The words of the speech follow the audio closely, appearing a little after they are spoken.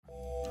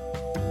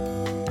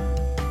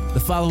The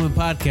following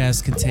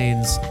podcast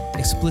contains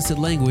explicit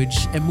language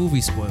and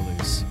movie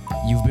spoilers.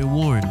 You've been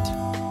warned.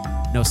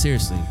 No,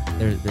 seriously,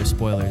 there's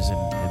spoilers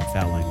and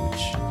foul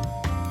language.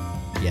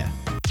 Yeah.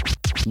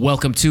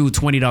 Welcome to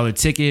 $20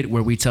 Ticket,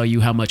 where we tell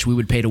you how much we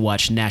would pay to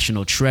watch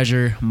National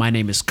Treasure. My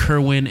name is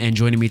Kerwin, and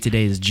joining me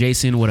today is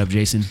Jason. What up,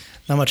 Jason?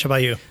 Not much. How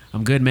about you?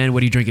 I'm good, man.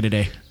 What are you drinking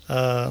today?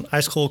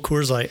 Ice cold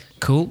Coors Light.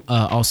 Cool.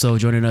 Also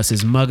joining us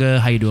is Mugga.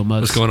 How you doing,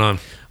 Muggs? What's going on?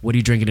 What are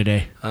you drinking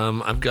today?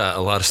 I've got a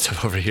lot of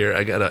stuff over here.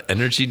 I got an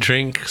energy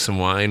drink, some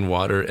wine,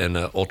 water, and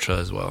Ultra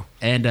as well.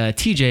 And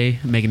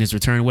TJ making his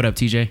return. What up,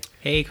 TJ?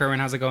 Hey, Kerwin,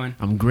 how's it going?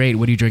 I'm great.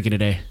 What are you drinking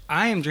today?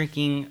 I am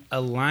drinking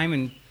a lime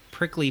and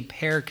prickly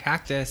pear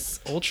cactus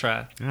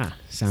ultra.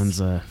 Sounds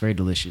very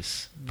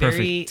delicious.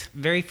 Perfect.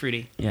 Very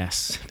fruity.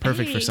 Yes,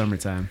 perfect for Hey.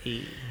 summertime.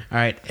 Hey. All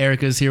right,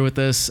 Erica's here with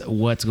us.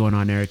 What's going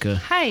on, Erica?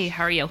 Hi,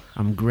 how are you?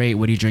 I'm great.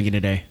 What are you drinking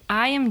today?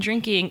 I am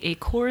drinking a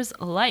Coors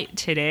Light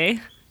today.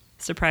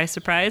 Surprise,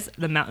 surprise,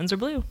 the mountains are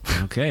blue.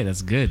 Okay,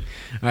 that's good.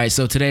 All right,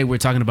 so today we're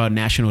talking about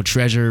National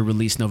Treasure,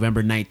 released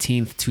November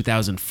 19th,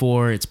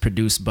 2004. It's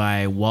produced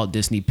by Walt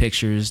Disney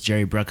Pictures,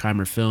 Jerry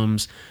Bruckheimer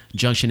Films,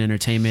 Junction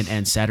Entertainment,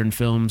 and Saturn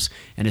Films,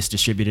 and it's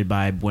distributed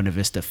by Buena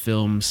Vista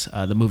Films.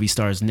 The movie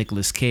stars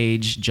Nicolas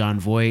Cage, Jon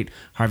Voight,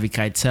 Harvey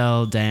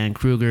Keitel, Diane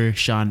Kruger,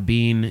 Sean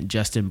Bean,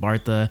 Justin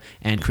Bartha,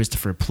 and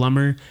Christopher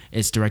Plummer.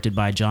 It's directed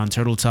by John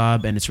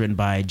Turteltaub, and it's written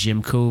by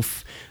Jim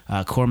Koof,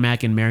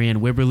 Cormac and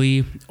Marianne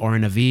Wibberley,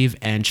 Oren Aviv,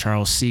 and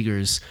Charles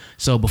Seegers.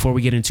 So before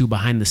we get into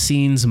behind the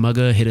scenes,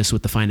 Mugga, hit us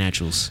with the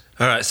financials.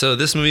 All right, so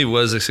this movie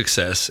was a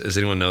success, as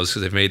anyone knows,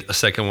 because they've made a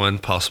second one,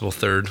 possible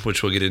third,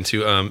 which we'll get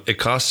into. It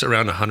costs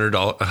around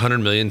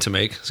 $100 million to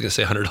make. I was going to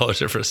say $100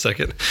 there for a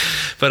second,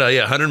 but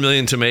 $100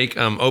 million to make.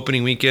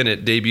 Opening weekend,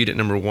 it debuted at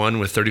number one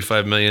with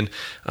 $35 million.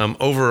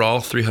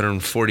 Overall,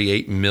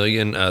 $348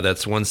 million.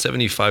 That's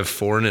 $175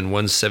 foreign and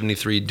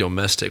 $173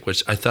 domestic,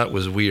 which I thought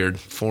was weird.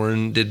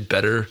 Foreign did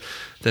better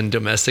than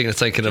domestic.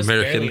 It's like an Just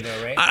American. barely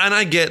though, right? And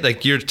I get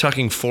like you're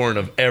talking foreign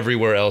of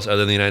everywhere else other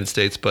than the United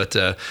States, but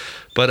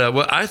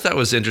what I thought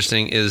was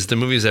interesting is the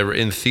movies that were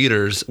in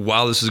theaters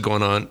while this was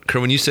going on.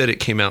 Kerwin, you said it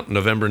came out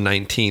November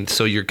 19th,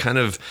 so you're kind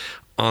of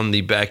on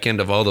the back end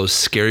of all those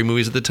scary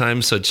movies at the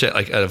time, so check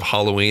like out of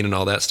Halloween and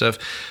all that stuff.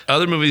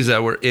 Other movies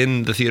that were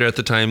in the theater at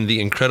the time: The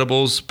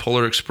Incredibles,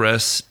 Polar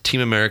Express,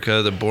 Team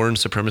America, The Bourne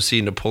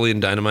Supremacy, Napoleon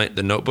Dynamite,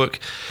 The Notebook.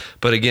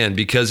 But again,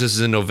 because this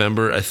is in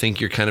November, I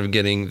think you're kind of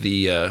getting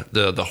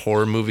the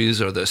horror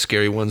movies or the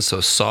scary ones.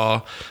 So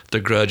Saw, The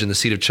Grudge, and The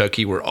Seed of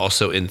Chucky were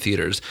also in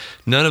theaters.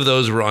 None of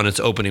those were on its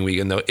opening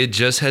weekend, though. It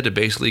just had to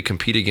basically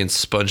compete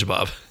against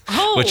SpongeBob,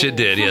 which it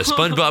did. Yeah,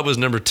 SpongeBob was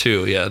number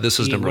 2. Yeah, this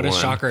was number 1. What a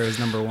shocker, it was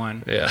number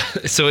 1. Yeah,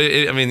 so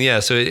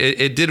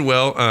it did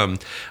well.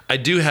 I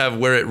do have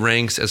where it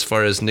ranks as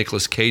far as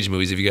Nicolas Cage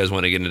movies, if you guys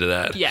want to get into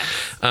that. Yes.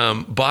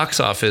 Box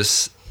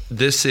office,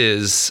 this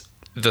is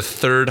the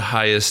third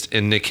highest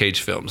in Nick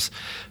Cage films.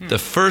 The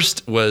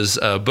first was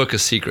Book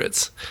of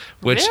Secrets,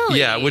 which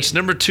Really? which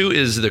number 2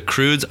 is The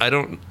Croods.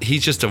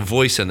 He's just a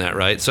voice in that,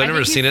 right? So I've I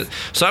never think seen it.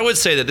 So I would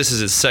say that this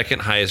is his second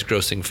highest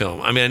grossing film.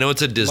 I mean, I know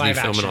it's a Disney Live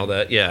film action. and all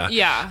that. Yeah.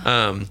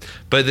 Yeah.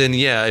 But then,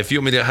 if you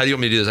want me to, how do you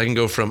want me to do this? I can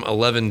go from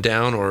 11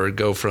 down or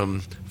go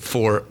from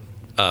 4,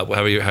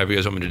 however you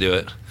guys want me to do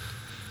it.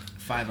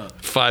 5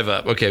 up. 5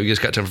 up. Okay, we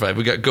just got time for 5.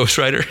 We got Ghost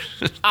Rider.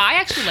 I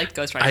actually liked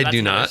Ghost Rider. I That's do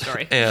another not.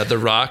 Story. The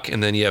Rock,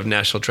 and then you have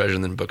National Treasure,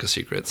 and then Book of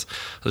Secrets.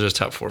 Those are his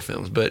top 4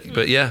 films.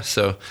 But yeah,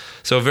 so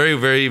a very,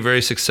 very,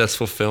 very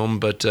successful film.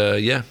 But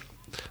that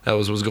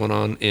was what was going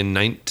on in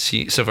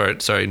November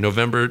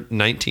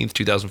 19th,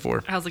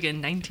 2004. I was like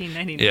in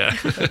 1999. Yeah.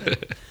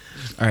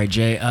 All right,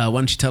 Jay, why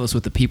don't you tell us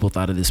what the people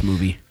thought of this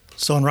movie?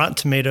 So on Rotten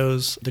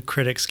Tomatoes, the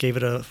critics gave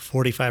it a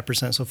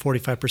 45%. So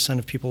 45%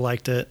 of people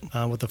liked it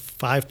with a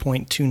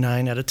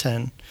 5.29 out of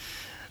 10.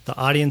 The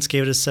audience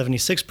gave it a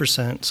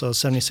 76%. So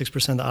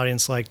 76% of the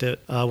audience liked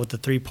it with a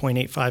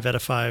 3.85 out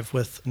of 5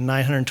 with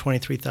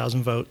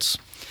 923,000 votes.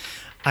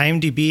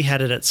 IMDb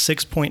had it at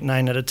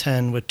 6.9 out of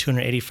 10 with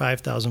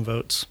 285,000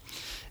 votes.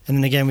 And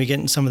then again, we get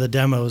in some of the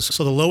demos.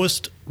 So the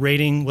lowest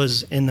rating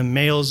was in the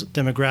males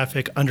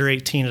demographic under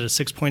 18 at a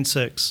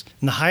 6.6.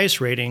 And the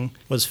highest rating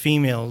was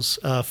females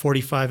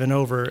 45 and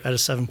over at a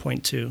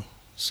 7.2.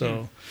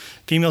 So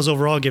females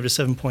overall gave it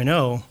a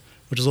 7.0,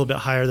 which is a little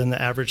bit higher than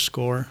the average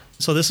score.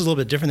 So this is a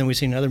little bit different than we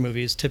see in other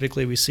movies.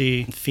 Typically, we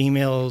see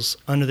females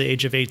under the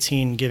age of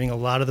 18 giving a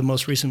lot of the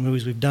most recent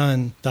movies we've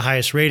done the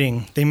highest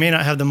rating. They may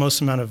not have the most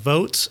amount of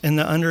votes in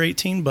the under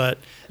 18, but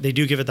they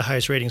do give it the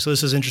highest rating. So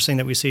this is interesting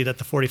that we see that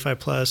the 45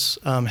 plus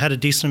had a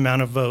decent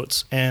amount of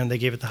votes and they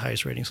gave it the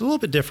highest rating. So a little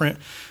bit different.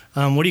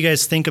 What do you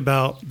guys think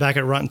about back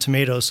at Rotten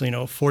Tomatoes? So,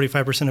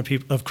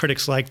 45% of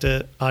critics liked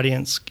it,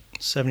 audience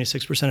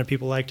 76% of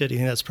people liked it. Do you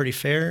think that's pretty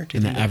fair?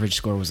 And the average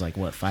score was like,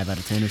 what, 5 out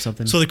of 10 or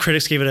something? So the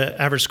critics gave it an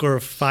average score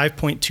of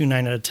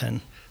 5.29 out of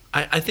 10.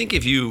 I think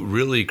if you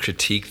really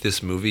critique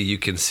this movie, you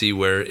can see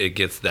where it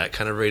gets that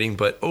kind of rating.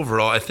 But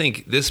overall, I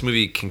think this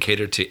movie can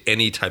cater to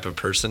any type of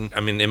person. I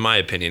mean, in my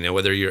opinion,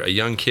 whether you're a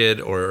young kid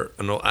or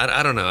an old,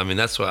 I don't know. I mean,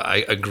 that's why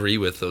I agree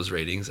with those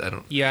ratings. I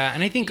don't. Yeah,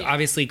 and I think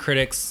obviously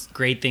critics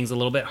grade things a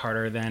little bit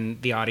harder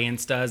than the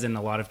audience does in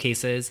a lot of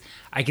cases.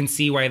 I can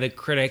see why the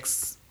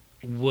critics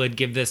would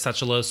give this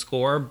such a low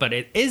score, but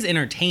it is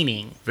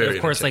entertaining. Very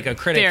of course, like a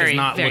critic Very, is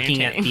not very looking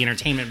at entertaining. the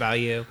entertainment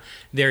value.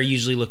 They're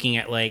usually looking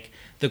at like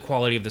the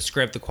quality of the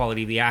script, the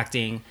quality of the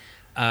acting,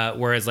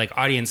 whereas like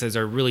audiences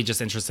are really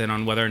just interested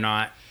on whether or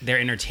not they're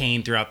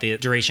entertained throughout the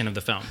duration of the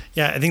film.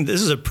 Yeah, I think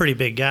this is a pretty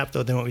big gap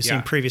though than what we've seen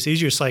Yeah. previously.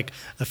 Usually it's like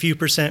a few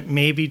percent,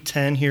 maybe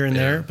 10 here and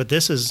there, but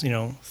this is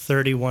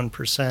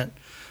 31%.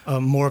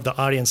 More of the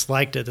audience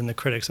liked it than the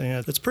critics. I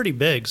mean, that's pretty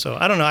big. So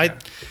I don't know.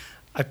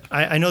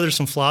 I know there's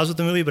some flaws with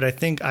the movie, but I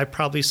think I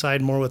probably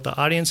side more with the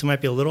audience. It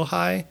might be a little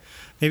high.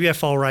 Maybe I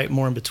fall right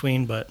more in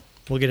between, but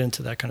we'll get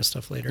into that kind of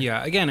stuff later.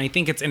 Yeah, again, I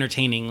think it's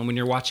entertaining. And when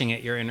you're watching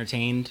it, you're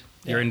entertained,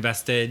 you're Yeah.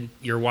 invested,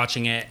 you're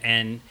watching it,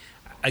 and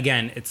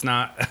again, it's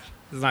not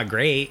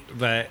great,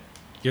 but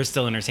you're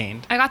still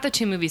entertained. I got the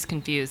two movies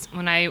confused.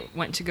 When I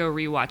went to go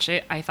rewatch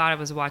it, I thought I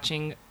was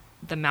watching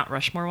the Mount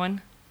Rushmore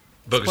one.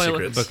 Book of Spoiler-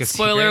 Secrets. Book of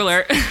Spoiler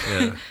alert.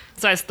 Yeah.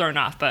 So I was thrown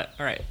off, but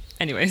all right.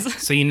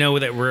 Anyways. So you know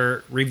that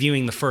we're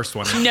reviewing the first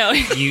one. No.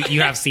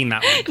 You have seen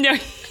that one.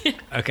 No.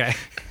 Okay.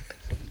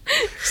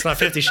 It's not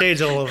 50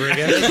 Shades all over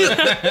again.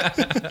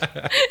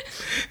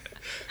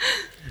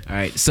 All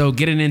right, so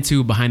getting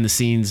into behind the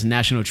scenes,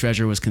 National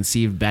Treasure was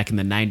conceived back in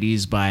the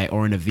 90s by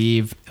Oren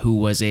Aviv, who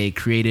was a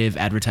creative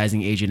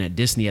advertising agent at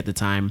Disney at the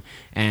time,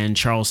 and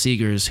Charles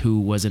Seegers, who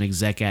was an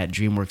exec at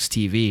DreamWorks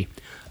TV.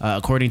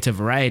 According to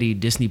Variety,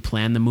 Disney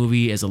planned the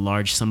movie as a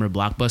large summer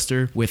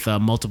blockbuster with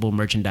multiple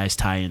merchandise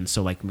tie-ins,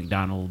 so like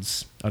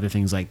McDonald's, other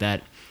things like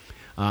that.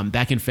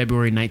 Back in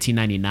February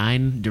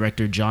 1999,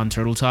 director John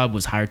Turteltaub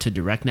was hired to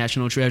direct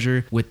National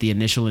Treasure with the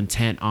initial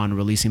intent on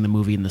releasing the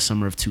movie in the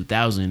summer of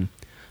 2000.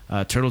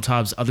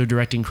 Turteltaub's other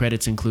directing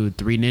credits include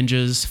Three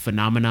Ninjas,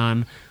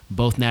 Phenomenon,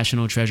 both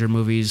National Treasure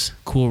movies,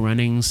 Cool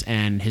Runnings,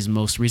 and his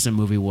most recent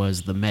movie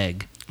was The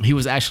Meg. He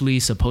was actually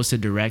supposed to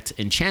direct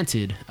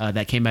Enchanted,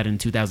 that came out in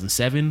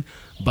 2007,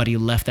 but he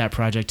left that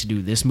project to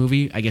do this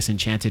movie. I guess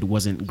Enchanted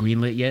wasn't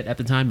greenlit yet at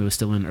the time. It was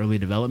still in early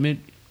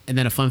development. And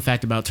then a fun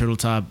fact about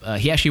Turteltaub,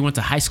 he actually went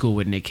to high school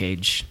with Nick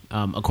Cage.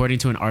 According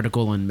to an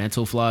article in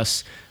Mental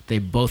Floss, they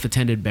both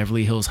attended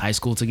Beverly Hills High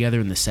School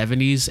together in the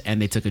 70s,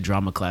 and they took a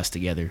drama class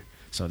together.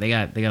 So they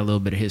got a little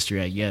bit of history,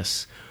 I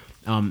guess.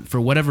 For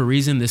whatever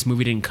reason, this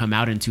movie didn't come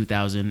out in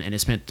 2000, and it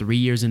spent 3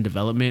 years in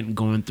development,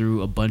 going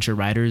through a bunch of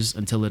writers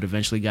until it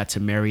eventually got to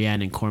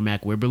Marianne and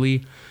Cormac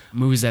Wibberley.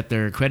 Movies that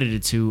they're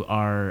credited to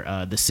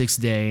are The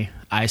Sixth Day,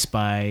 I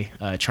Spy,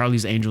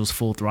 Charlie's Angels,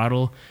 Full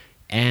Throttle,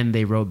 and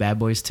they wrote Bad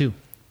Boys 2.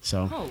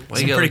 So Oh. Why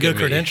Some you gotta pretty look good at me?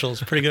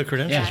 credentials. Pretty good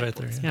credentials Yeah. right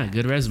there. yeah,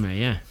 good resume,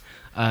 yeah.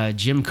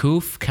 Jim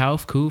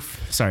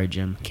Koof, sorry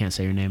Jim, can't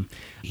say your name.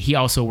 He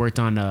also worked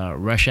on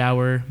Rush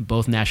Hour,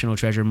 both National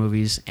Treasure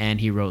movies, and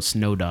he wrote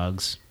Snow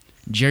Dogs.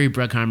 Jerry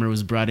Bruckheimer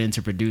was brought in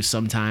to produce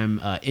sometime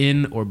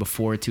in or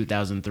before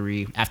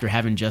 2003 after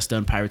having just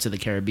done Pirates of the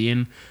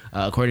Caribbean.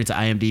 According to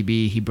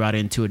IMDb, he brought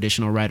in 2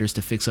 additional writers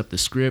to fix up the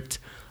script.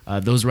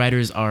 Those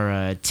writers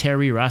are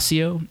Terry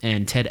Rossio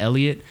and Ted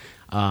Elliott.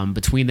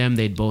 Between them,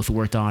 they'd both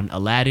worked on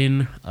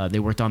Aladdin. They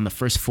worked on the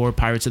first 4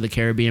 Pirates of the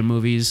Caribbean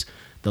movies,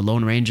 The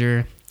Lone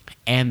Ranger,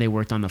 and they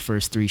worked on the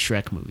first 3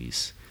 Shrek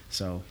movies.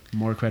 So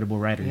more credible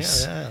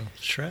writers. Yeah,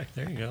 Shrek.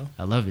 There you go.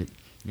 I love it.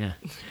 Yeah.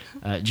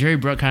 Jerry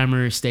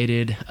Bruckheimer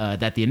stated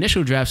that the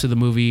initial drafts of the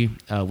movie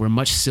were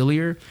much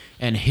sillier,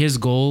 and his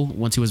goal,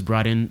 once he was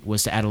brought in,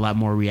 was to add a lot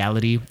more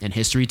reality and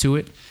history to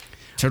it.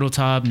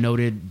 Turteltaub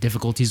noted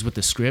difficulties with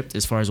the script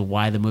as far as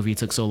why the movie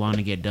took so long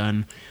to get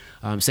done,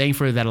 saying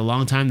for that a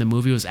long time the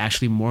movie was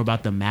actually more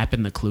about the map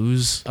and the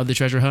clues of the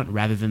treasure hunt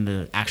rather than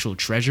the actual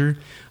treasure.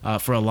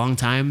 For a long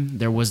time,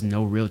 there was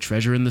no real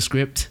treasure in the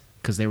script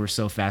because they were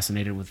so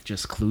fascinated with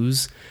just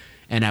clues.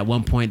 And at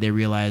one point, they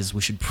realized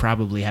we should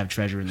probably have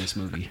treasure in this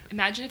movie.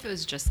 Imagine if it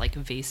was just like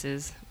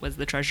vases was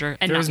the treasure. If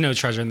And there was not- no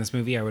treasure in this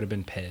movie, I would have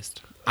been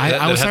pissed. That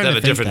was have starting to have to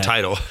a think different that.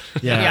 title.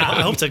 Yeah. Yeah.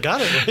 I hope to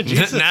God it would.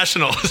 Jesus.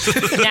 National.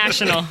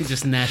 national.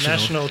 Just national.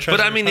 National Treasure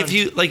But I mean, Hunt.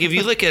 if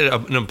you look at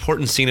an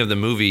important scene of the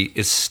movie,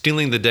 is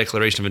stealing the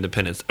Declaration of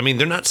Independence. I mean,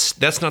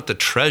 that's not the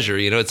treasure.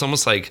 You know, it's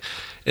almost like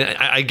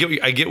I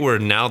get where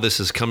now this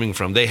is coming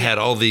from. They had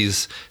all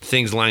these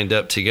things lined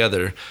up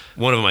together.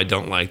 One of them I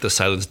don't like, the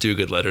Silence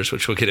Dogood letters,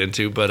 which we'll get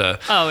into.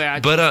 But Oh, yeah,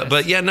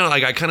 but yeah, no,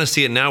 like I kind of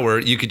see it now where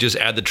you could just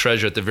add the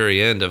treasure at the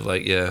very end of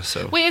like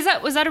So Wait,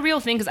 was that a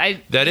real thing? Because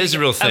that is a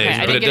real thing, Okay,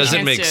 I but didn't it get a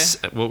doesn't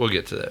chance make. to- We'll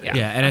get to that. Yeah.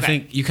 Yeah, and I Okay.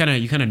 think you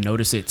kind of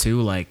notice it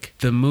too. Like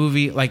the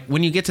movie, like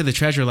when you get to the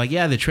treasure, like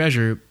the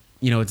treasure,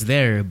 it's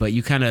there, but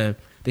you kind of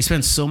they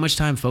spend so much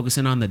time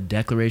focusing on the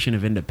Declaration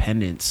of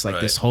Independence. Like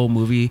this Right. whole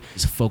movie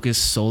is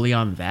focused solely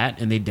on that,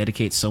 and they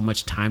dedicate so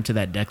much time to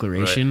that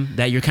declaration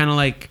that you're kind of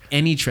like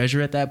any treasure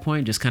at that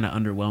point just kind of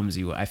underwhelms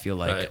you. I feel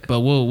like, Right.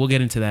 but we'll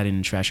get into that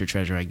in Trash or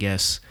Treasure, I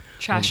guess.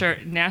 Trash or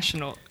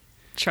national.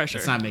 treasure.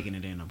 It's not making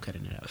it in. I'm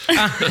cutting it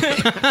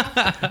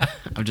out.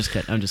 I'm just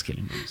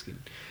kidding.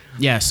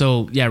 Yeah.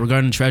 So yeah,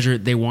 regarding treasure,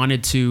 they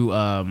wanted to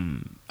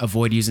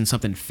avoid using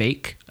something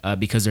fake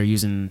because they're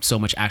using so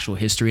much actual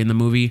history in the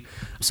movie.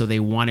 So they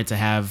wanted to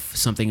have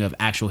something of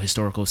actual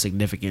historical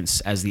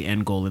significance as the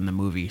end goal in the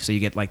movie. So you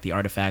get like the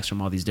artifacts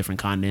from all these different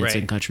continents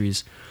and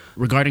countries.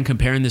 Regarding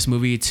comparing this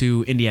movie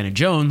to Indiana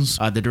Jones,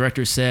 the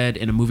director said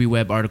in a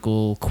MovieWeb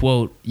article,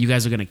 quote, "You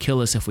guys are going to kill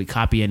us if we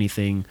copy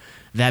anything.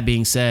 That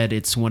being said,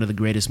 it's one of the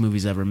greatest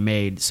movies ever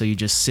made." So you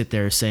just sit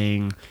there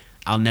saying,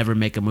 "I'll never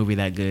make a movie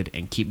that good,"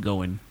 and keep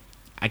going.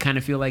 I kind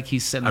of feel like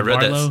he's setting the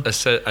bar low.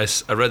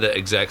 I read that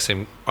exact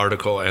same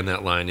article and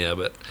that line, yeah.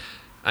 But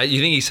you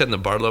think he's setting the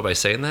bar low by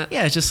saying that?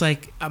 Yeah, it's just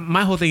like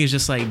my whole thing is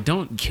just like,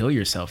 don't kill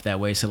yourself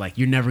that way. So like,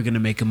 you're never gonna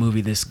make a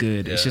movie this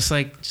good. Yeah. It's just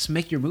like, just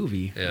make your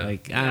movie. Yeah.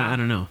 Like I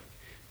don't know.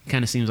 It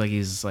kind of seems like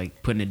he's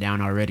like putting it down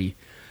already.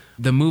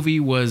 The movie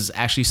was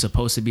actually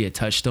supposed to be a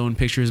Touchstone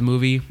Pictures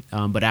movie,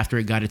 but after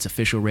it got its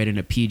official rating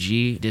of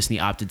PG, Disney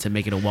opted to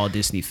make it a Walt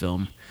Disney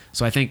film.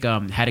 So I think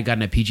had it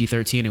gotten a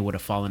PG-13, it would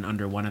have fallen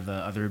under one of the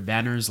other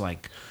banners.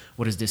 Like,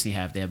 what does Disney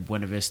have? They have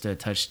Buena Vista,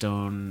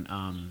 Touchstone.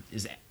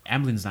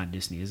 Amblin's not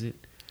Disney, is it?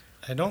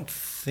 I don't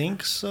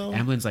think so.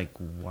 Amblin's like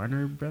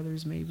Warner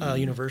Brothers, maybe?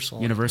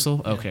 Universal.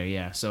 Universal? Okay,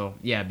 yeah. So,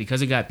 yeah,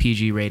 because it got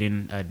PG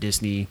rating,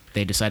 Disney,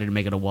 they decided to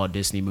make it a Walt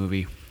Disney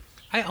movie.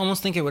 I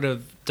almost think it would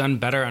have done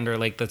better under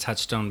like the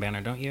Touchstone banner,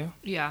 don't you?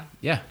 Yeah.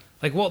 Yeah.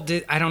 Like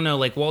I don't know,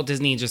 like Walt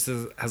Disney just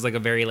has like a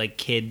very like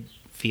kid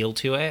feel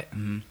to it.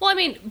 Well, I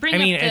mean,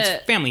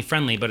 It's family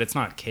friendly, but it's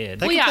not kid.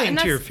 That Well, could yeah, play and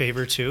into your that's-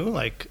 favor too.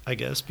 Like, I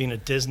guess being a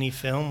Disney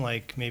film,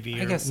 like maybe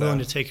you're guess willing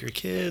so. to take your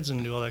kids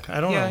and do all that.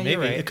 I don't Yeah, know. Maybe you're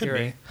right, it could you're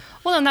be. right.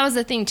 Well, and that was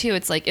the thing too.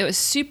 It's like it was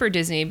super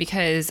Disney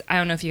because I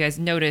don't know if you guys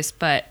noticed,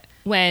 but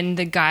when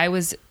the guy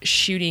was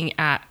shooting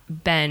at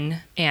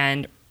Ben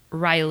and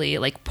Riley,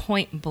 like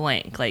point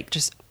blank, like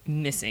just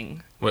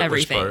missing Which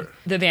everything. part?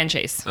 The van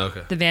chase.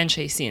 Okay. The van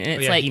chase scene, and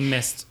it's Yeah, like, he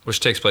missed.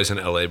 Which takes place in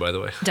LA, by the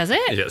way. does it?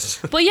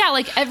 Yes. But yeah,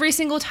 like every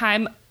single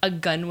time a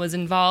gun was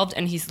involved,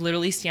 and he's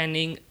literally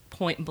standing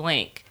point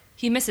blank,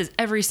 he misses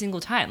every single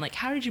time. Like,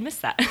 how did you miss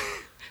that?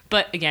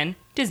 But again,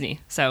 Disney,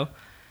 so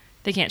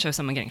they can't show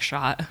someone getting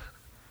shot.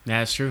 Yeah,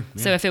 that's true.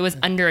 Yeah. So if it was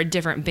under a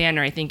different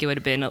banner, I think it would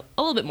have been a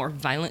little bit more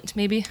violent,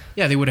 maybe.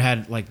 Yeah, they would have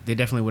had, like, they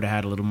definitely would have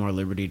had a little more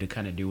liberty to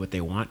kind of do what they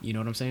want. You know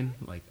what I'm saying?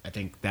 Like, I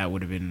think that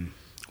would have been.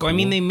 Well, I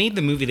mean, they made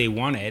the movie they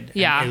wanted. and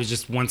Yeah. It was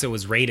just once it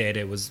was rated,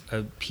 it was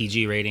a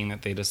PG rating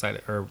that they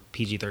decided, or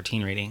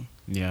PG-13 rating.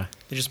 Yeah.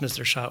 They just missed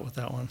their shot with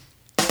that one.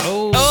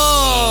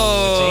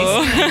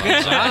 Oh, Jason,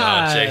 good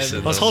job.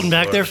 Jason. I was holding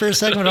back there for a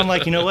second, but I'm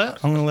like, you know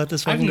what? I'm gonna let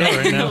this one go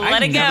right now.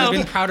 Let it I've never go.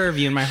 been prouder of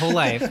you in my whole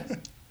life.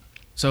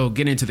 So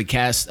getting into the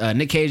cast,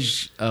 Nick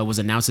Cage was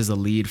announced as the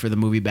lead for the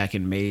movie back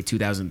in May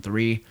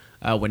 2003.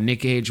 When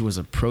Nick Cage was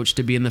approached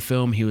to be in the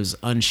film, he was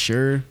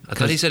unsure. I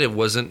thought he said it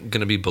wasn't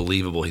going to be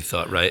believable, he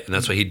thought, right? And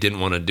that's why he didn't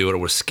want to do it or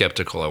was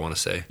skeptical, I want to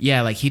say.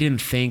 Yeah, like he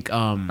didn't think.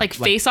 Like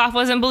Face Off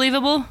wasn't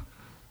believable.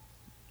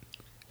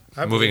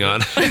 Moving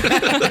on.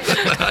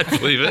 I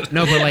believe it.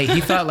 No, but like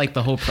he thought like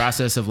the whole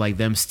process of like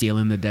them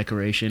stealing the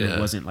decoration Yeah. it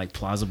wasn't like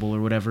plausible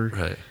or whatever.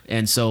 Right.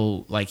 And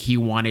so like he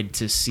wanted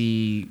to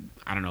see,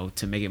 I don't know,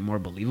 to make it more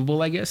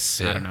believable, I guess.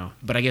 Yeah. I don't know.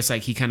 But I guess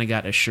like he kind of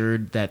got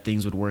assured that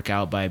things would work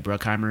out by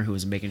Bruckheimer, who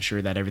was making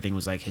sure that everything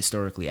was like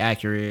historically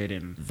accurate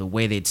and the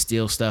way they'd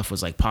steal stuff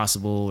was like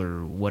possible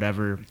or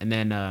whatever. And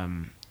then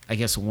I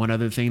guess one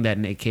other thing that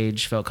Nick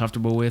Cage felt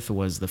comfortable with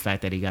was the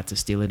fact that he got to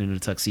steal it in a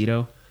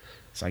tuxedo.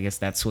 So I guess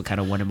that's what kind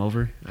of won him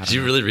over. I don't Did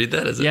you know. really read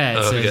that? Is it? Yeah, it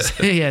Oh, says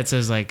okay. yeah, it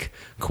says like,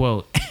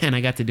 quote, and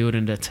I got to do it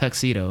in a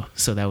tuxedo,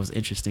 so that was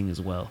interesting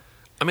as well.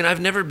 I mean, I've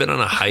never been on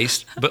a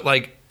heist, but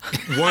like,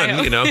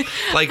 one, you know,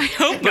 like, I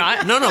hope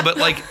not. No, but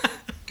like,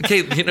 okay,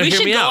 you know, We hear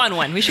should me go out. on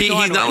one. We should go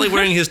He's on not one. only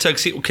wearing his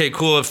tuxedo. Okay,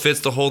 cool, it fits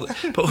the whole.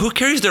 But who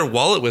carries their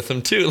wallet with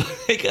them too?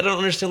 Like, I don't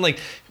understand. Like,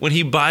 when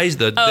he buys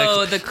the,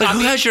 Oh, the like, who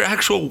copy- has your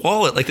actual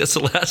wallet? Like, that's the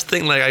last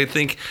thing. Like, I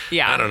think.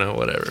 Yeah. I don't know,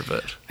 whatever.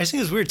 But I just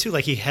think it's weird too.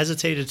 Like he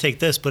hesitated to take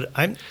this, but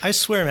I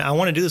swear, man, I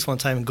want to do this one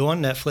time and go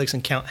on Netflix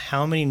and count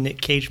how many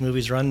Nick Cage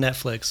movies are on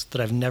Netflix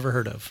that I've never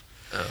heard of.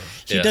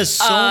 He yeah. does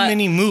so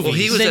many movies. Well,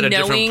 he was The at a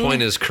different Knowing- point in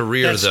his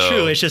career, That's though.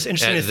 true. It's just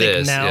interesting at to think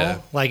this, now. yeah.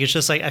 Like it's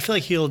just like I feel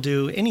like he'll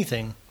do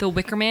anything. The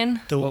Wicker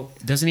Man.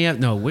 Doesn't he have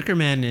no Wicker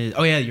Man is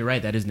oh yeah, you're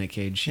right, that is Nick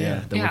Cage. Yeah,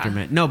 Yeah. the Yeah. Wicker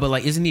Man. No, but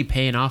like isn't he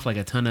paying off like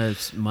a ton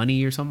of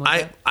money or something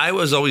like that? I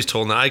was always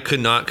told, now I could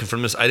not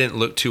confirm this, I didn't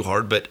look too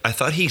hard, but I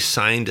thought he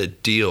signed a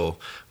deal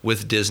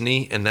with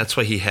Disney, and that's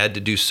why he had to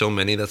do so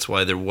many. That's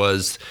why there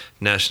was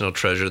National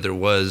Treasure. There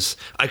was,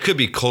 I could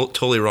be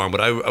totally wrong,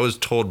 but I was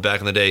told back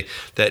in the day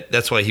that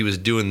that's why he was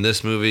doing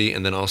this movie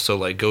and then also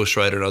like Ghost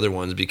Rider and other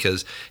ones,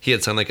 because he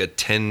had signed like a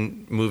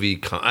 10 movie,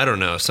 I don't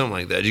know, something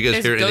like that. Did you guys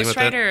Is hear anything Ghost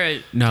about that? Rider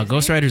a No, Disney?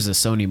 Ghost Rider's a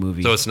Sony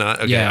movie. So it's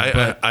not? Okay. Yeah,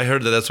 but I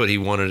heard that that's what he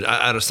wanted.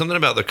 Something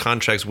about the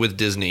contracts with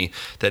Disney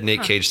that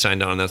Nick Cage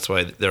signed on. That's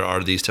why there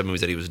are these type of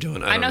movies that he was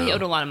doing. I don't know he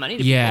owed a lot of money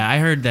to yeah, I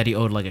heard that he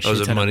owed like a Oh, shit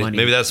was it ton money? of money.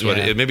 Maybe that's what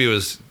Yeah. maybe it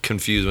was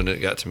confused when it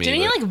got to me. people.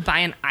 Didn't but- he like buy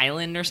an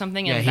island or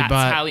something, and Yeah, he that's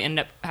bought- how he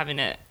ended up having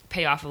to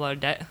pay off a lot of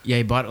debt. Yeah,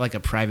 he bought like a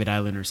private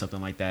island or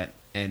something like that,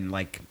 and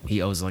like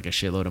he owes like a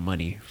shitload of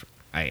money.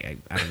 I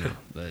don't know,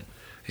 but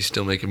He's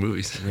still making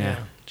movies. yeah.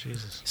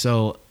 Jesus.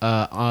 So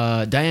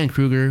Diane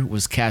Kruger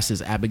was cast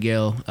as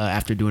Abigail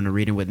after doing a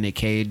reading with Nick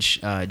Cage.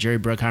 Jerry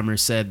Bruckheimer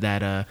said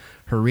that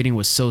her reading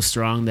was so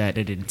strong that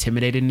it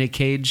intimidated Nick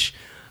Cage.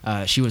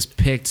 She was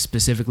picked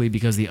specifically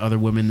because the other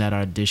women that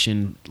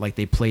auditioned, like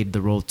they played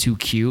the role too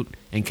cute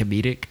and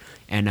comedic,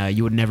 and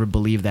you would never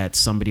believe that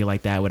somebody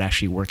like that would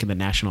actually work in the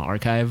National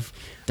Archive.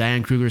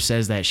 Diane Kruger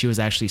says that she was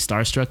actually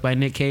starstruck by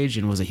Nick Cage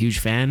and was a huge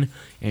fan,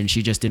 and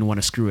she just didn't want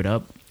to screw it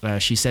up.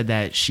 She said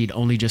that she'd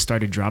only just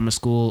started drama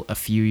school a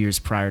few years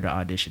prior to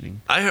auditioning.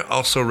 I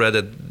also read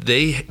that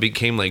they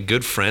became like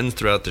good friends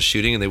throughout the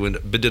shooting, and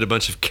they did a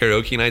bunch of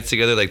karaoke nights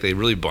together. Like they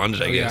really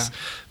bonded, I guess. Yeah.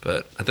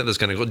 But I think that's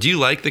kind of cool. Do you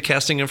like the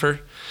casting of her?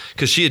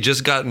 Because she had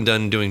just gotten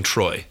done doing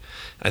Troy,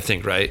 I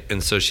think, right?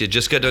 And so she had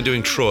just got done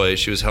doing Troy.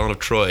 She was Helen of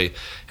Troy,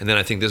 and then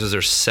I think this was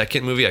her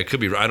second movie. I could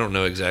be, I don't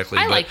know exactly.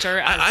 I but liked her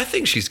as- I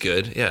think she's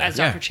good. Yeah. As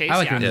Dr. Chase, I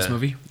like her in yeah. this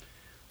movie.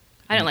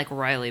 I didn't like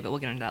Riley, but we'll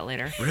get into that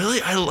later.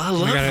 Really, I love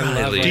God, I love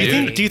Riley.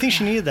 her. Do you think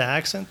she needed the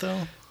accent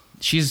though?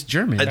 She's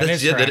German. That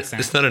is her accent.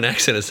 It's not an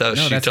accent. It's how No,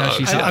 she that's how talks.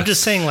 she I'm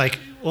just saying, like,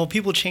 well,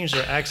 people change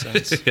their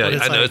accents. Yeah, but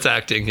it's I know like- it's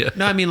acting. Yeah.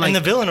 No, I mean like and the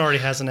villain already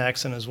has an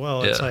accent as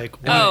well. It's Yeah. like,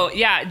 Oh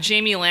yeah,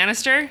 Jamie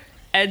Lannister.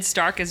 Ed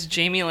Stark as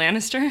Jamie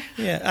Lannister.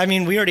 yeah. I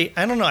mean,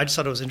 I don't know. I just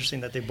thought it was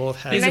interesting that they both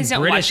had. You He's a guys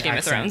don't British watch Game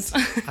accent. of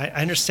Thrones. I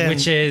understand.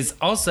 Which is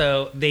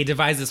also, they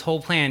devised this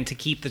whole plan to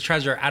keep the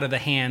treasure out of the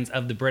hands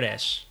of the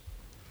British.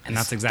 And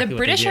that's exactly The what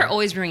British they do. are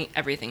always bringing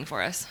everything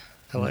for us.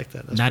 I like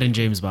that. That's not in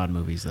James Bond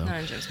movies though. Not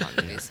in James Bond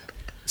movies.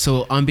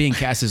 So on being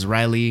cast as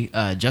Riley,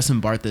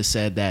 Justin Bartha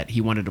said that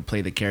he wanted to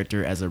play the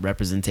character as a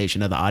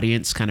representation of the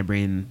audience, kind of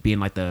being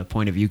like the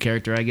point of view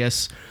character, I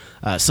guess.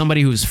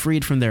 Somebody who's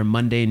freed from their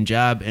mundane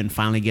job and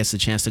finally gets the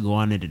chance to go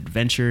on an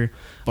adventure.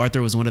 Bartha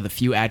was one of the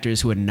few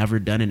actors who had never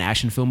done an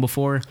action film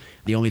before.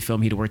 The only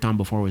film he'd worked on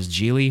before was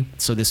Geely,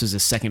 so this was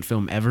his second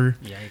film ever.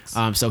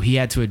 Yikes. So he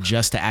had to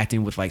adjust to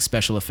acting with like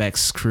special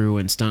effects crew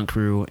and stunt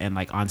crew and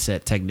like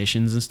on-set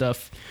technicians and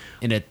stuff.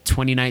 In a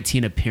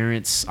 2019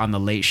 appearance on The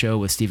Late Show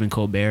with Stephen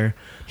Colbert,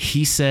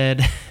 he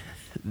said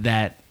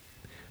that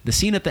the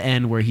scene at the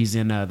end where he's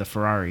in the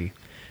Ferrari,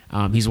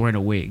 he's wearing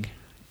a wig,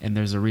 and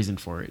there's a reason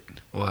for it.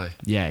 Why?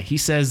 Yeah, he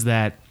says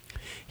that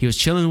he was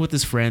chilling with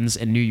his friends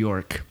in New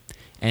York,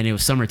 and it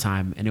was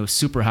summertime, and it was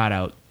super hot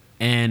out,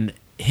 and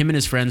him and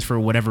his friends, for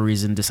whatever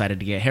reason, decided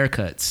to get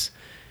haircuts.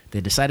 They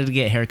decided to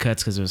get haircuts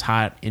because it was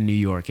hot in New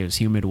York, it was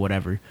humid,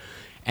 whatever.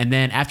 And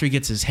then after he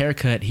gets his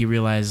haircut, he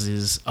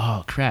realizes,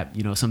 oh crap,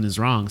 something's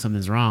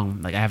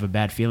wrong. Like I have a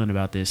bad feeling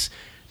about this.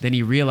 Then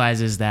he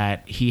realizes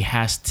that he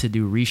has to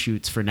do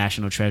reshoots for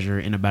National Treasure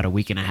in about a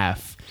week and a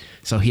half.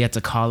 So he had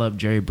to call up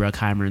Jerry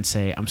Bruckheimer and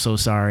say, I'm so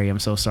sorry.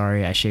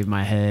 I shaved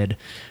my head,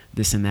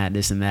 this and that.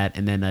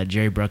 And then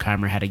Jerry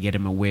Bruckheimer had to get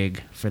him a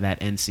wig for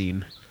that end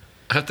scene.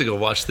 I have to go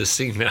watch this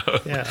scene now.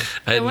 Yeah.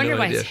 I I had wonder no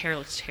why idea. his hair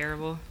looks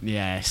terrible.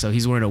 Yeah, so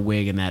he's wearing a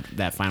wig in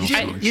that final You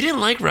scene. didn't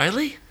like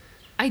Riley?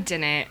 I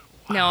didn't.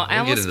 No, I We'll get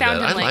almost into found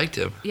that. him I like, liked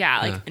him. Yeah,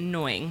 like Yeah.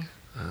 annoying.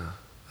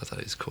 I thought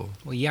he was cool.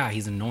 Well, yeah,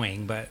 he's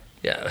annoying, but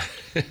Yeah.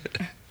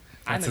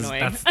 I'm that's,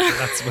 annoying.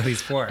 that's what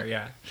he's for,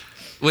 yeah.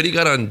 What do you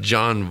got on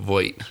John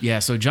Voight? Yeah,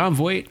 so John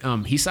Voight,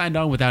 he signed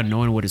on without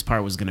knowing what his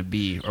part was going to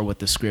be or what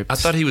the script. I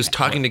thought he was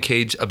talking to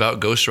Cage about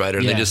Ghost Rider,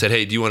 and Yeah. they just said,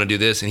 "Hey, do you want to do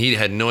this?" And he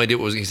had no idea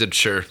what was. He said,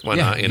 "Sure, why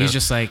not?" You know,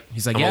 he's like,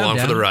 I'm yeah, along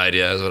I'm for the down. ride.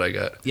 Yeah, that's what I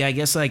got. Yeah, I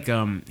guess like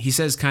he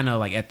says kind of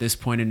like at this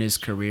point in his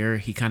career,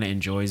 he kind of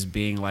enjoys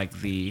being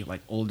like the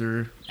like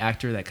older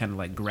actor that kind of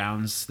like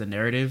grounds the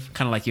narrative.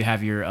 Kind of like you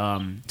have your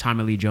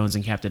Tommy Lee Jones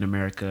in Captain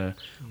America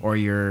or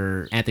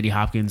your Anthony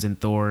Hopkins in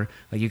Thor.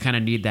 Like you kind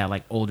of need that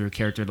like older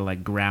character to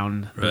like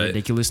ground the Right.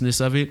 ridiculousness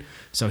of it.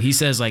 So he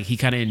says like he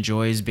kind of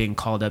enjoys being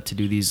called up to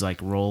do these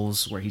like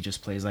roles where he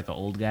just plays like an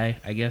old guy,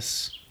 I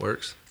guess.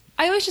 Works.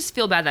 I always just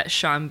feel bad that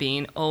Sean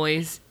Bean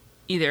always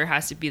either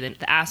has to be the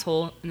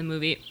asshole in the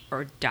movie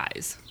or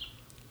dies.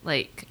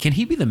 Like, Can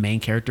he be the main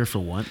character for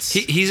once?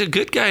 He's a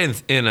good guy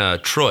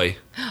in Troy.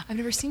 I've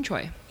never seen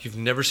Troy. You've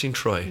never seen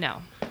Troy?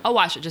 No. I'll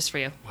watch it just for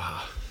you.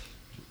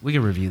 We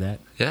can review that.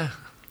 Yeah.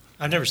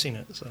 I've never seen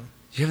it, so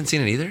You haven't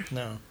seen it either?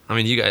 no. I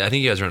mean, I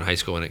think you guys were in high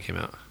school when it came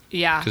out.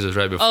 Yeah. Because it was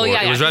right before. Oh,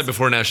 yeah, it was yeah, right 'cause-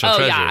 before National Oh,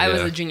 Treasure. yeah. I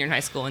was a junior in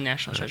high school when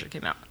National Treasure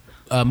came out.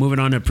 Moving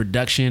on to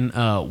production,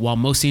 while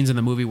most scenes in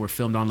the movie were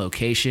filmed on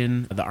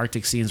location, the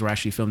Arctic scenes were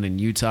actually filmed in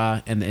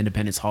Utah, and the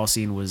Independence Hall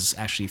scene was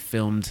actually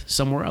filmed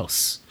somewhere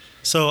else.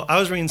 So I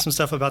was reading some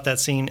stuff about that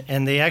scene,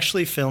 and they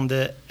actually filmed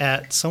it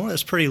at somewhere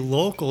that's pretty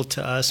local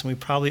to us, and we've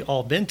probably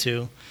all been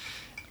to.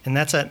 and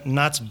that's at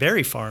Knott's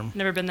Berry Farm.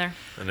 Never been there.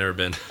 I've never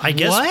been. I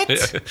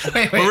guess.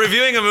 We're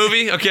reviewing a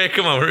movie. Okay,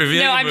 come on. We're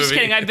reviewing No, a I'm just movie.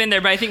 kidding. I've been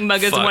there, but I think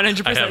Mugga's Fuck, I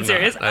 100% have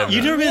serious. not. I have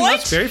You've never been to What?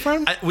 Knott's Berry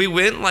Farm? We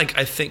went like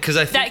I think because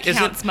I think That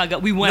counts,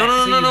 Mugga. We went.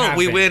 No. you have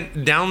We been.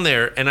 went down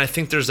there, and I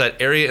think there's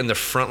that area in the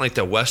front, like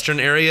the western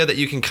area, that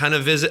you can kind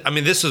of visit. I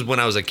mean, this was when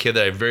I was a kid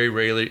that I very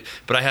rarely,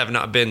 but I have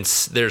not been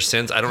there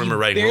since. I don't remember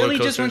riding roller Barely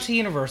coasters. just went to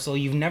Universal.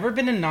 You've never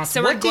been to Knott's.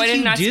 So what we're going did to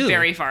you Knott's do?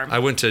 Berry Farm. I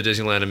went to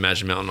Disneyland and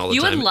Magic Mountain all the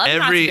You would time. love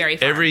Knott's Berry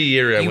Farm. Every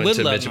year I You went would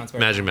to love Knott's Berry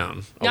Magic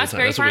Mountain all Knott's the time.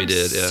 Berry That's what we Farm's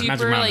did. Yeah. Magic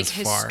super Mountain like is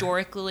far.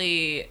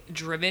 historically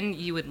driven.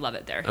 You would love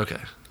it there. Okay.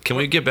 Can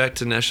we get back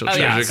to National Oh,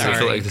 yeah, Treasure? 'Cause I feel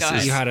sorry. like Go this ahead.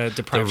 is You had a the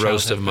deprived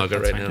roast of childhood, Mugga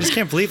that's right fine. now. I just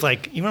can't believe,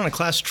 like, even on a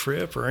class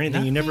trip or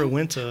anything, you never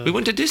went to. We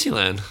went to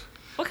Disneyland.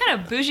 What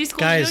kind of bougie school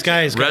did you go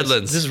Guys, to?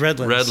 Redlands. This is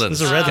Redlands. Redlands.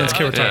 This is a Redlands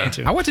kid we're Yeah. talking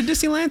to. I went to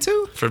Disneyland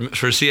too, For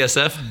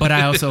CSF? but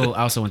I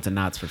also went to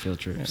Knott's for field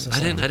trips. I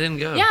didn't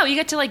go. Yeah, you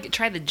get to like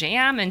try the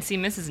jam and see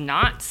Mrs.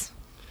 Knott's.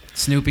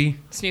 Snoopy.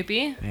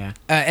 Snoopy. Yeah.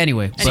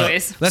 Anyway, so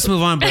Anyways. let's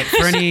move on. But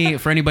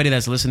for anybody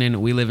that's listening,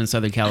 we live in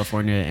Southern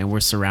California and we're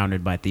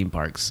surrounded by theme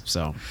parks.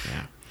 So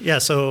yeah. Yeah,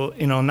 so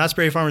Knott's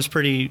Berry Farm is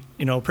pretty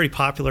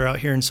popular out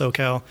here in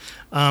SoCal.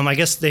 I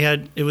guess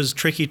it was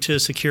tricky to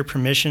secure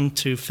permission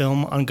to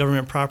film on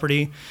government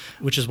property,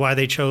 which is why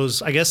they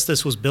chose. I guess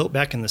this was built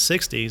back in the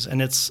 '60s, and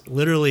it's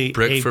literally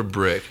Brick for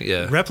brick.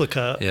 Yeah.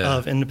 replica Yeah.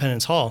 of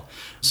Independence Hall.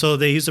 So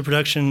they used the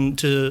production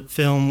to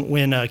film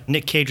when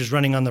Nick Cage was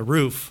running on the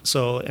roof.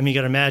 So you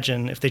got to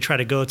imagine if they try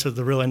to go to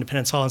the real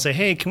Independence Hall and say,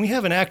 "Hey, can we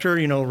have an actor,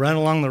 run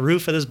along the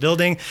roof of this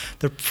building?"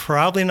 They're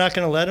probably not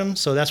going to let him.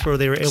 So that's where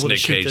they were able to Nick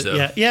shoot. Cage,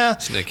 though. Yeah.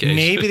 It's Nick Cage.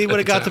 Maybe they would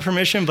have got Yeah. the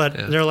permission, but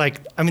they're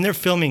like, they're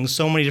filming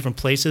so many different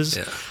places.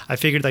 Yeah. I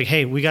figured like,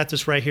 hey, we got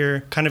this right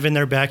here, kind of in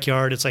their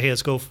backyard. It's like, hey,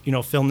 let's go,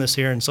 film this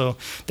here. And so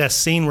that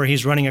scene where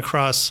he's running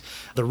across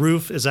the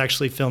roof is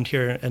actually filmed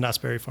here at Knott's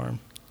Berry Farm.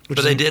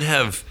 But they did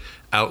have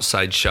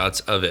outside shots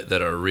of it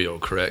that are real,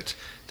 correct?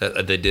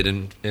 That they did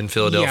in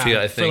Philadelphia, Yeah,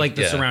 I think. for like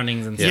the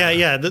surroundings and stuff.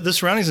 Yeah, the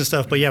surroundings and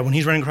stuff. But yeah, when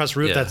he's running across the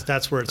roof, Yeah.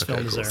 that's where it's Okay,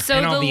 filmed. cool. Is there. So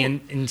and all the,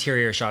 the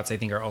interior shots, I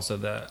think, are also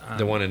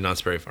the one in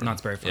Knott's Berry Farm.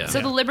 Knott's Berry Farm. Yeah.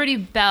 so the Liberty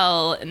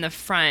Bell in the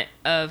front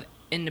of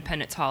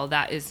Independence Hall,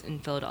 that is in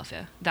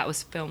Philadelphia. That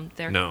was filmed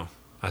there. No,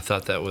 I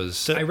thought that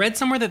was. I read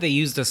somewhere that they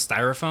used a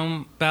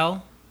styrofoam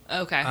bell,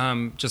 Okay.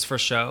 just for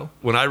show.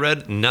 When I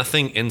read,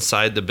 nothing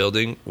inside the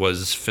building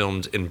was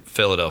filmed in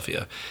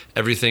Philadelphia.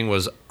 Everything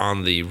was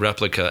on the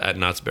replica at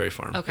Knott's Berry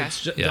Farm. Okay.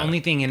 Yeah. The only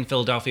thing in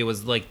Philadelphia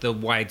was like the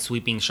wide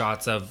sweeping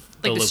shots of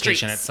the Like the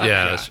location streets. itself. Yeah,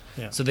 Yeah. that's-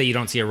 Yeah. So that you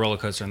don't see a roller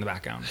coaster in the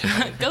background.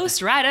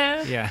 Ghost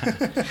Rider. Yeah.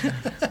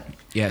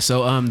 Yeah,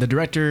 so the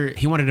director,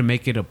 he wanted to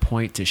make it a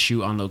point to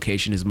shoot on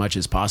location as much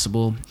as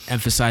possible,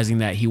 emphasizing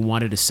that he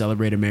wanted to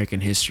celebrate American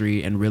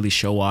history and really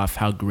show off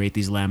how great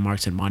these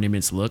landmarks and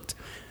monuments looked.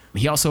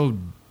 He also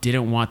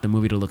didn't want the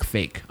movie to look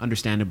fake,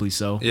 understandably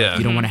so. Yeah.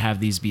 You don't want to have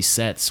these be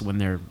sets when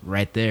they're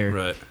right there.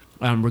 Right.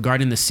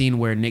 Regarding the scene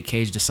where Nick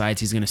Cage decides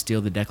he's going to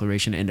steal the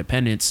Declaration of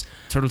Independence,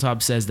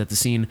 Turtletop says that the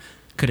scene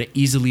could have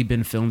easily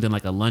been filmed in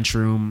like a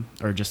lunchroom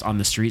or just on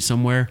the street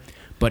somewhere,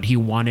 but he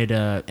wanted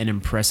an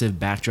impressive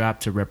backdrop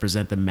to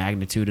represent the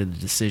magnitude of the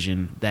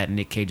decision that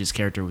Nick Cage's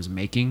character was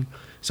making.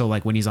 So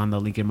like when he's on the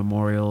Lincoln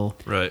Memorial,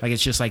 Right. like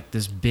it's just like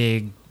this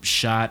big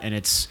shot, and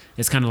it's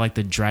kind of like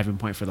the driving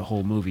point for the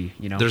whole movie,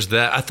 you know? There's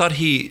that. I thought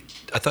he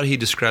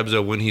describes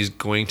though when he's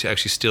going to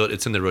actually steal it.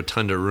 It's in the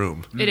Rotunda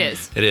room. It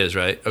is. It is,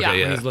 right? Okay, Yeah. When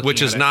yeah. he's looking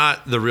Which is at it.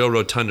 not the real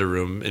Rotunda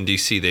room in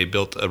DC. They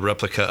built a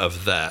replica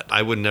of that.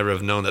 I would never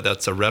have known that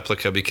that's a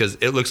replica because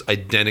it looks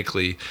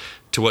identically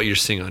to what you're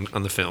seeing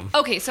on the film.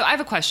 Okay, so I have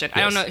a question.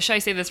 I don't Yes. know. Should I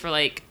say this for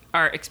like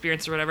our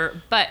experience or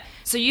whatever? But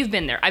so you've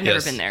been there. I've never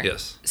Yes, been there.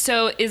 yes.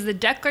 So is the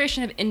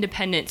Declaration of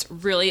Independence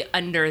really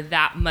under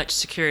that much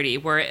security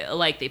where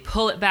like they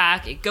pull it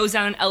back, it goes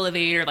down an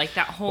elevator, like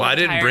that whole Well, I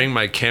didn't entire- bring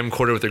my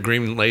camcorder with a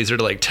green laser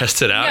to like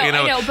test it out. No, you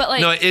know, I know, but,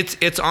 like- no,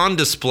 it's on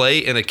display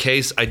in a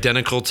case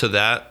identical to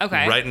that,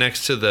 Okay. right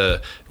next to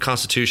the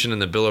Constitution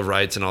and the Bill of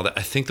Rights and all that.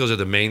 I think those are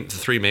the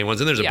three main ones,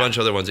 and there's a Yeah. bunch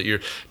of other ones that you're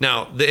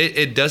now.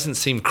 It doesn't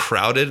seem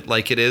crowded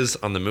like it is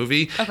on the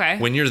movie. Okay.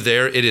 When you're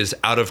there, it is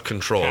out of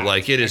control. Yeah,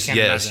 like it I is. can't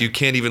Yes, imagine. you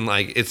can't even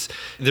like it's.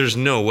 There's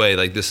no way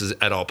like this is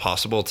at all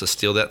possible to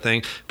steal that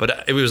thing.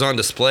 But it was on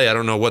display. I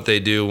don't know what they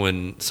do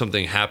when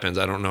something happens.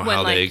 I don't know When,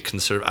 how they like-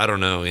 conserve. I don't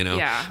know. You know.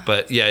 Yeah.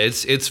 But yeah,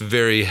 it's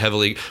very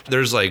heavily.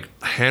 There's like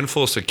a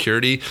handful of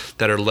security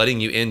that are letting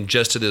you in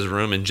just to this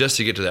room, and just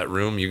to get to that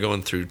room, you're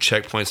going through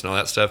checkpoints and all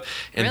that stuff.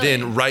 And Really?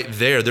 then right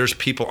there, there's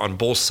people on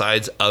both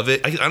sides of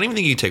it. I don't even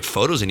think you can take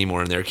photos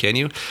anymore in there, can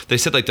you? They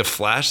said like the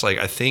flash, like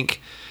I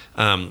think.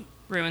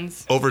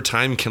 ruins. Over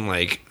time can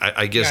like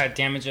I guess Yeah, it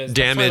damages.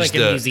 damage That's why, like,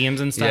 the in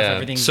museums and stuff,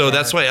 everything's So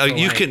that's why dark, like,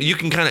 so, you like-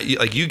 can kind of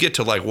like you get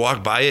to like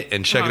walk by it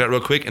and check it Uh-huh. out real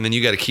quick, and then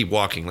you got to keep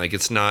walking. Like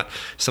it's not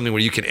something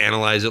where you can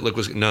analyze it. Look,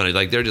 what's no,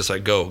 like they're just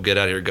like go get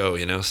out of here, go.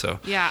 You know, so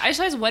Yeah, I just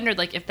always wondered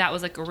like if that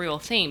was like a real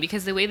thing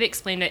because the way they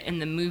explained it in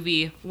the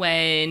movie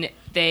when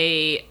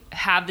they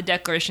have the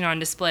Declaration on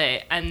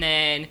display, and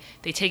then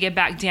they take it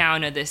back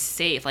down to this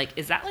safe. Like,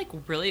 is that like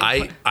really?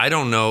 I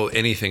don't know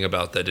anything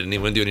about that. Did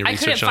anyone do any I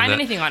research couldn't on find that?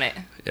 anything on it.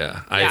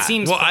 Yeah, It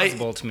seems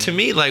plausible to me. To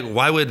me, like,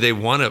 why would they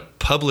want to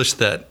publish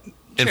that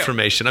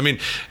information? I mean,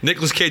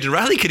 Nicolas Cage and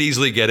Riley could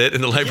easily get it in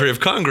the Library of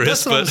Congress.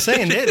 That's what I'm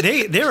saying.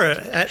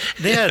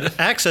 They had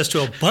access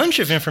to a bunch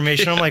of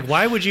information. I'm like,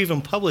 why would you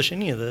even publish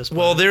any of this?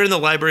 Well, they're in the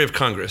Library of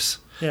Congress.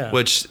 Yeah.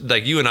 Which,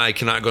 like, you and I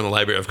cannot go in the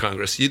Library of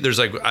Congress. There's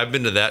like, I've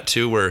been to that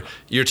too, where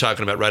you're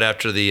talking about right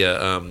after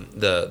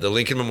the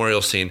Lincoln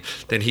Memorial scene.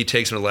 Then he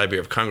takes them to the Library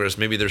of Congress.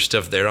 Maybe there's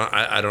stuff there.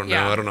 I don't know.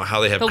 Yeah. I don't know how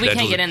they have. But we can't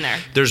credentials. get in there.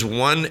 There's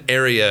one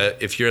area,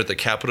 if you're at the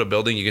Capitol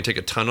building, you can take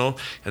a tunnel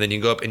and then you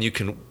can go up and you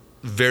can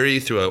vary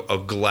through a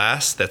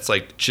glass that's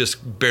like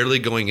just barely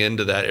going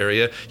into that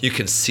area. You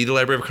can see the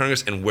Library of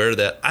Congress and where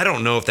that. I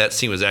don't know if that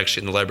scene was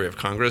actually in the Library of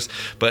Congress,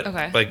 but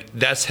Okay. like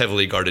that's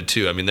heavily guarded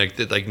too. I mean,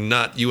 like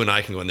not you and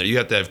I can go in there. You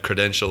have to have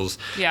credentials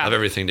Yeah. of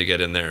everything to get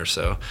in there.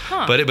 So,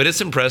 Huh. but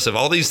it's impressive.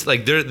 All these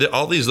like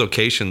all these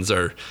locations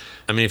are.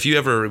 I mean, if you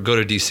ever go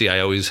to DC,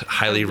 I always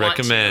highly want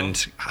to. recommend Want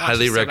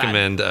to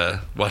so bad.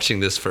 watching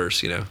this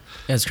first. You know.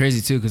 Yeah, it's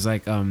crazy too because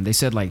like they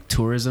said like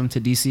tourism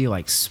to DC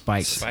like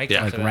spiked Spiked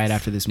like after right this.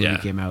 after this movie Yeah.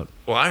 came out.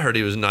 Well, I heard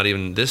he was not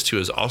even this too.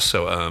 Is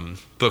also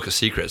Book of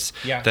Secrets.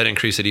 Yeah. That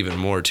increased it even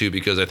more too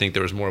because I think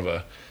there was more of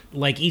a.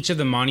 Like each of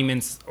the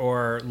monuments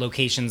or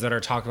locations that are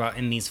talked about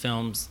in these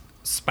films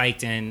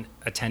spiked in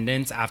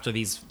attendance after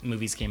these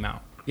movies came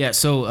out. Yeah,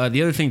 so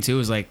the other thing too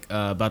is like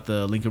about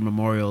the Lincoln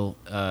Memorial,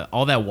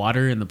 all that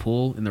water in the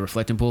pool, in the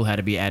reflecting pool, had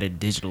to be added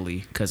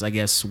digitally because I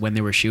guess when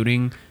they were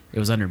shooting, it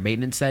was under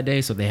maintenance that day,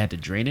 so they had to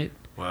drain it.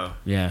 Wow.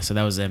 Yeah, so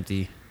that was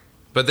empty.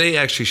 But they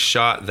actually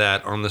shot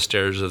that on the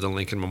stairs of the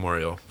Lincoln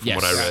Memorial, from Yes.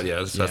 what I read. Yeah,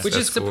 that's, Which that's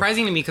is cool.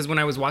 surprising to me because when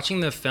I was watching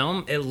the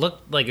film, it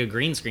looked like a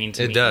green screen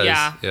to me. It does.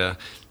 Yeah. Yeah.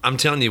 I'm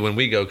telling you, when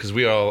we go, because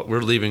we're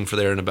leaving for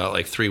there in about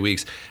like 3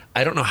 weeks.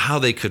 I don't know how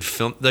they could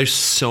film. There's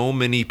so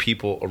many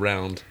people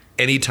around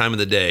any time of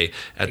the day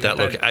at They got that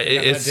that- location. they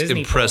got that It's Disney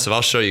impressive. pool.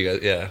 I'll show you guys.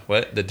 Yeah.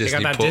 What? The They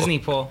Disney got that pool. Disney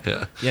pool.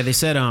 Yeah. Yeah, they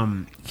said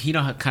you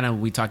know how kind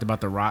of we talked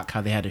about The Rock, how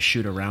they had to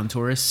shoot around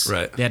tourists.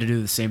 Right. They had to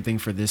do the same thing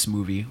for this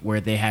movie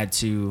where they had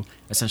to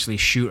essentially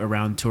shoot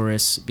around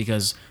tourists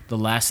because the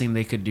last thing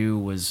they could do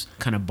was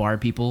kind of bar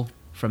people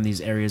from these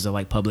areas of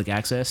like public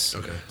access.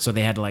 Okay. So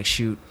they had to like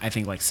shoot, I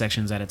think like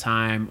sections at a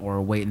time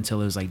or wait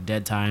until it was like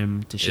dead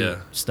time to shoot Yeah.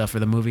 stuff for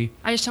the movie.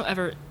 I just don't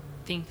ever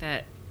think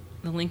that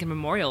the Lincoln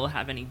Memorial will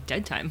have any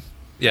dead time.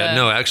 Yeah,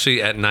 no,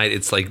 actually at night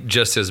it's like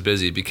just as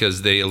busy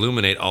because they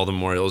illuminate all the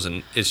memorials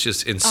and it's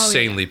just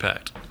insanely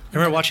packed. I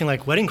remember watching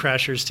like Wedding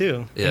Crashers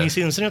too. Yeah. And you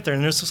see them sitting up there,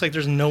 and there's just like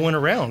there's no one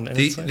around. And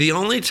it's like, The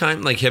only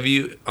time, like, have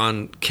you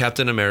on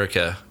Captain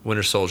America,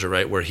 Winter Soldier,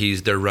 right, where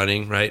they're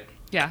running, right?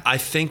 Yeah. I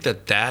think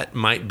that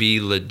might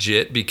be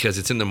legit because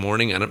it's in the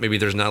morning. Maybe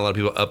there's not a lot of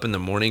people up in the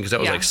morning because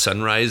that was Yeah. like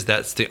sunrise.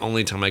 That's the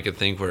only time I could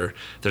think where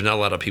there's not a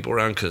lot of people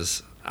around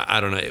because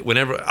I don't know.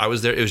 Whenever I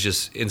was there, it was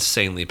just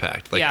insanely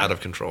packed, like Yeah. out of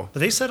control.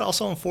 but they said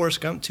also in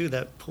Forrest Gump too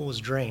that pool was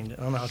drained.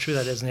 I don't know how true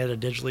that is, and they had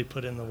to digitally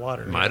put in the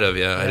water. Might have,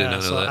 yeah. I did not know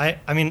so that.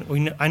 I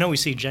mean, I know we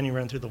see Jenny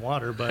run through the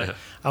water, but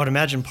I would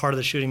imagine part of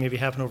the shooting maybe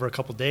happened over a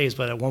couple days.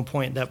 But at one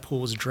point, that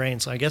pool was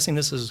drained. So I'm guessing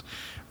this is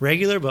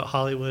regular, but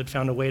Hollywood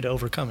found a way to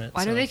overcome it.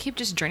 Why so do they keep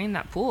just draining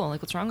that pool?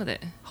 Like, what's wrong with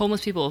it?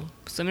 Homeless people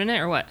swimming in it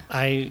or what?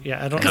 I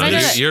don't Because No, I know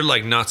you're, that- you're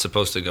like not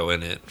supposed to go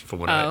in it from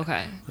what Oh,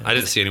 okay. I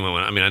didn't see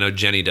anyone. I mean, I know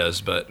Jenny does,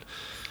 but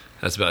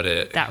that's about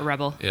it. That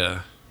rebel.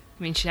 Yeah.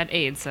 I mean, she had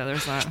AIDS, so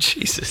there's that.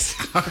 Jesus.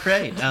 All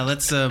right,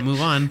 let's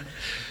move on.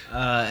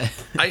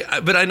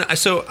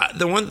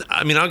 The one,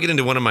 I mean, I'll get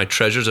into one of my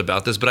treasures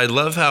about this, but I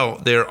love how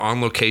they're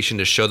on location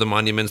to show the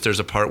monuments. There's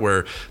a part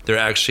where they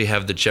actually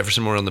have the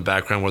Jefferson Memorial in the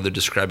background where they're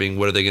describing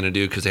what are they going to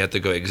do because they have to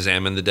go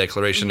examine the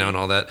Declaration now and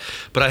all that.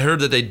 But I heard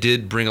that they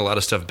did bring a lot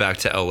of stuff back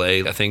to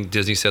LA. I think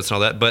Disney sets and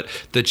all that. But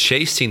the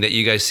chase scene that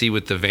you guys see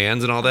with the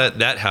vans and all that,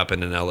 that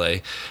happened in LA.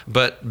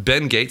 But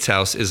Ben Gates'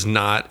 house is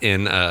not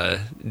in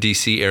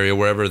DC area,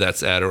 wherever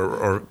that's at,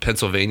 or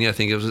Pennsylvania. I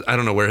think it was. I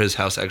don't know where his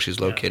house actually is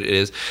located. It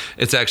is.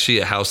 It's actually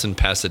a house in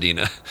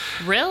Pasadena.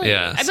 Really?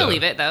 Yeah, I so-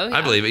 believe it, though. I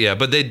yeah. believe it, yeah.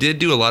 But they did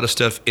do a lot of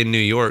stuff in New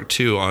York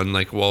too, on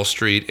like Wall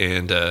Street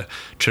and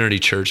Trinity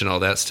Church and all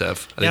that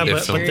stuff. I Yeah, think they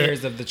but- filmed- the-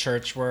 Interiors of the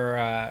church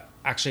were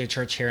actually a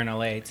church here in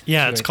LA.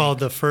 Yeah, too, it's I called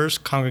think. the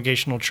First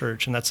Congregational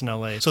Church, and that's in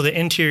LA. So the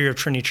interior of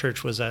Trinity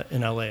Church was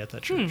in LA at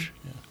that church.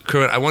 Yeah.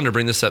 Kerwin, I wanted to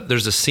bring this up.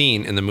 There's a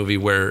scene in the movie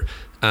where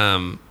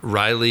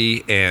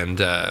Riley and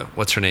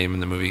what's her name in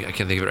the movie? I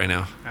can't think of it right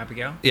now.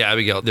 Abigail. Yeah,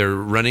 Abigail. They're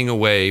running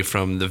away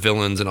from the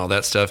villains and all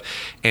that stuff,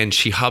 and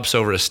she hops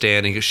over a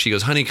stand and she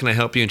goes, "Honey, can I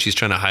help you?" And she's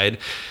trying to hide.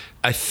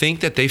 I think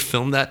that they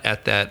filmed that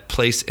at that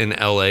place in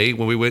LA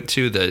when we went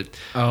to the.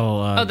 the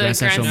Grand Grand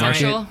Central Market.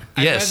 Central?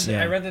 Yes. I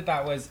Yeah. read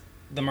that was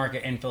the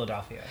market in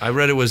Philadelphia. I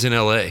read it was in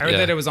LA. I read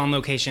that it was on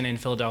location in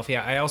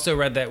Philadelphia. I also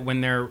read that when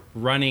they're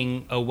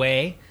running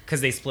away, because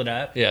they split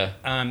up.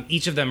 Yeah.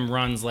 Each of them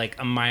runs like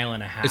a mile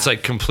and a half. It's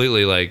like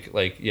completely like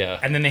yeah.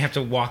 and then they have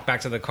to walk back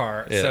to the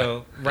car. Yeah.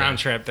 So round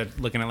trip, they're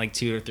looking at like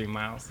 2 or 3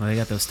 miles. Well, they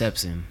got those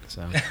steps in.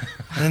 So And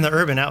then the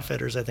Urban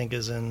Outfitters, I think,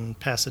 is in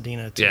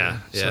Pasadena too. Yeah,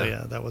 So yeah.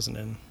 yeah, that wasn't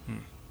in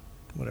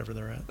whatever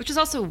they're at. Which is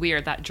also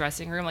weird, that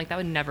dressing room. Like, that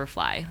would never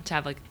fly to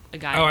have, like, a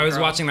guy. Oh, and a I was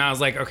girl. watching that. I was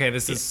like, okay,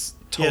 this is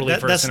totally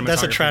for that's a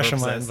cinematography trash of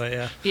mine, purposes. but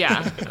yeah.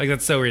 Yeah. Like,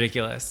 that's so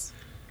ridiculous.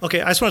 Okay,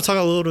 I just want to talk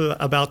a little bit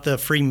about the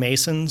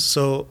Freemasons.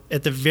 So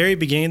at the very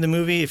beginning of the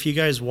movie, if you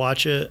guys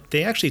watch it,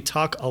 they actually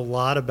talk a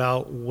lot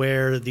about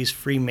where these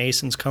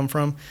Freemasons come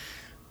from.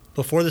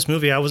 Before this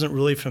movie, I wasn't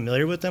really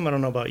familiar with them. I don't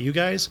know about you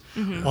guys.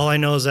 All I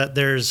know is that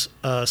there's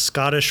a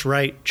Scottish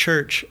Rite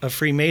Church of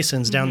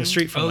Freemasons down the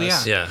street from Oh,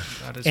 us. yeah. Yeah.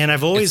 That is And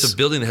I've always It's a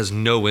building that has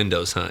no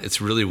windows, huh?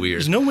 It's really weird.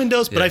 there's no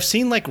windows, but Yeah. I've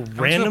seen like I went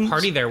to random a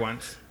party there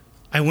once.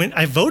 I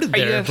voted Are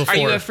you, there a, before. are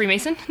you a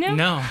Freemason? No.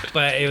 No,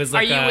 but it was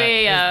like you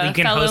a, you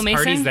can fellow host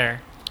Mason? parties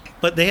there.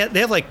 But they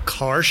have like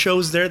car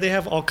shows there. They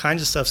have all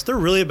kinds of stuff. So they're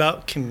really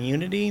about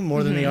community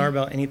more than they are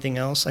about anything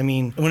else. I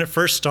mean, when it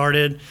first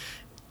started,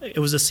 it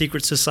was a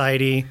secret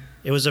society.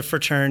 It was a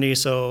fraternity,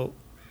 so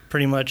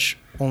pretty much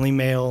only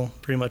male,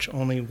 pretty much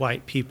only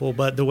white people.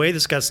 But the way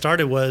this got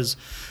started was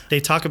they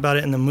talk about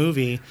it in the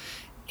movie,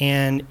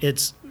 and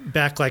it's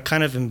back like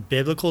kind of in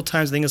biblical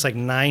times. I think it's like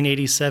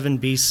 987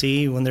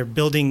 BC when they're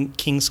building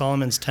King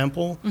Solomon's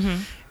temple.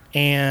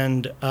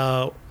 And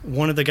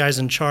one of the guys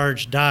in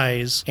charge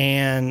dies,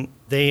 and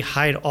they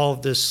hide all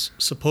of this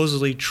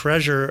supposedly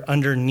treasure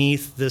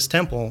underneath this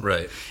temple.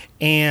 Right.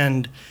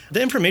 And the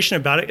information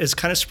about it is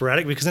kind of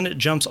sporadic because then it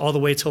jumps all the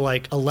way to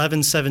like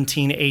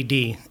 1117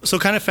 AD. So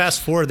kind of fast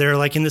forward, they're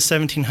like in the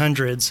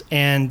 1700s,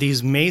 and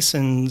these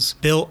Masons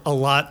built a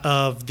lot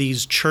of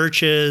these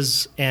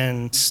churches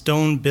and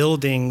stone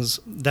buildings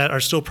that are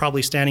still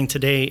probably standing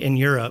today in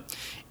Europe.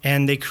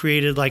 And they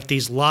created like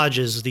these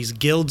lodges, these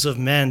guilds of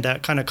men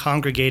that kind of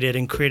congregated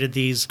and created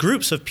these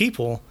groups of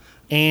people.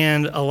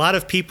 And a lot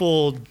of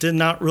people did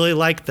not really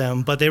like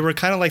them, but they were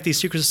kind of like these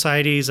secret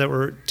societies that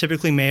were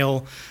typically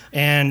male,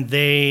 and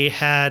they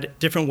had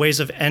different ways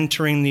of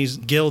entering these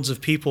guilds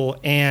of people.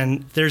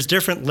 And there's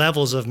different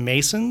levels of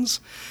Masons.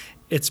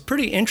 It's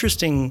pretty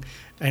interesting.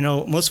 I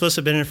know most of us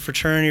have been in a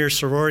fraternity or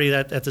sorority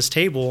at this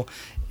table,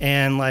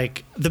 and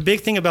like the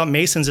big thing about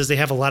Masons is they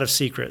have a lot of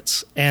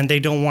secrets, and they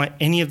don't want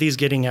any of these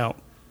getting out.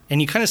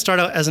 And you kind of start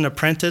out as an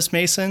apprentice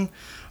Mason,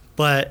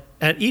 but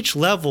at each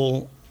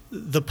level,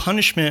 the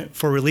punishment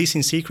for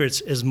releasing secrets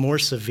is more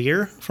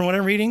severe from what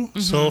I'm reading.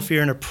 So if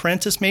you're an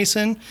apprentice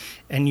Mason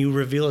and you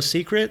reveal a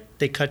secret,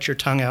 they cut your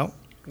tongue out.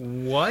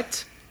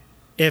 What?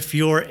 If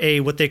you're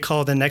what they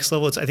call the next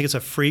level, I think it's a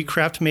free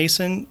craft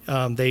Mason,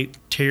 they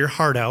tear your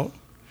heart out.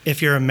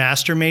 If you're a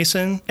master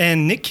Mason,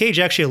 and Nick Cage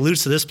actually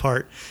alludes to this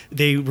part,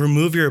 they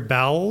remove your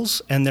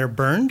bowels and they're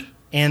burned.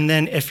 And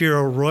then if you're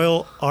a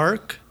royal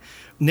arc,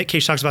 Nick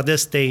Cage talks about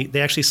this. They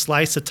actually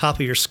slice the top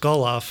of your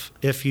skull off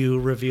if you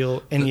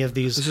reveal any of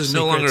these. This is secrets.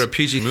 no longer a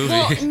PG movie.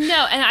 Well,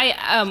 no,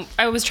 and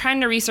I was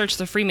trying to research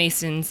the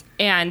Freemasons,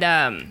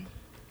 and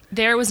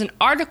there was an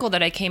article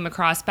that I came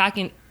across back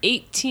in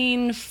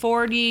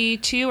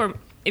 1842 or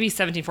maybe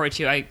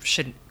 1742. I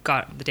should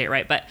got the date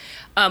right, but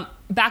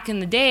back in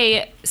the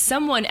day,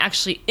 someone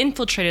actually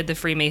infiltrated the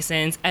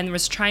Freemasons and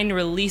was trying to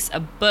release a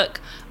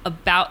book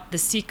about the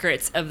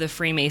secrets of the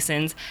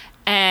Freemasons,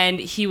 and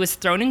he was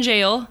thrown in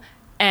jail.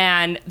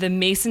 And the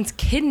Masons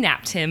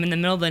kidnapped him in the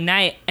middle of the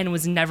night and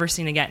was never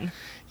seen again.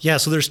 Yeah,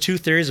 so there's two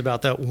theories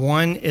about that.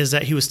 One is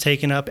that he was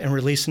taken up and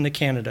released into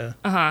Canada.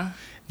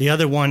 The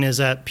other one is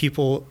that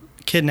people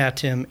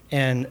kidnapped him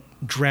and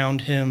drowned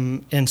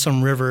him in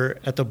some river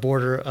at the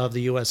border of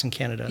the U.S. and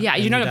Canada. Yeah,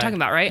 you know what I'm talking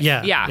about, right?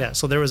 Yeah, Yeah. yeah.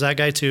 So there was that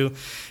guy too.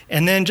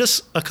 And then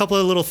just a couple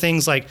of little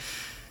things like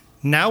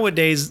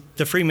nowadays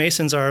the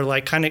Freemasons are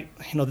like kind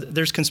of,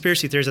 there's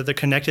conspiracy theories that they're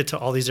connected to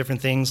all these different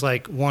things.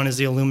 Like one is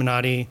the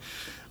Illuminati,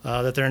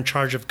 that they're in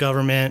charge of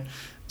government.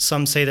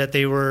 Some say that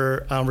they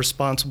were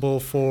responsible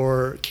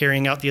for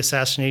carrying out the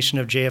assassination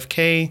of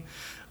JFK.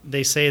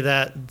 They say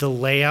that the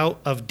layout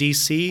of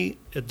D.C.,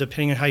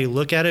 depending on how you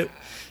look at it,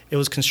 it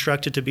was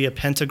constructed to be a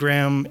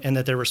pentagram and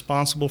that they're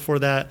responsible for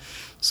that.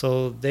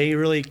 So they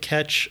really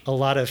catch a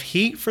lot of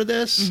heat for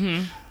this.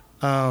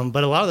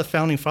 But a lot of the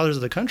founding fathers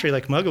of the country,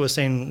 like Mugga was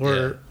saying,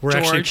 were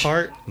actually George.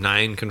 part.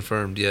 9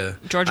 confirmed, yeah.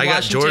 George I got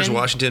Washington. George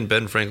Washington,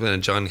 Ben Franklin,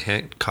 and John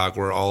Hancock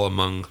were all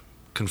among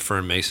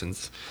confirmed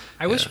Masons.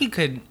 I wish we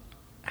could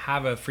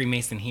have a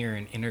Freemason here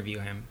and interview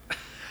him.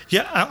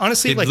 Yeah,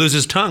 honestly, He'd like lose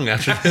his tongue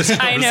after this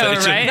I know,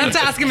 conversation. right? Not to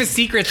ask him his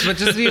secrets, but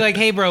just be like,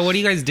 hey, bro, what do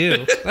you guys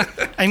do?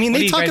 I mean, What are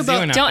they you talk guys about,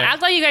 doing out Don't there?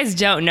 act like you guys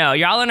don't know.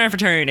 You're all in our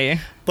fraternity.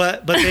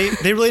 but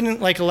they really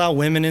didn't like allow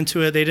women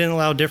into it. They didn't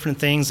allow different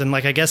things, and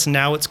like I guess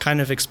now it's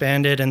kind of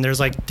expanded, and there's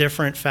like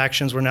different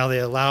factions where now they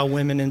allow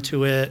women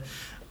into it.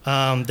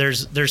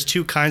 There's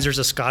two kinds. There's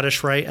a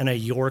Scottish Rite and a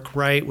York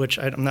Rite, which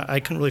I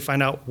couldn't really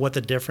find out what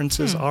the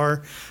differences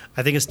are.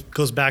 I think it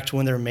goes back to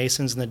when they're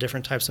Masons and the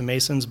different types of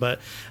Masons,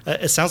 but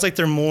it sounds like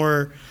they're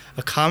more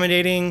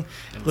accommodating.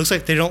 It looks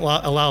like they don't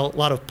allow a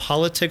lot of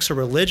politics or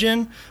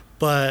religion,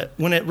 But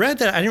when it read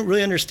that, I didn't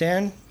really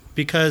understand,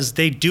 because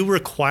they do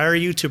require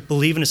you to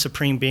believe in a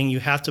supreme being.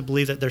 You have to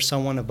believe that there's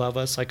someone above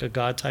us, like a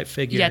God type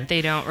figure. Yet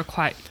they don't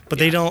require. But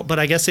they don't. But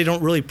I guess they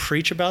don't really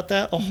preach about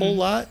that a whole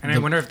lot. And I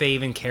wonder if they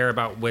even care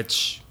about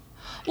which.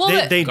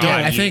 Well, They God don't.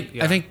 I you- think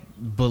yeah. I think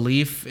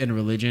belief and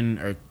religion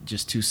are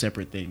just two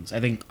separate things. I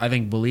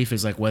think belief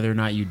is like whether or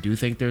not you do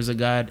think there's a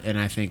God, and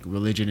I think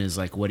religion is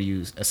like what do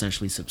you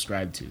essentially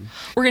subscribe to.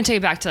 we're going to take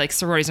it back to like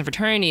sororities and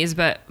fraternities,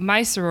 but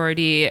my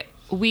sorority,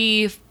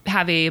 we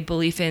have a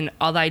belief in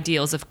all the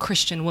ideals of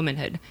Christian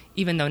womanhood,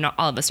 even though not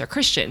all of us are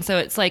Christian. So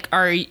it's like,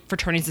 are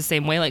fraternities the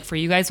same way? Like for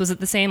you guys, was it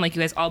the same? Like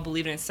you guys all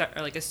believed in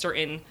a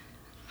certain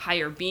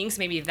higher being? So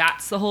maybe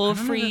that's the whole I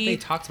don't know that they free.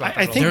 talked about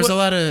I that. think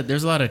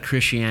There's a lot of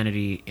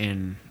Christianity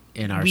in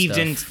our weaved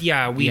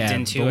stuff. weaved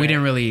into but it. we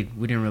didn't really.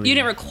 You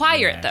didn't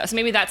require it though, so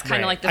maybe that's kind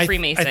of Right. like the I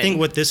Freemason. think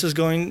what this is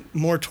going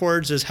more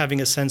towards is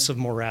having a sense of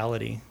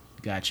morality.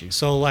 Got you.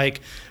 So like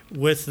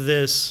with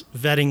this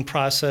vetting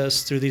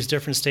process through these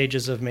different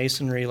stages of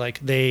masonry, like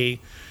they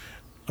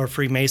are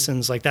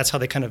Freemasons, like that's how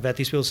they kind of vet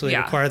these people. So they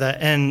Yeah. require that.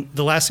 And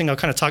the last thing I'll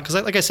kind of talk, because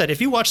like I said,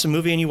 if you watch the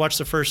movie and you watch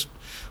the first,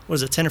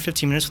 10 or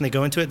 15 minutes when they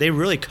go into it, they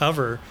really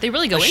cover They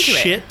really go a into it.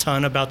 shit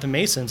ton about the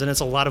Masons. And it's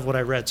a lot of what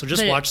I read. So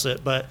just But watch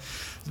it. But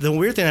the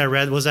weird thing I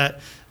read was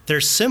that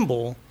their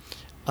symbol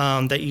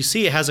that you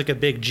see, it has like a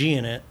big G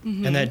in it.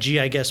 Mm-hmm. And that G,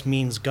 I guess,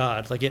 means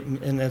God. Like it,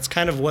 and that's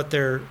kind of what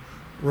they're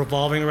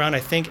revolving around. I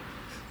think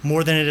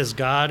more than it is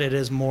God, it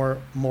is more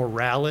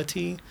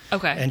morality.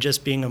 Okay. And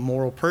just being a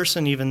moral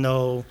person, even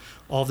though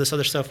all this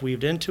other stuff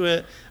weaved into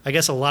it. I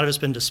guess a lot of it's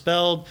been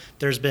dispelled.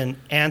 There's been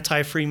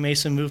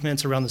anti-Freemason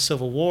movements around the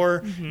Civil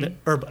War,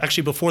 or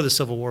actually before the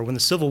Civil War. When the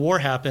Civil War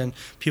happened,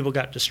 people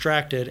got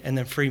distracted, and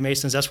then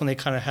Freemasons, that's when they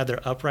kind of had their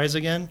uprise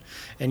again.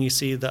 And you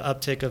see the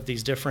uptick of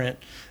these different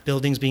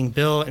buildings being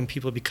built and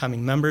people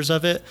becoming members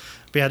of it.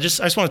 But yeah, I just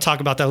want to talk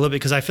about that a little bit,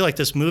 because I feel like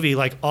this movie,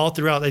 like all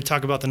throughout, they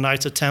talk about the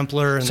Knights of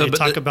Templar, and they but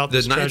talk about the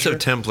this Knights treasure. of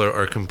Templar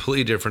are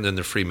completely different than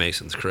the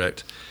Freemasons,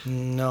 correct?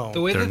 No.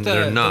 The way They're- that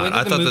they're the not. way that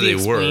I the thought that movie they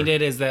were. explained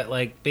it is that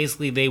like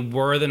basically they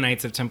were the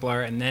Knights of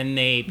Templar and then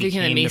they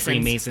became the Masons.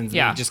 Freemasons.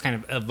 Yeah. They just kind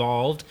of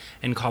evolved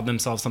and called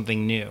themselves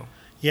something new.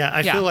 Yeah,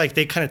 I Yeah. feel like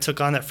they kind of took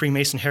on that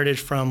Freemason heritage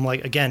from,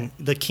 like, again,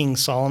 the King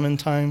Solomon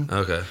time.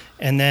 Okay.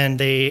 And then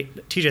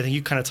TJ, I think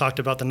you kind of talked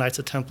about the Knights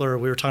of Templar.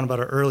 We were talking about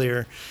it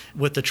earlier.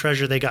 With the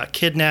treasure, they got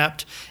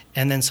kidnapped,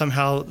 and then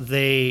somehow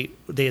they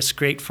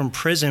escaped from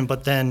prison.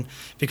 But then,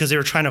 because they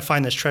were trying to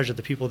find this treasure,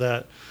 the people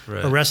that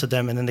Right. arrested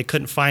them, and then they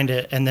couldn't find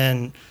it. And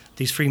then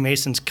these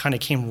Freemasons kind of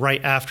came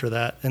right after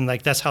that. And,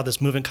 like, that's how this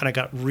movement kind of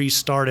got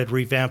restarted,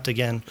 revamped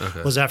again,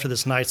 Okay. was after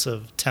this Knights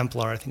of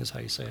Templar, I think is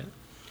how you say it.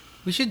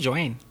 We should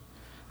join.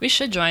 We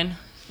should join.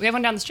 We have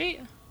one down the street.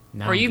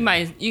 No, Or I'm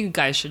good. you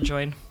guys should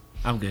join.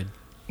 I'm good.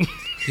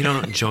 You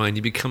don't join,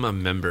 you become a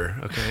member,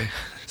 okay?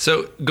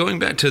 So going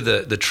back to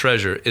the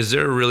treasure, is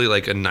there really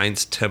like a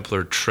Knights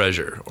Templar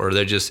treasure? Or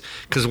they're just,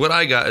 because what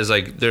I got is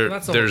like, Well,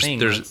 that's the whole thing,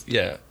 there's, that's-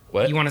 yeah.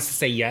 What? You want us to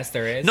say yes,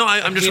 there is? No,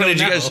 I'm just We wondering.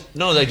 Did don't you guys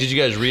know. did you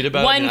guys read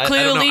about One it? clue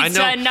I don't know. leads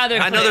to another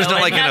I know there's clue,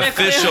 not like an another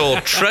clue. official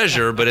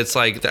treasure, but it's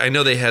like I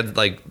know they had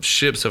like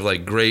ships of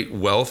like great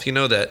wealth. You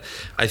know that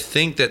I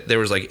think that there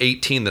was like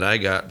 18 that I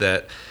got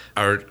that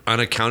are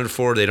unaccounted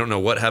for. They don't know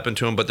what happened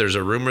to them, but there's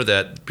a rumor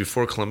that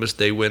before Columbus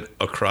they went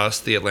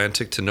across the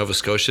Atlantic to Nova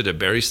Scotia to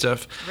bury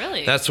stuff.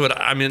 Really? That's what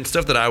I mean.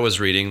 Stuff that I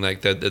was reading,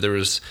 like that there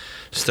was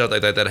stuff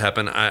like that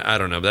happened. I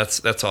don't know.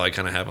 That's all I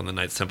kind of have on the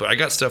Knights Templar. I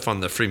got stuff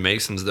on the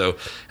Freemasons though.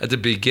 At the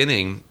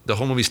beginning, the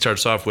whole movie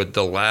starts off with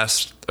the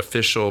last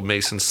official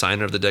Mason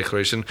signer of the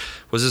Declaration.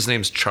 Was his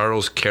name's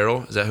Charles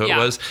Carroll? Is that who Yeah. it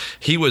was?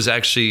 He was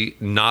actually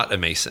not a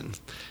Mason.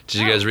 Did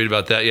you guys read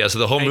about that? Yeah. So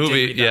the whole I did movie,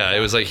 read that, yeah, it yeah.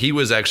 was like he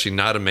was actually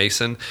not a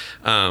Mason,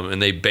 and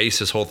they based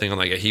this whole thing on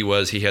like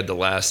he had the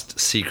last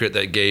secret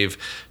that gave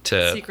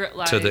to Secret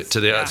to the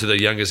lies, yeah. to the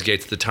youngest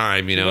gates at the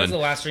time. You He know, was and the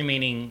last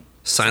remaining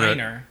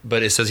signer,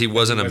 but it says he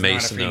wasn't He was a not a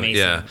Mason. though. Freemason,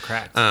 Yeah,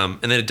 correct. And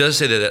then it does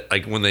say that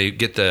like when they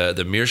get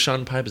the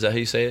Meerschaum pipe, is that how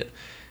you say it?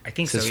 I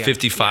think It so. says Yeah.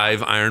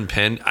 55 iron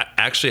pen.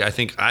 I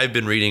think I've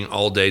been reading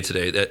all day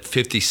today that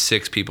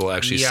 56 people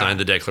actually Yeah. signed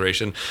the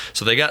Declaration.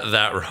 So they got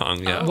that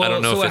wrong. Yeah, Well, I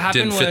don't know so what if it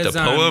didn't happened fit was, the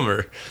poem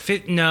or.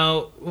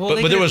 No, well, But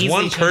they there could've was easily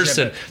one changed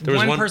person- It, but there was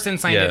one one- person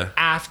signed yeah. it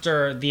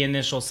after the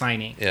initial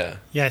signing. Yeah.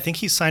 Yeah, I think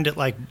he signed it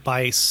like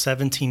by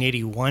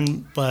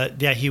 1781,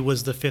 but yeah, he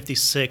was the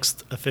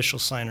 56th official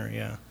signer.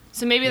 Yeah,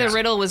 So maybe the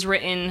riddle was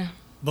written.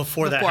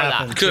 before that Before that.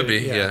 happened. Could too,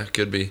 be. Yeah,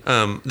 could be.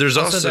 There's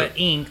Also, also the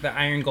ink, the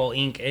iron gold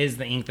ink, is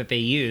the ink that they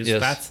use. Yes.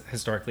 That's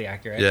historically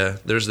accurate. Yeah,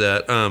 there's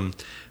that.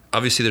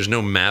 Obviously, there's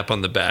no map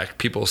on the back.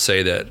 People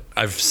say that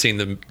I've seen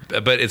them,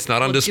 but it's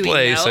not on Well, do we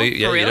display. know? So For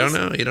yeah, you reals?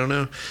 don't know. You don't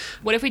know.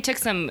 What if we took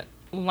some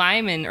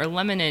lime or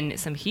lemon and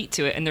some heat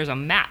to it, and there's a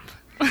map?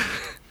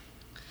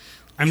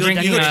 I'm You look-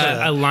 drinking you look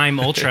at a lime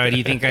ultra. Do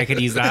you think I could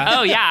use that?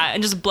 Oh yeah,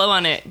 and just blow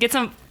on it.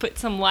 Put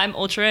some lime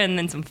ultra and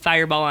then some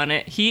fireball on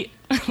it. Heat,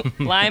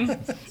 lime.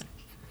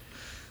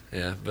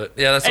 Yeah, but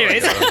yeah, that's all I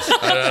Anyways.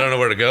 got. I don't know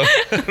where to go.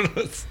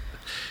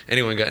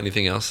 Anyone got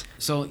anything else?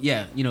 So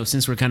yeah,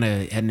 since we're kind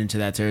of heading into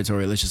that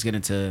territory, let's just get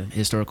into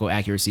historical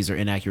accuracies or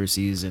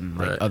inaccuracies and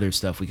like Right. other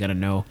stuff we kind of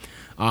know.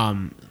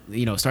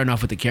 Starting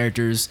off with the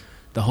characters,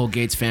 the whole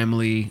Gates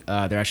family,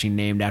 they're actually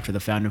named after the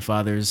founding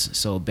fathers.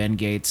 So Ben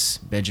Gates,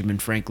 Benjamin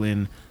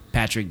Franklin,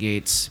 Patrick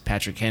Gates,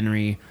 Patrick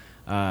Henry,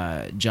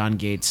 John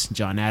Gates,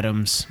 John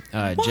Adams.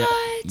 What?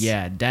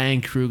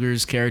 Diane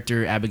Kruger's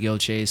character, Abigail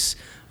Chase,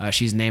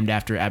 she's named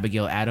after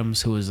Abigail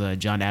Adams, who was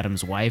John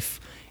Adams' wife,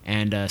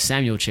 and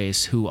Samuel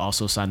Chase, who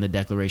also signed the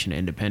Declaration of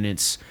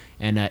Independence.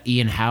 And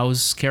Ian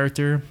Howe's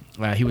character,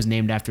 he was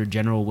named after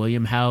General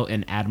William Howe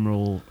and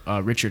Admiral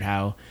Richard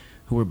Howe,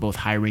 who were both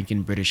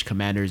high-ranking British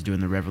commanders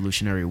during the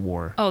Revolutionary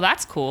War. Oh,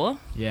 that's cool.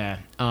 Yeah.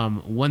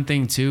 One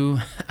thing too,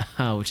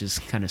 which is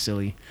kind of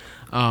silly.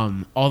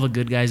 All the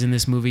good guys in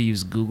this movie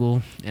use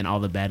Google, and all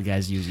the bad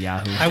guys use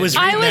Yahoo. I was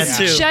reading that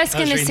too. Just I was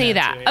gonna reading say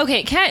that. too, yeah.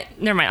 Okay,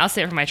 never mind. I'll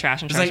say it for my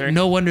trash and It's treasure. like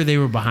no wonder they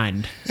were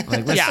behind.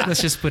 Like Yeah.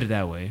 let's just put it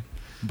that way.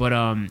 But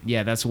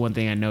that's one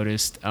thing I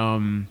noticed.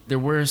 There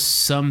were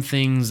some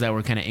things that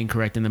were kind of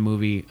incorrect in the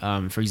movie.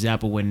 For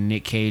example, when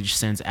Nick Cage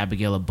sends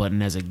Abigail a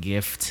button as a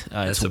gift,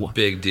 That's it's a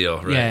big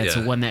deal, right? Yeah, it's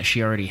one that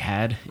she already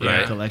had in her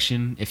Right.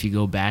 collection. If you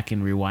go back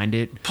and rewind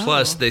it,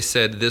 Plus, they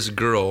said this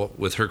girl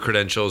with her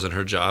credentials and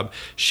her job,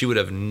 she would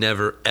have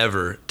never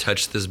ever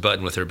touched this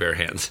button with her bare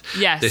hands.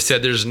 Yes. They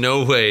said there's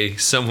no way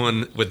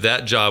someone with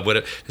that job would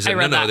have. They said I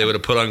read that. they would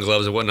have put on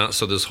gloves and whatnot.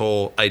 So this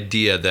whole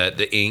idea that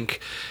the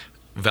ink,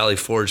 Valley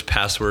Forge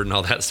password, and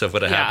all that stuff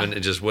would have Yeah. happened, it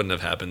just wouldn't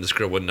have happened. This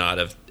girl would not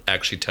have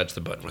actually touched the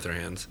button with her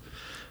hands.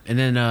 and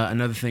then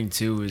another thing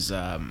too is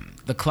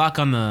the clock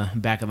on the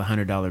back of the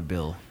 $100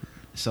 bill.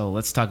 So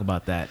let's talk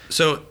about that.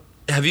 So,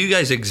 have you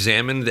guys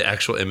examined the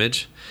actual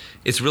image?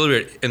 It's really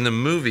weird. In the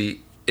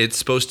movie, it's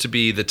supposed to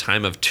be the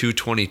time of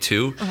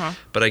 2:22,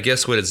 but I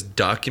guess what it's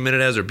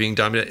documented as or being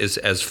documented is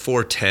as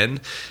 4:10,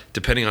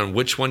 depending on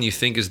which one you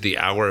think is the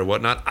hour or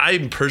whatnot. I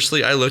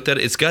looked at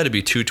it. It's got to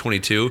be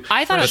 2:22.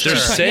 I thought it but was they're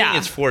 2:20, saying yeah.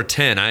 it's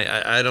 4:10.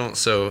 I don't.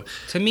 So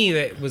To me,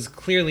 that was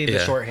clearly the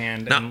yeah.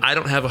 shorthand. Now and- I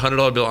don't have a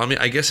 $100 bill on me.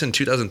 I guess in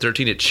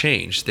 2013 it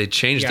changed. They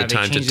changed Yeah, the they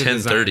time to changed the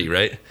 10:30, design.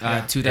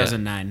 right?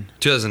 2009.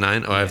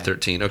 2009. Oh, I have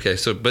 13. Okay,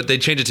 so but they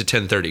changed it to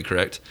 10:30,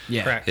 correct?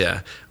 Yeah. Correct.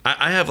 Yeah.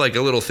 I have like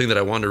a little thing that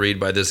I wanted to read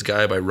by this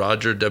guy, by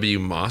Roger W.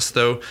 Moss,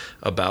 though,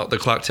 about the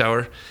clock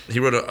tower. He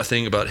wrote a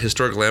thing about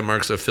historic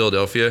landmarks of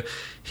Philadelphia.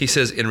 He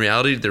says, in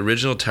reality, the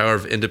original Tower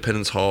of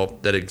Independence Hall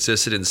that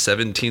existed in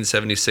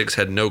 1776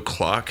 had no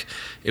clock.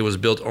 It was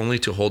built only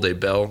to hold a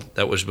bell.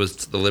 That was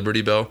the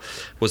Liberty Bell.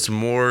 What's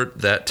more,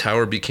 that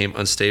tower became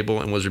unstable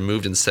and was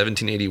removed in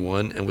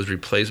 1781 and was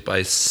replaced by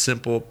a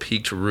simple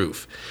peaked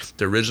roof.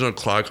 The original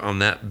clock on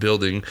that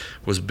building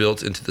was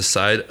built into the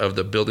side of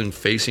the building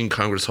facing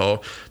Congress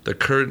Hall. The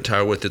current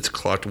tower with its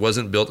clock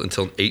wasn't built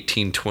until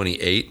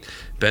 1828.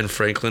 Ben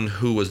Franklin,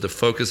 who was the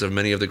focus of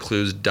many of the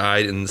clues,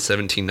 died in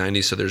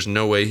 1790, so there's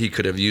no way he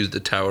could have used the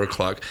tower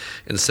clock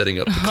in setting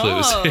up the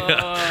clues. Oh.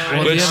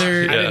 Well, Which- the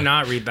other I did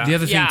not read that. The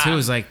other thing Yeah. too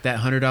is like that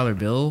 $100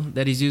 bill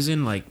that he's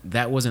using, like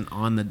that wasn't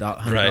on the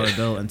 $100 Right.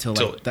 bill until like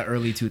Till- the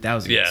early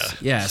 2000s. Yeah.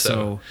 Yeah.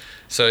 So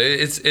So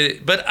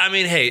but I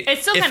mean, hey,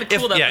 It's still kinda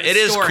cool, though, Yeah, for the it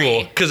is story.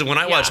 cool because when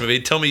I watch a Yeah. movie,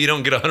 tell me you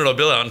don't get a $100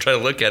 bill out and try to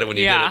look at it when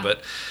you Yeah. did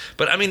it.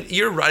 But I mean,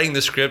 you're writing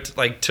the script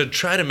like to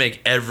try to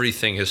make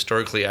everything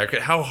historically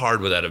accurate. How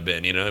hard would that have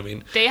been? You know, what I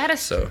mean, They had to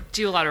So-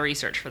 do a lot of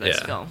research for this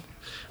Yeah. film.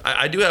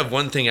 I do have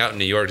one thing out in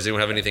New York. Does anyone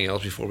have anything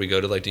else before we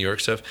go to like New York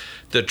stuff?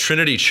 The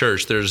Trinity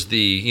Church. There's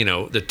the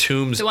the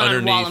tombs The one on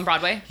underneath. Wall and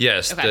Broadway?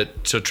 Yes. Okay.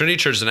 So Trinity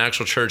Church is an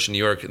actual church in New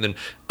York, and then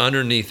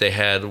underneath they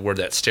had where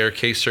that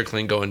staircase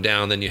circling going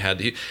down. Then you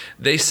had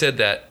They said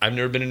that I've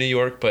never been to New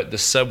York, but the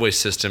subway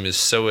system is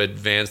so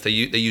advanced. They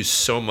use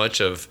so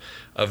much of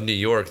New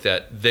York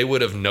that they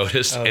would have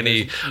noticed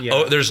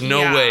there's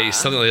no Yeah. way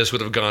something like this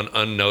would have gone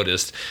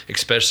unnoticed,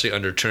 especially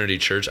under Trinity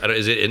Church.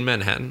 Is it in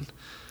Manhattan?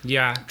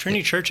 Yeah.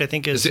 Trinity Church, I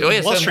think, is Is it- oh, yeah,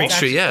 it's Wall on Street. Wall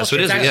Street, yeah. So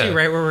it It's is, actually yeah.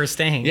 right where we're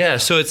staying. Yeah,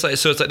 so it's like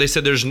they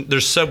said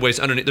there's subways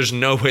underneath. There's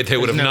no way they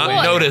would have no not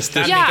way. noticed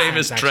this Yeah.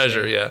 famous Actually.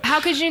 treasure. Yeah, How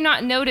could you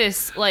not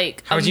notice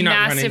like How a would you not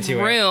run massive into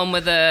it? room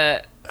with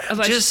a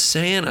bunch just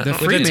saying. I The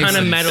don't- With a ton Freemasons.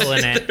 of metal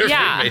in it.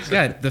 Yeah.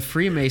 yeah, the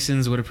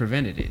Freemasons would have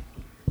prevented it.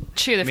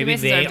 True, the Maybe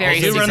Freemasons they are very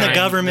also They run the designed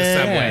government,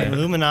 the subway.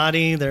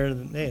 Illuminati.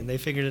 They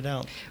figured it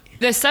out.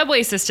 The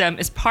subway system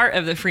is part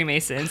of the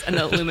Freemasons and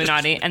the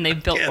Illuminati, and they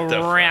built Get the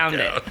fuck around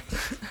it. out.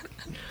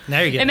 Now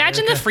you're getting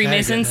Imagine it. the Okay, now you're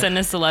Freemasons getting it. send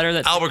us a letter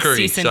that's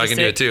Albuquerque, cease and so I can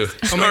do it desist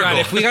too. Oh my god, Snorkel.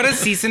 if we got a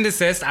cease and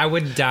desist, I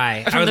would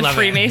die. I from would the love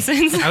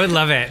Freemasons. it. I would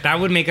love it. That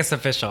would make us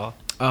official.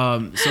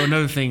 So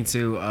another thing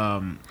too,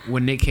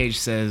 when Nick Cage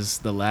says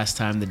the last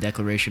time the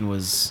Declaration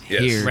was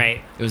Yes. here,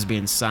 Right. it was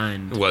being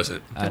signed. It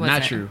wasn't It Not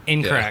wasn't. true.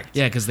 Incorrect.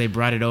 Yeah, because they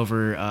brought it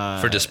over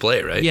for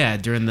display, right? Yeah,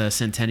 during the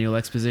Centennial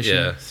Exposition.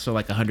 Yeah. So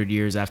like 100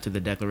 years after the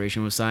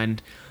Declaration was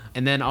signed,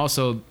 and then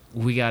also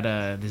we got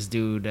this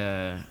dude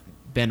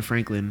Ben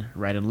Franklin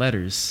writing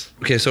letters?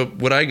 Okay, so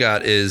what I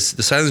got is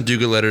the Silence Do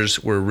Good letters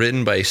were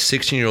written by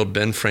 16-year-old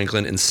Ben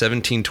Franklin in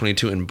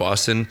 1722 in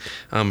Boston.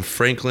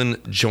 Franklin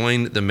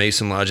joined the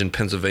Mason Lodge in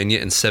Pennsylvania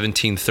in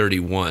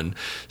 1731.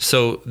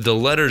 So the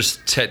letters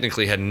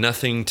technically had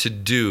nothing to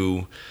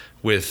do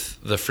with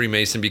the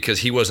Freemason because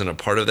he wasn't a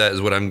part of that, is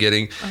what I'm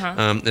getting.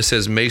 It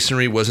says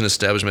Masonry wasn't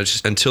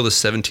established until the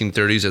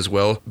 1730s as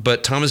well.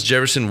 But Thomas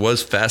Jefferson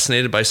was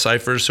fascinated by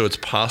ciphers, so it's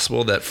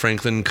possible that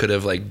Franklin could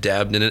have like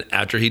dabbed in it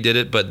after he did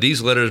it. But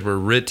these letters were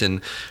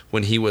written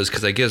when he was,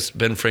 because I guess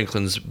Ben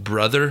Franklin's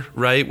brother,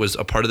 right, was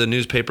a part of the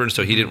newspaper, and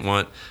so he didn't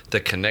want the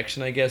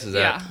connection, I guess. Is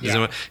that?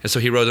 And so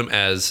he wrote them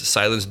as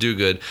Silence Do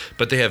Good,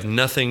 but they have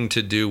nothing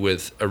to do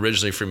with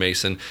originally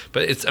Freemason.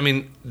 But it's, I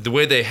mean, the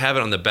way they have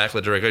it on the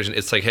backlit direction,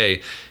 it's like, hey,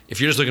 if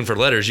you're just looking for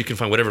letters, you can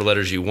find whatever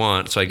letters you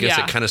want. So I guess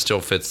it kind of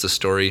still fits the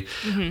story.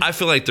 I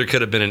feel like there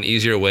could have been an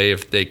easier way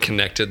if they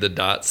connected the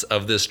dots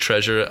of this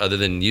treasure other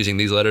than using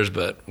these letters,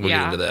 but we'll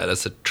get into that.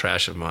 That's a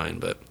trash of mine,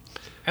 but...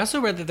 I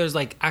also read that there's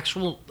like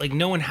actual, like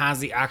no one has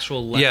the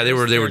actual letters. Yeah, they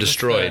were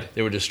destroyed.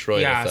 They were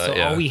destroyed. Yeah, I thought,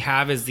 all we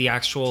have is the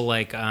actual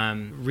like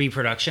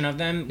reproduction of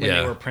them when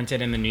they were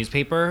printed in the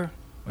newspaper.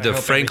 The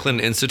Franklin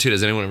Institute,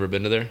 has anyone ever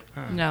been to there?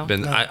 No.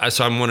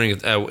 So I'm wondering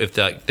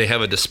if they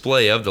have a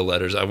display of the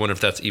letters. I wonder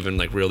if that's even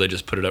like real. They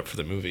just put it up for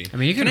the movie. I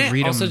mean, you can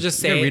read also them.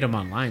 just you can say- read them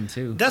online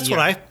too. That's what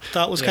I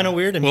thought was kind of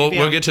weird. And Well, maybe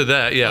we'll I'm- get to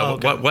that. Yeah. Oh,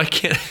 okay. Why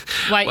can't?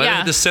 Why- Why yeah.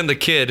 did they just send the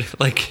kid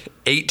like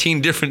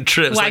 18 different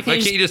trips? Why Like, can't why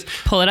you can't you just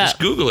pull it Just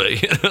up? Google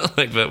it. You know?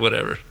 Like, but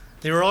whatever.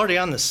 They were already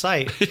on the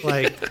site.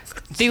 Like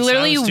They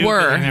literally sounds stupid.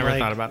 were. I never Like,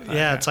 thought about that.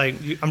 Yeah, it's like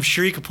I'm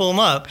sure you could pull them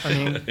up. I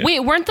mean, Wait,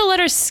 weren't the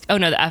letters? Oh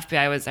no, the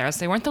FBI was there. So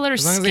they weren't the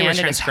letters As long as they were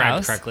scanned at his transcribed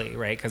house. correctly,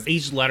 right? Because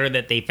each letter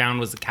that they found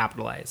was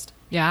capitalized,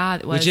 Yeah,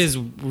 it was. which is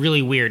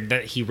really weird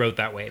that he wrote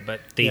that way,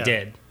 but they Yeah.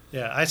 did.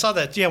 yeah, I saw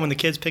that. Yeah, when the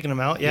kid's picking them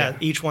out, Yeah.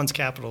 each one's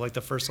capital, like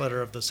the first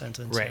letter of the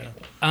sentence. Right.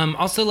 Yeah.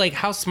 Also, like,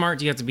 how smart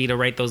do you have to be to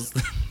write those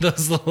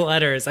those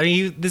letters? I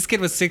mean, this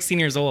kid was 16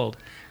 years old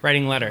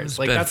writing letters.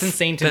 Like, that's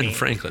insane to me. Ben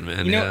Franklin,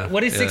 man. You know, yeah.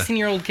 what is yeah.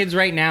 16-year-old kids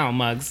right now,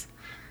 Muggs?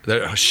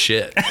 Oh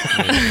shit.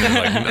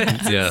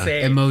 yeah.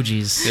 Insane.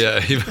 Emojis. Yeah.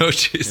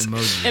 Emojis.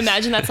 Emojis.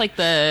 Imagine that's like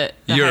the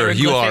You are.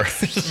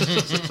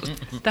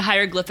 hieroglyphics. The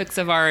hieroglyphics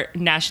of our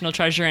national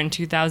treasure in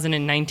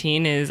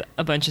 2019 is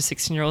a bunch of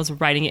 16-year-olds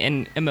writing it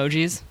in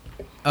emojis.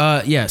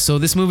 Yeah, so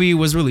this movie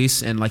was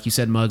released, and like you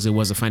said, Muggs, it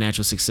was a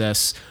financial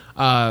success.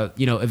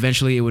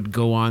 Eventually it would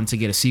go on to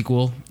get a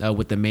sequel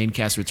with the main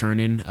cast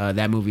returning.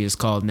 That movie is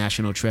called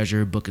National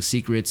Treasure: Book of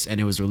Secrets, and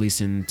it was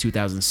released in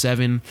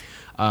 2007.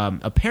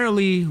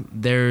 Apparently,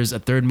 there's a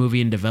third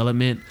movie in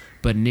development,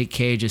 but Nick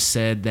Cage has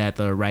said that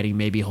the writing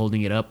may be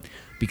holding it up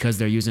because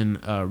they're using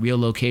real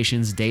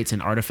locations, dates,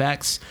 and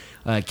artifacts.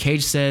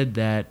 Cage said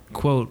that,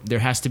 quote, there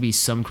has to be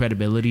some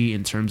credibility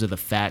in terms of the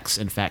facts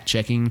and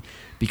fact-checking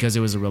because it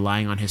was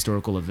relying on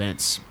historical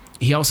events.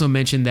 He also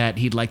mentioned that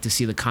he'd like to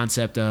see the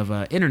concept of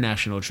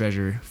international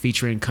treasure,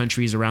 featuring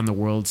countries around the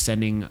world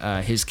sending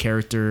his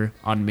character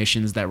on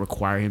missions that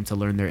require him to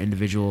learn their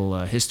individual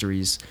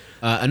histories.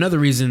 Another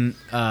reason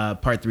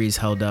Part 3 is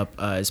held up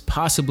is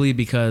possibly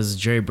because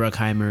Jerry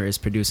Bruckheimer is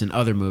producing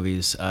other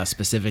movies,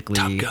 specifically...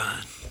 Top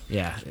Gun.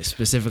 Yeah,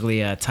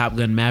 specifically Top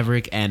Gun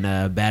Maverick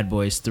and Bad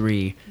Boys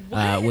 3,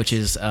 which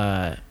is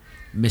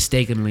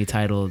mistakenly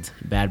titled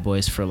Bad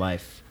Boys for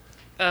Life.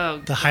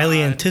 Oh, The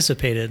highly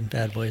anticipated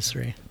Bad Boys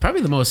 3.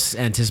 Probably the most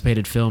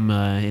anticipated film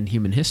in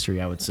human history,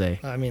 I would say.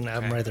 I mean,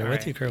 I'm right there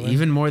with you, Kerwin.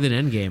 Even more than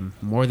Endgame,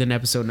 more than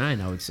Episode 9,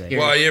 I would say.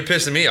 Well, you're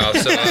pissing me off,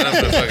 so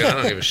I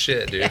don't give a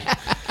shit, dude.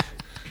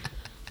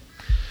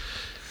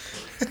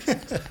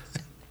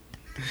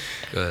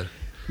 Go ahead.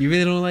 You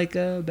really don't like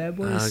Bad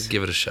Boys?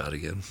 Give it a shot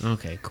again.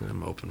 Okay, cool.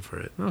 I'm open for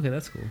it. Okay,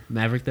 that's cool.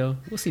 Maverick, though?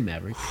 We'll see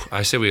Maverick.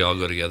 I say we all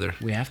go together.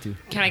 We have to.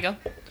 can I go?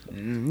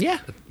 Yeah.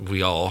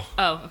 We all.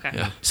 Oh, okay.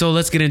 Yeah. So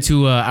let's get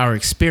into our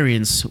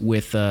experience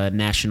with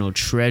National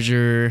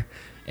Treasure.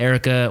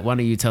 Erica, why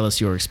don't you tell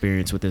us your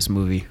experience with this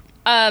movie?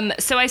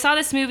 So I saw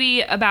this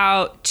movie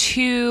about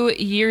 2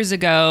 years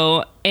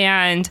ago,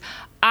 and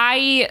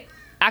I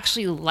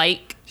actually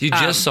like. You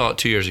just saw it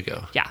 2 years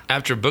ago. Yeah.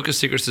 After Book of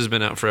Secrets has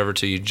been out forever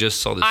too, you just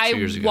saw this 2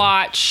 years ago.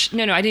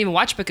 No, I didn't even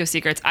watch Book of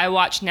Secrets. I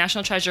watched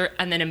National Treasure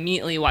and then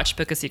immediately watched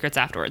Book of Secrets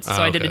afterwards. So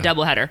Oh, I did a okay.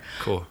 doubleheader.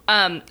 Cool.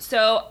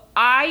 So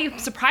I'm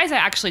surprised I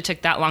actually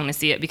took that long to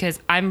see it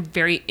because I'm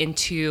very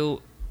into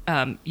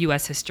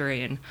U.S.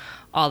 history and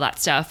all that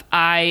stuff.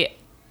 I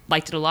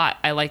liked it a lot.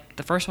 I liked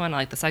the first one. I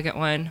liked the second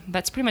one.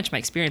 That's pretty much my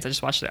experience. I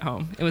just watched it at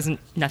home. It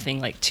wasn't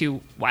nothing like too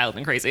wild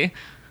and crazy.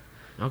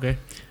 Okay.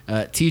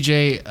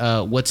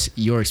 TJ, what's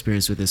your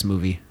experience with this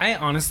movie? I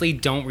honestly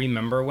don't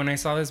remember when I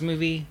saw this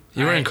movie.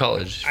 You were I- in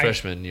college, I-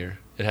 freshman year.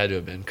 It had to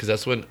have been because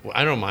that's when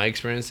I know my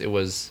experience. It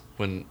was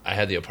when I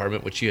had the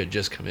apartment, which you had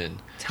just come in.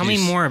 Tell Did me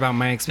you more about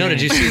my No,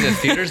 experience. did you see it in the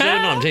theaters? No,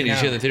 I'm saying, did you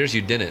see it in No. the theaters?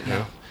 You didn't.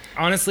 No.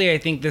 Honestly, I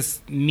think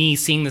me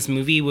seeing this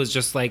movie was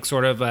just like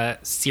sort of a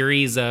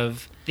series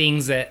of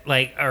things that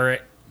like are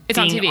It's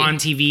on being TV. on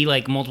TV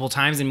like multiple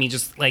times and me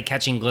just like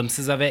catching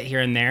glimpses of it here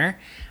and there.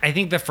 I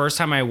think the first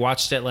time I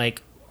watched it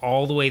like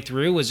all the way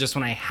through was just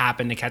when I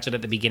happened to catch it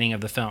at the beginning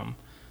of the film,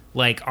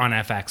 like on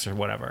FX or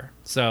whatever.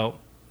 So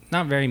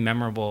not very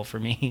memorable for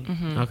me.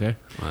 Okay.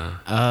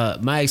 Wow.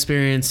 My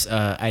experience,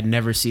 I'd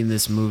never seen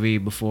this movie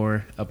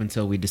before up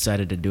until we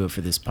decided to do it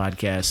for this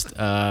podcast.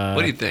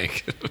 What do you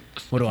think?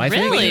 What do I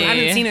Really? think? You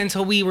hadn't seen it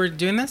until we were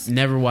doing this?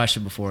 Never watched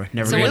it before.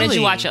 Never. So when did Really?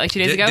 you watch it? Like 2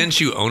 days ago? Didn't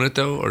you own it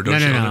though, or don't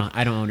No, you no, own no. it?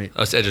 I don't own it.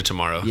 Oh, it's Edge of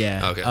Tomorrow.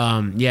 Yeah.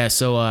 Okay. Yeah.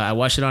 So I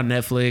watched it on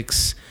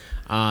Netflix.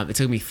 It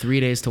took me 3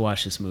 days to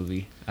watch this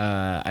movie.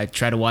 I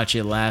tried to watch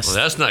it last. Well,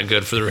 that's not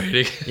good for the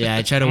rating. Yeah,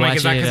 I tried to I'm watch like,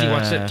 is that it. because you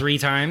watched it 3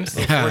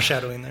 times?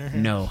 Foreshadowing there.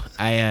 No,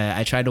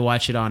 I tried to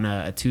watch it on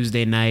a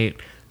Tuesday night,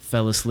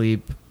 fell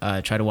asleep.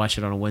 Tried to watch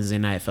it on a Wednesday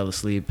night, fell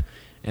asleep,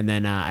 and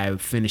then I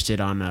finished it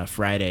on a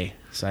Friday.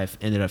 So I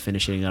ended up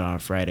finishing it on a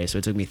Friday. So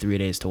it took me 3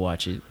 days to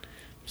watch it.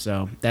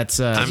 So that's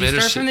I'm Did you start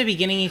interested- from the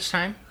beginning each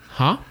time?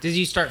 huh? Did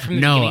you start from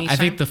the beginning No, each I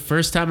think time? the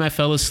first time I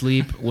fell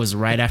asleep was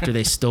right after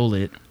they stole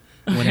it.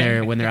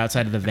 When they're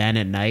outside of the van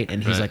at night,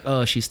 and he's Right. like,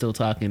 "Oh, she's still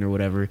talking" or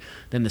whatever.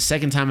 Then the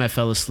second time I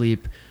fell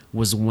asleep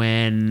was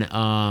when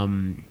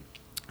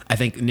I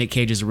think Nick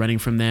Cage is running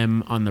from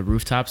them on the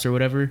rooftops or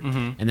whatever.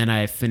 And then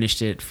I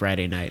finished it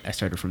Friday night. I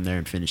started from there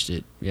and finished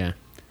it. Yeah.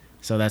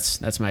 So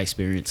that's my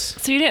experience.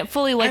 So you didn't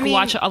fully like I mean-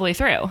 watch it all the way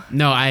through.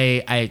 No,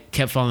 I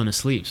kept falling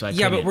asleep. So I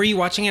Yeah, but couldn't- were you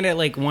watching it at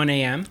like 1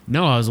 a.m.?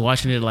 No, I was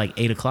watching it at like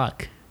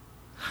 8:00.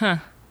 Huh.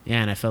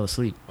 Yeah, and I fell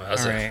asleep. Wow, All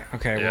that's a- right.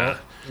 Okay. Yeah. Well,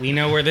 we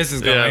know where this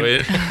is Yeah, going. we-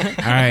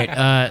 All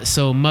right.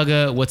 So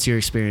Mugga, what's your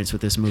experience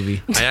with this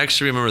movie? I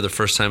actually remember the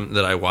first time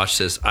that I watched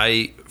this.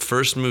 I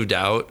first moved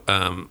out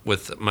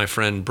with my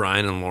friend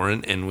Brian and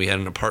Lauren, and we had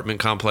an apartment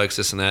complex,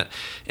 this and that.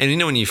 And you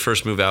know, when you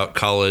first move out,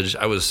 college,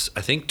 I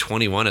think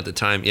 21 at the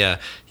time. Yeah,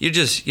 you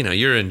just,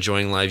 you're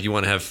enjoying life. You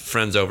want to have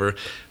friends over.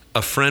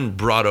 A friend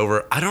brought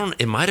over,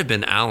 it might have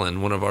been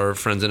Alan, one of our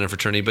friends in a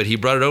fraternity, but he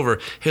brought it over.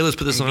 Hey, let's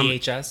put this on.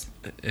 VHS.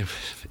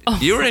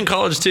 You were in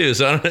college too,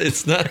 so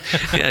it's not.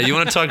 Yeah, you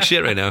want to talk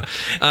shit right now.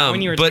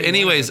 When you were But 21.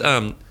 anyways,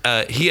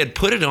 he had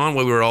put it on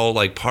while we were all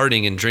like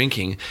partying and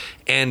drinking,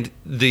 and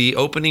the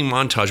opening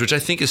montage, which I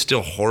think is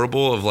still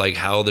horrible, of like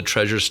how the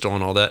treasure's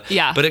stolen, all that.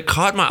 Yeah. But it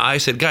caught my eye. I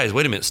said, guys,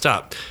 wait a minute,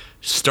 stop.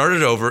 Start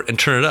it over and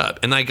turn it up,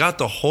 and I got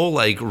the whole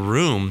like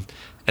room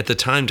at the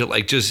time to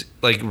like just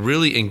like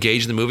really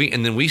engage the movie,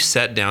 and then we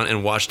sat down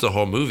and watched the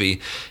whole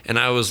movie, and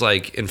I was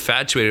like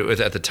infatuated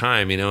with it at the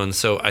time, and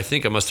so I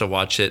think I must have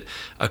watched it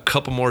a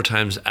couple more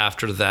times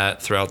after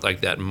that throughout like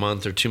that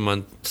month or 2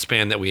 month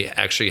span that we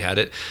actually had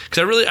it, because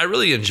I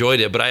really enjoyed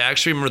it. But I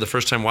actually remember the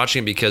first time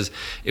watching it because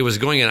it was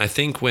going in, I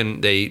think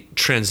when they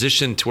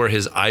transitioned to where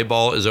his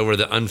eyeball is over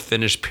the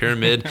unfinished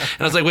pyramid, and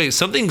I was like, wait,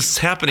 something's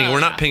happening,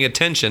 we're not paying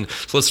attention,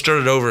 so let's start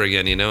it over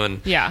again,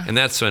 and Yeah. and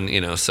that's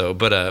when so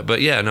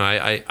but yeah, no,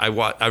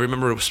 I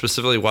remember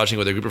specifically watching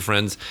with a group of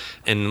friends,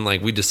 and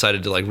like we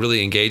decided to like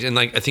really engage, and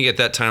like I think at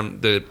that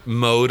time the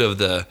mode of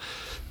the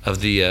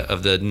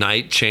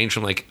night changed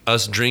from like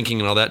us drinking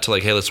and all that to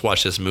like, hey, let's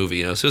watch this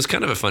movie, so it was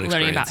kind of a fun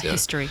Learning experience. about Yeah.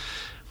 history.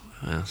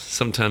 Well,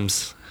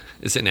 sometimes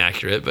it's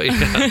inaccurate, but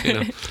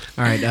yeah,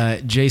 All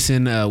right,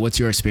 Jason, what's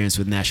your experience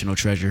with National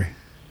Treasure?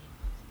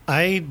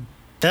 I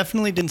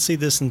definitely didn't see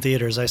this in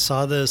theaters. I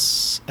saw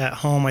this at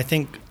home. I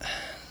think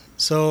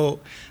so.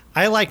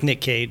 I like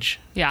Nick Cage.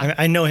 Yeah.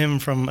 I know him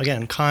from,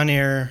 again, Con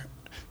Air,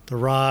 The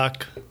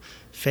Rock,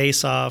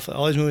 Face Off,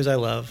 all these movies I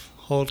love,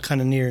 hold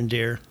kind of near and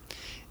dear.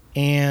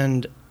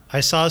 And I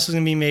saw this was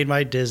going to be made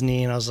by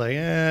Disney, and I was like,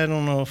 I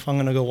don't know if I'm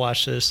going to go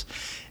watch this.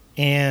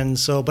 And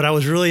so, but I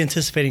was really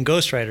anticipating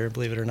Ghost Rider,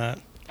 believe it or not.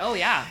 Oh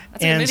yeah,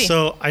 that's a good And movie.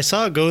 so I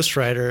saw Ghost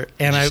Rider,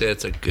 and you I say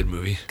it's a good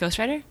movie. Ghost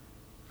Rider.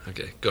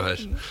 Okay, go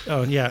ahead.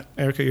 Oh yeah,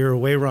 Erica, you're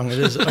way wrong. It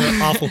is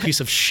an awful piece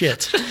of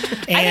shit.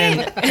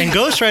 And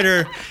Ghost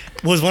Rider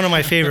was one of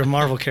my favorite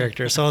Marvel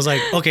characters. So I was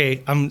like,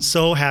 okay, I'm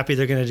so happy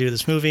they're going to do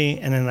this movie.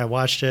 And then I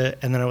watched it,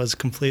 and then I was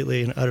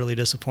completely and utterly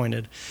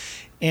disappointed.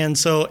 And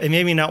so it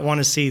made me not want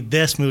to see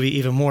this movie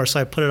even more. So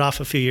I put it off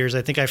a few years.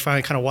 I think I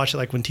finally kind of watched it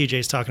like when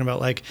TJ's talking about,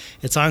 like,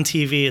 it's on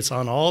TV, it's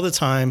on all the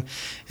time.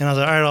 And I was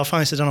like, all right, I'll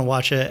finally sit down and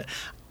watch it.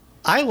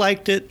 I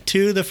liked it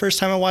too the first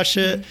time I watched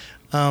it.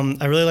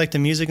 I really liked the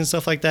music and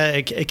stuff like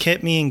that. It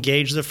kept me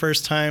engaged the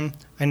first time.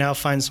 I now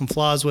find some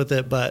flaws with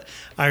it, but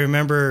I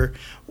remember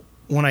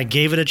when I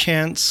gave it a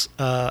chance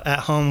at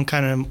home,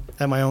 kind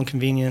of at my own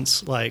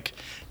convenience, like,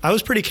 I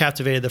was pretty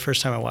captivated the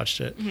first time I watched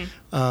it.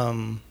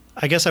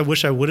 I guess I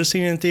wish I would have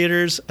seen it in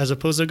theaters as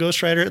opposed to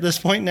Ghost Rider at this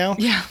point now.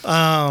 Yeah.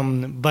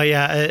 But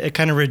yeah, it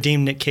kind of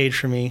redeemed Nick Cage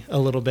for me a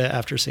little bit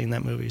after seeing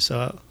that movie.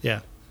 So yeah.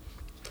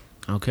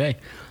 Okay.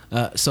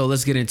 So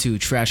let's get into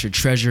Trash or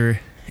Treasure.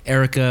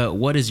 Erica,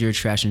 what is your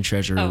Trash and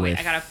Treasure Oh with? wait,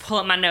 I gotta pull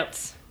up my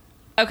notes.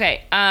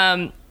 Okay.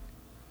 I'm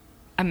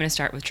gonna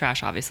start with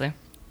trash, obviously.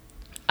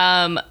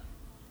 The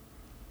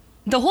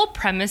whole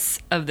premise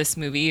of this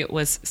movie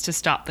was to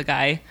stop the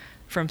guy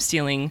from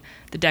stealing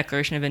the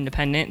Declaration of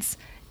Independence.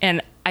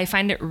 And I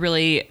find it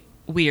really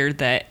weird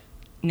that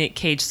Nick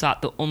Cage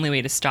thought the only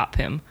way to stop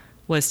him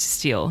was to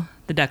steal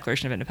the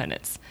Declaration of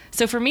Independence.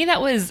 So for me, that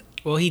was...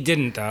 Well, he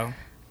didn't though.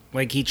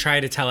 Like he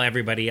tried to tell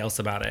everybody else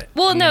about it.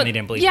 Well, and no, then they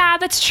didn't believe yeah, him.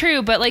 that's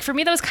true. But like for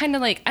me, that was kind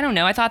of like, I don't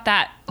know. I thought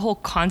that whole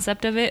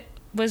concept of it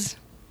was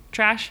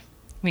trash.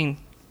 I mean,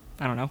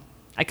 I don't know.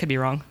 I could be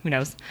wrong. Who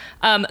knows?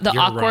 The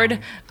You're awkward.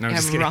 wrong. No, I'm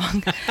just I'm kidding.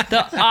 wrong.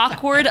 The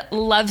awkward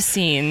love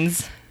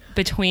scenes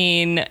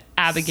between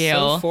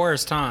Abigail. So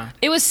forced, huh?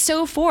 It was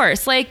so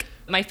forced. Like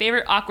my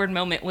favorite awkward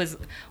moment was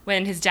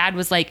when his dad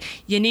was like,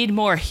 "You need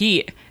more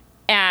heat,"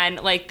 and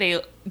like they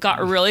got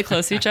really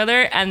close to each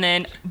other and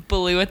then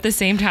blew at the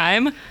same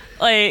time.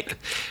 Like,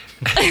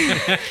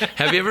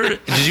 Have you ever?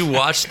 Did you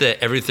watch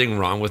the Everything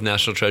Wrong with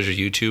National Treasure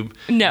YouTube?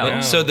 No.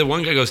 Like, so the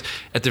one guy goes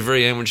at the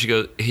very end when she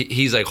goes,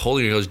 he's like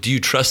holding her. He goes, "Do you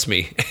trust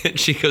me?" And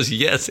she goes,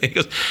 "Yes." And he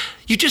goes,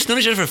 "You just known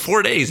each other for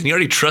 4 days and you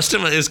already trust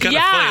him." It's kind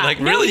of Yeah. funny. Like,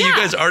 No, really, you yeah.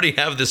 guys already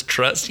have this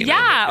trust? You know?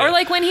 yeah. Or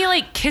like when he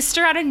like kissed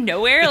her out of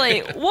nowhere.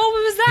 Like, what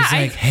was that?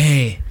 He's like,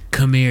 "Hey,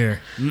 come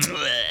here,"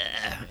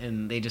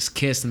 and they just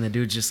kissed, and the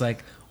dude's just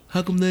like,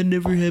 "How come that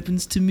never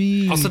happens to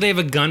me?" Also, they have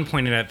a gun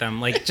pointed at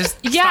them. Like, just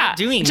yeah, stop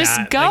doing just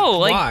that. go.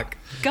 Like, Like, walk.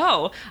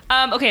 go.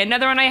 Okay,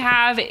 another one I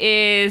have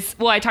is,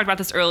 well, I talked about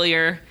this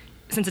earlier.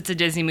 Since it's a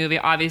Disney movie,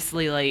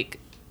 obviously, like,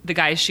 the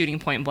guy is shooting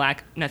point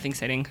blank, nothing's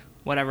hitting,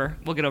 whatever.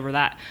 We'll get over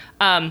that.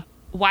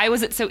 Why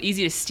was it so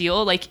easy to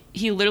steal? Like,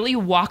 he literally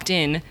walked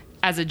in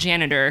as a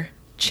janitor,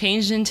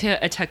 changed into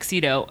a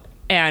tuxedo,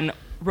 and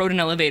rode an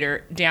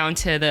elevator down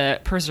to the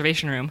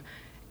preservation room.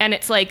 And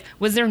it's like,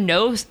 was there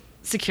no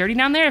security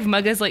down there? If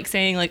Mugga's like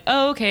saying like,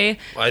 "Oh, okay,"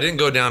 Well, I didn't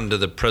go down to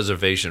the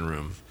preservation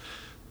room.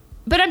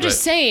 but I'm just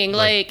Right. saying,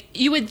 like,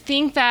 you would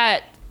think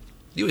that,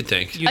 You would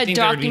think. You A think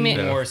there would be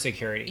document- more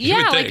security. yeah,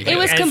 would like think, it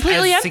was yeah.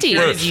 completely as empty.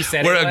 secure as you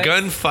said Where it a was.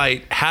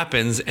 gunfight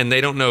happens and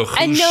they don't know who's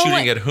And no shooting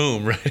one- at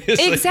whom, right? It's like,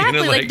 you know,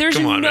 Exactly, like there's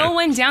come on, no man.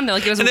 one down there.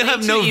 Like it was And they way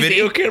have too no easy.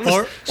 video cameras.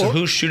 Or- so or-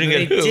 who's shooting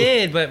They at who?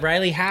 did, but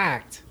Riley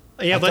hacked.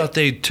 Yeah, I but thought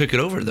they took it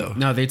over though.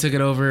 No, they took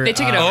it over. They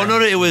took it over. Oh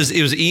no, it was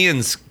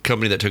Ian's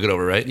company that took it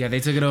over, right? Yeah,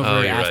 they took it over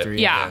Oh, you're after. right.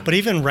 Yeah. but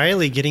even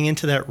Riley getting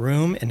into that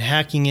room and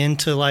hacking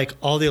into like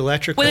all the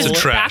electrical. With That's a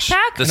his trash.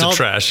 backpack? That's and a all-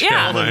 trash.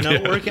 Yeah. all the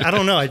networking. I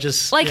don't know. I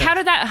just Like yeah. how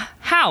did that?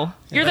 How?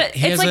 You're the.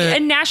 He It's has like a- a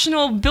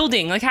national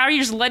building. Like how are you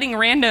just letting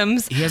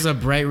randoms? He has a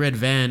bright red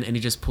van, and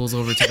he just pulls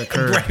over to the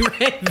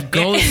curb.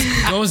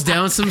 goes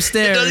down some It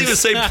stairs. doesn't even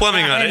say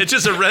plumbing on it. It's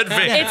just a red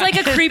van. It's like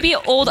a creepy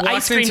old ice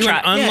Walks cream into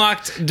truck. an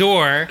unlocked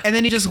door. and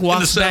then he just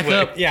walks back subway.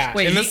 up. Yeah,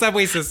 Wait, in the he-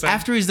 subway system.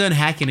 After he's done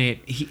hacking it,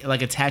 he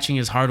like attaching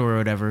his hardware or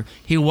whatever,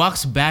 he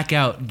walks back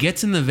out,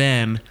 gets in the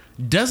van,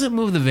 doesn't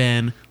move the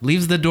van,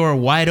 leaves the door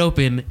wide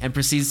open, and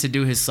proceeds to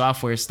do his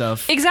software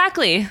stuff.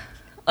 Exactly.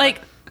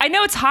 Like I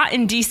know it's hot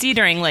in DC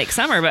during like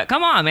summer, but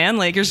come on, man.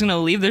 Like you're just gonna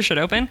leave this shit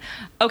open?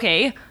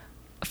 Okay.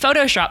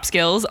 Photoshop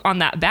skills on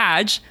that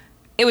badge.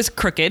 It was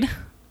crooked.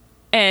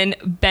 And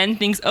Ben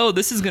thinks, "Oh,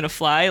 this is gonna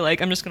fly.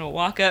 Like I'm just gonna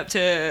walk up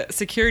to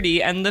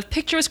security," and the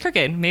picture was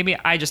crooked. Maybe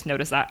I just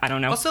noticed that. I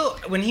don't know. Also,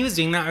 when he was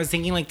doing that, I was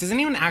thinking, like, does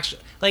anyone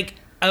actually, like,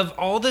 of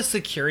all the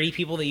security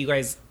people that you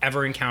guys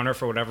ever encounter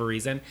for whatever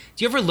reason,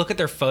 do you ever look at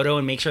their photo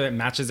and make sure that it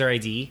matches their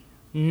ID?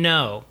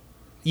 No.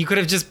 You could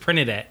have just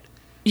printed it.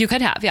 You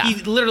could have, yeah, He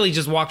literally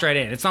just walked right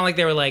in. It's not like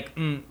they were like,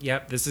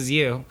 yep, this is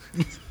you.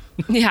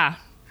 yeah.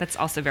 That's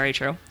also very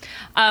true.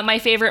 My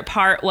favorite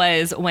part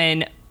was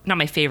when. Not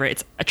my favorite,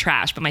 it's a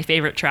trash, but my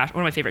favorite trash,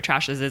 one of my favorite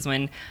trashes is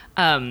when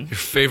Your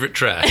favorite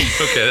trash.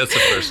 Okay, that's the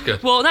first.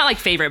 Good. well, not like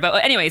favorite,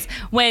 but anyways,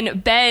 when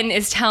Ben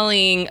is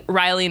telling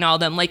Riley and all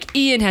them, like,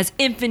 Ian has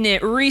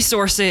infinite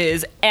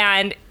resources,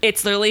 and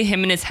it's literally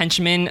him and his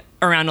henchmen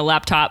around a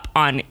laptop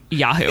on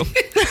Yahoo.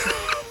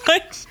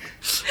 Like,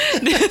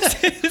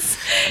 this is,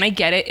 and I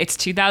get it, it's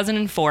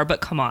 2004,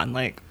 but come on,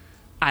 like,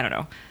 I don't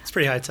know. It's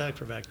pretty high tech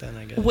for back then,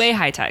 I guess. Way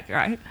high tech,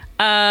 right?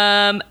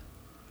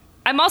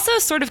 I'm also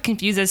sort of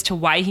confused as to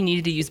why he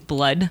needed to use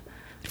blood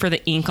for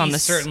the ink on He the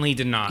certainly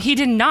did not. He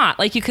did not.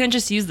 Like, you couldn't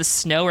just use the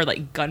snow or,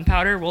 like,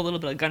 gunpowder, roll a little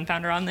bit of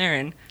gunpowder on there,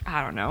 and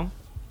I don't know.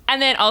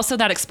 And then also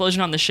that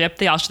explosion on the ship,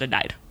 they all should have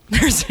died.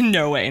 There's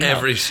no way. No.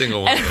 Every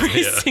single one.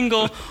 Every Yeah.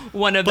 single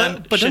one of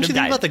them But should don't have you think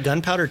died. about the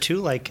gunpowder too?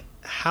 Like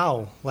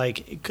how?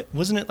 Like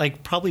wasn't it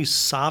like probably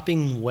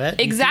sopping wet? You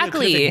think it could have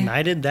Exactly.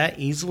 ignited that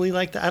easily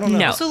like that? I don't know.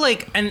 No. Also,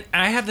 like, and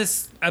I have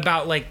this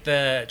about, like,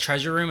 the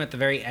treasure room at the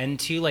very end,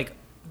 too. Like,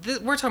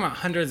 we're talking about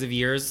hundreds of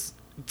years.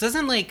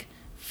 Doesn't, like,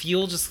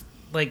 fuel just,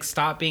 like,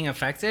 stop being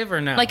effective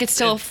or no? Like, it's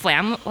still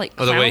like,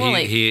 Oh, the way flammable,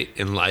 like, he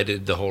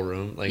enlighted the whole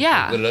room. Like,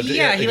 Yeah. lit it up.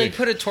 Yeah, he, like,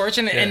 put a torch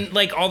in it, and,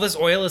 like, all this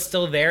oil is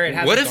still there. It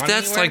hasn't What if gone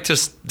that's anywhere. like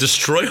to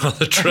destroy all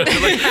the treasure?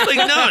 Like,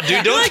 no,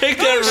 dude, don't take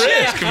that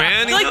risk,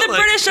 man. You like know, the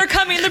British are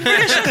coming. The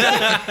British are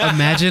coming.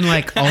 Imagine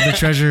like all the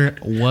treasure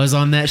was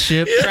on that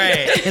ship,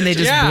 Right. and they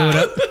just Yeah. blew it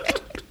up.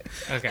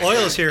 Okay.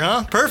 Oil's here,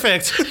 huh?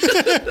 Perfect.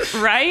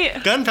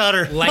 Right?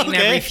 Gunpowder. Lighten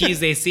okay. every fuse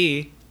they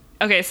see.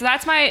 Okay, so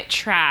that's my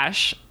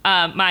trash.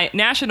 My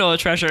national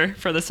treasure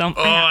for the film.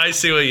 Oh, I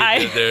see what you I-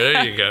 did there.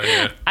 There you go.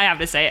 Yeah. I have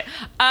to say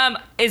it,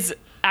 is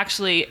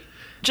actually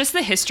just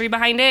the history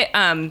behind it.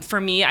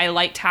 For me, I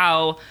liked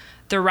how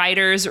the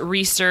writers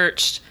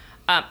researched.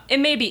 It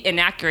may be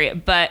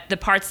inaccurate, but the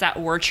parts that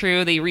were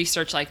true, they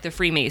researched like the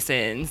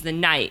Freemasons, the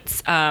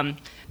Knights, the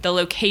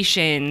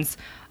locations,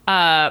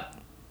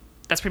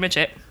 That's pretty much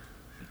it.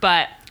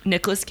 But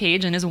Nicolas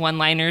Cage and his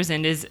one-liners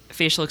and his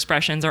facial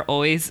expressions are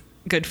always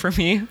good for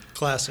me.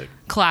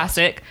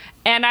 Classic.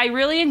 And I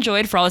really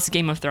enjoyed, for all us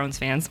Game of Thrones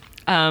fans,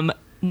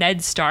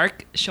 Ned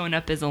Stark showing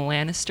up as a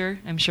Lannister.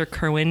 I'm sure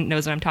Kerwin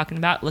knows what I'm talking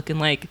about, looking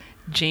like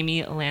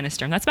Jaime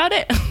Lannister. And that's about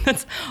it.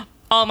 That's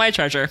all my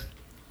treasure.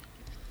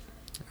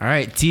 All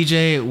right,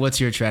 TJ, what's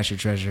your trash or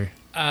treasure?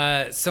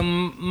 So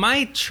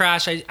my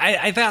trash,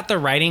 I thought the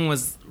writing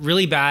was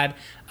really bad,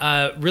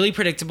 really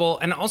predictable,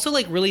 and also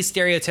like really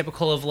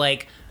stereotypical of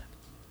like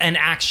an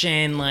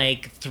action,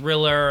 like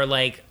thriller,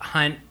 like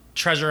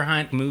treasure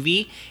hunt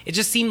movie. It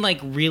just seemed like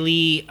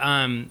really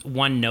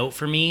one note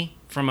for me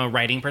from a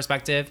writing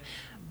perspective.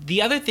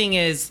 The other thing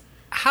is,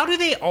 how do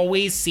they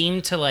always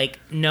seem to like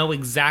know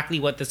exactly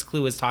what this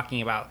clue is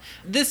talking about?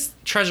 This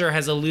treasure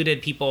has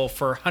eluded people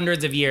for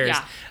hundreds of years,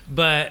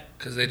 but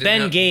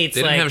Ben Gates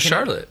they didn't have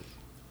Charlotte.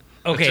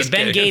 Okay,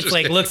 Ben Gates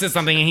like looks at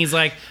something and he's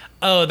like,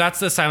 "Oh, that's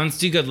the Silence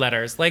Do Good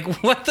letters."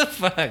 Like, what the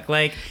fuck?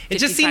 Like, it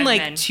just seemed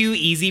like too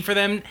easy for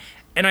them.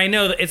 And I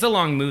know that it's a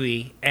long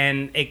movie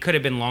and it could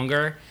have been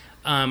longer.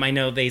 I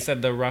know they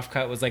said the rough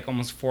cut was like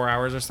almost 4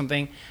 hours or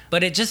something,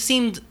 but it just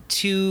seemed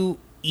too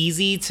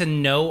easy to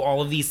know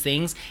all of these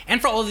things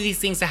and for all of these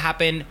things to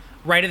happen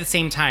right at the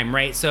same time,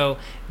 right? So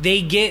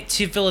they get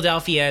to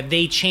Philadelphia,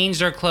 they change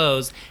their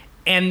clothes,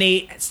 and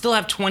they still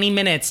have 20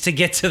 minutes to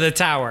get to the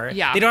tower.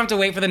 Yeah. They don't have to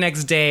wait for the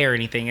next day or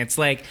anything. It's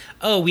like,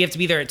 oh, we have to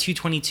be there at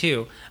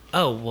 2:22.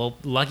 Oh, well,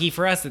 lucky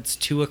for us, it's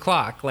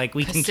 2:00. Like,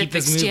 we can keep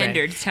this moving.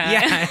 Standard Time.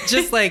 Yeah, it's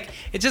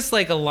just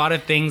like a lot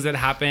of things that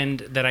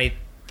happened that I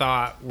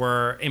thought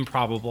were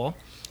improbable.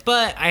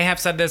 But I have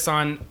said this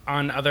on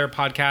other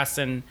podcasts,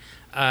 and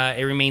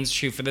it remains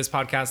true for this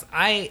podcast.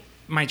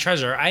 My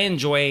treasure, I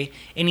enjoy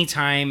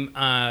anytime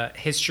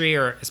history,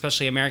 or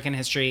especially American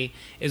history,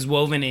 is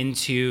woven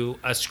into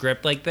a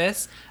script like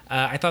this.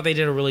 I thought they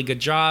did a really good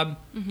job.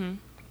 Mm-hmm.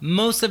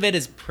 Most of it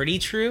is pretty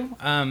true.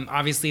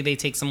 Obviously, they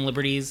take some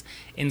liberties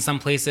in some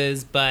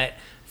places, but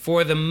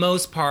for the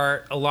most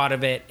part, a lot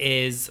of it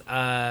is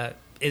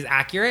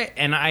accurate,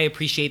 and I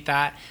appreciate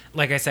that.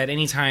 Like I said,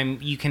 anytime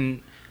you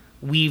can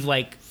weave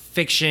like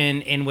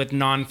fiction in with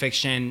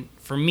nonfiction,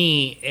 for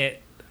me,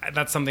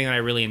 that's something that I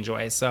really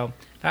enjoy. So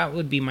that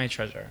would be my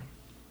treasure.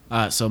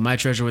 So my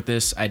treasure with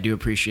this, I do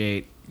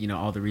appreciate,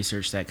 all the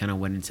research that kind of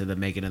went into the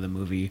making of the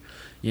movie.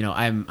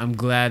 I'm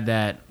glad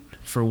that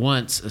for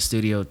once a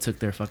studio took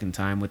their fucking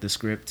time with the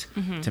script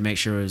to make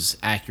sure it was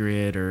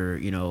accurate or,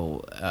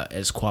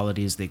 as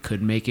quality as they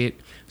could make it.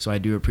 So I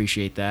do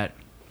appreciate that.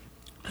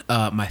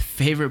 My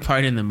favorite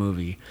part in the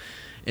movie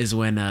is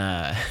when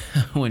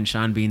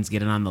Sean Bean's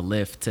getting on the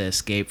lift to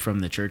escape from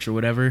the church or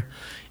whatever,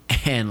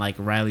 and like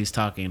Riley's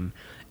talking,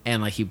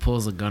 and like he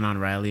pulls a gun on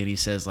Riley and he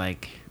says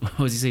like, what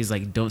does he say? He's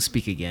like, "Don't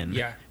speak again."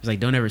 Yeah. He's like,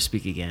 "Don't ever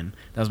speak again."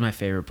 That was my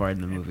favorite part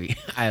in the movie.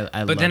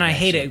 But then I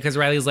hate it because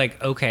Riley's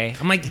like, "Okay."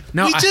 I'm like,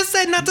 No, "You just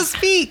said not to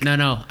speak."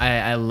 No,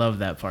 I love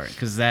that part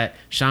because that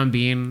Sean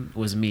Bean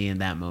was me in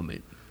that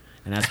moment,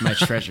 and that's my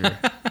treasure.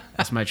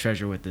 That's my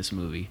treasure with this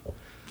movie.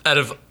 Out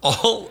of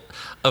all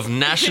of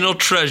National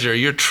Treasure,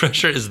 your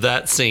treasure is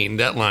that scene,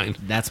 that line.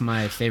 That's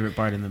my favorite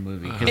part in the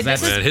movie. Man,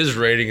 his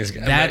rating is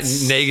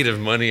that's negative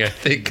money, I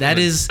think. That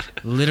is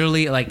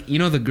literally like,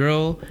 the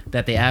girl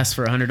that they asked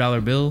for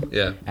 $100 bill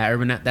at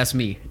Urban. That's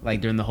me,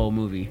 like during the whole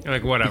movie.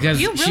 Like, whatever.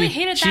 Because You really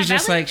hated that she's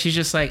just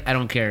badly? like, I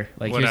don't care.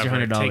 Like, Whatever, here's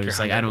your take your $100.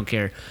 Like, $100. I don't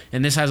care.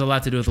 And this has a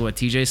lot to do with what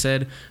TJ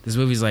said. This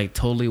movie's like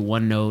totally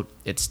one note.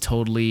 It's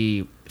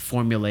totally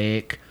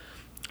formulaic.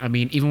 I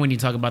mean, even when you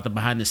talk about the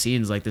behind the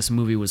scenes, like this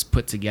movie was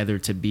put together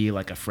to be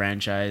like a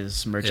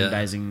franchise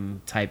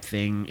merchandising type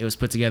thing. It was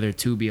put together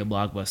to be a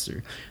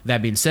blockbuster.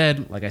 That being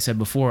said, like I said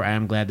before, I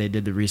am glad they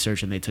did the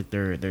research and they took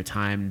their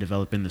time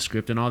developing the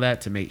script and all that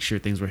to make sure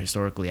things were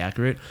historically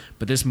accurate.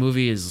 But this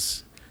movie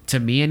is, to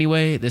me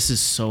anyway, this is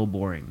so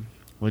boring.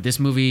 Well, this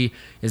movie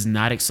is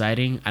not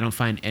exciting. I don't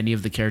find any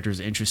of the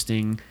characters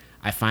interesting.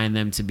 I find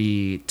them to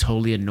be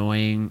totally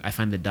annoying. I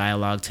find the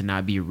dialogue to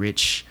not be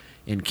rich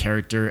in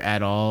character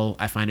at all.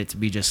 I find it to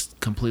be just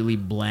completely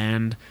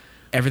bland.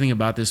 Everything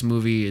about this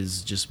movie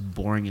is just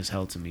boring as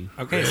hell to me.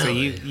 Okay, so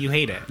you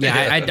hate it. Yeah,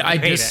 I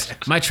hate just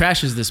it. my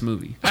trash is this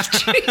movie.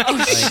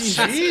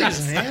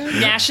 Jeez, man.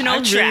 National I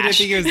really didn't trash.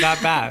 think it was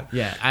that bad.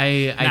 Yeah,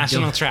 I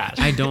National don't, trash.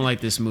 I don't like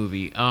this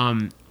movie.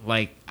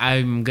 Like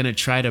I'm gonna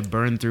try to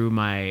burn through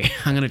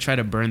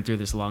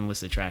this long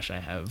list of trash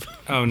I have.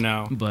 Oh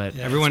no! But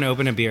Everyone,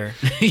 open a beer.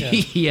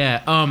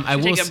 yeah. I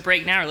will. Take a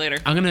break now or later.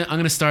 I'm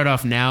gonna start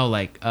off now.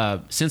 Like,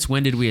 since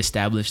when did we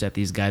establish that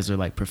these guys are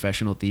like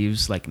professional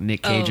thieves, like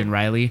Nick Cage and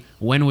Riley?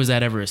 When was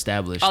that ever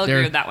established? I'll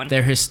agree with that one.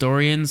 They're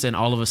historians, and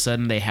all of a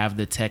sudden they have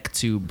the tech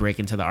to break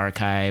into the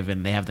archive,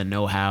 and they have the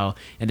know-how.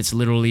 And it's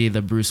literally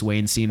the Bruce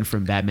Wayne scene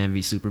from Batman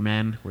v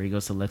Superman, where he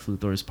goes to Lex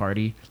Luthor's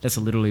party. That's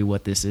literally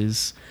what this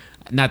is.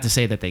 Not to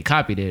say that they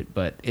copied it,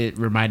 but it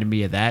reminded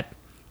me of that.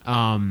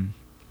 And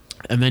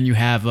then you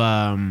have,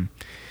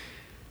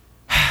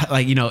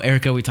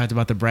 Erica, we talked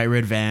about the bright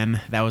red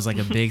van. That was like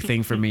a big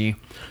thing for me.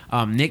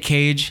 Nick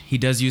Cage, he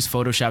does use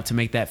Photoshop to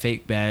make that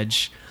fake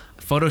badge.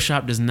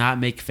 Photoshop does not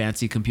make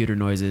fancy computer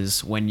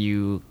noises when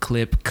you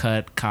clip,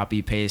 cut,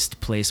 copy, paste,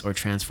 place, or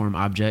transform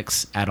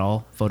objects at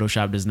all.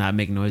 Photoshop does not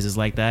make noises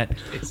like that.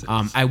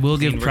 I will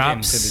give We're getting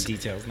props. to the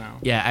details now.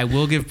 Yeah, I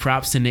will give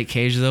props to Nick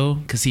Cage though,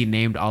 because he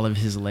named all of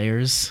his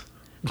layers,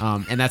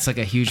 and that's like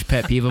a huge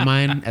pet peeve of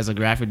mine as a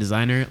graphic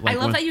designer. I Like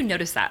love that you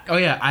noticed that. Oh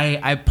yeah,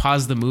 I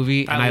paused the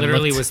movie and That I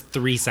literally looked. was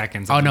 3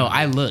 seconds. Oh of no, the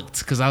I movie. looked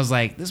because I was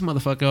like, this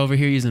motherfucker over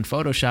here using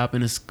Photoshop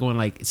and it's going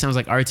like, it sounds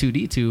like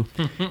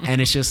R2D2, and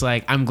it's just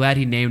like, I'm glad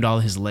he named all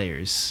his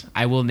layers.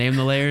 I will name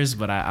the layers,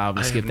 but I'll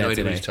I skip have no that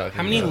idea what today. he's talking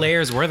How many about.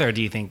 layers were there?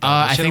 Do you think? Though?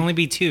 I It should think- only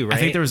be 2, right? I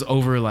think there was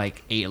over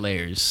like 8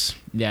 layers.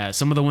 Yeah,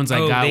 some of the ones I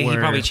Oh, got he were.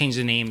 probably changed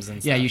the names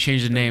and stuff. Yeah, you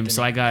changed the name.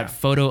 So I got yeah.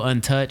 photo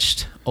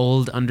untouched,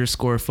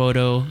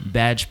 old_photo,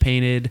 badge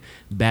painted,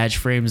 badge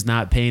frames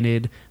not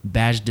painted,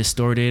 badge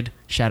distorted.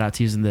 Shout out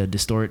to using the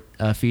distort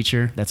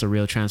feature. That's a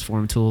real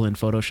transform tool in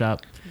Photoshop.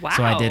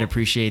 So I did Wow.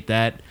 appreciate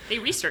that. They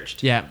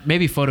researched. Yeah,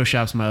 maybe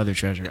Photoshop's my other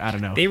treasure. I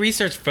don't know. They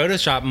researched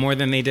Photoshop more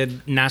than they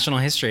did national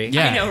history.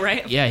 Yeah, I know,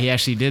 right? Yeah, he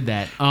actually did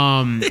that.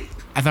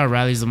 I thought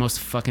Riley's the most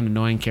fucking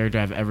annoying character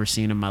I've ever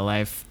seen in my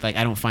life. Like,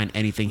 I don't find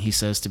anything he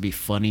says to be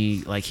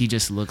funny. Like, he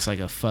just looks like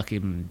a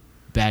fucking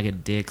bag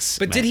of dicks.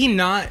 But did he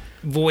not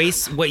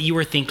voice what you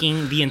were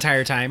thinking the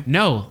entire time?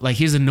 No, like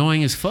he's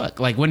annoying as fuck.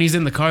 Like when he's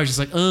in the car, he's just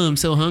like, I'm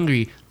so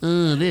hungry.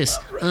 This.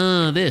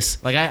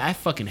 Like I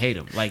fucking hate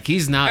him. Like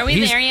he's not. Are we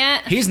he's- there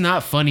yet? He's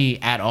not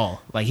funny at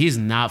all. Like he's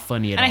not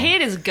funny at And all. I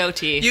hated his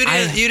goatee. You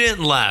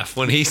didn't laugh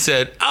when he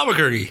said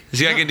Albuquerque.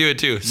 See, I can do it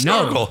too.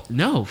 Snorkel.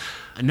 No.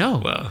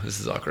 Wow, this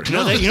is awkward. You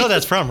know, you know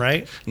that's from,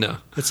 right? No.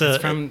 It's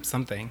From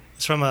something.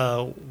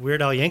 a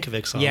Weird Al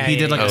Yankovic song. Yeah, He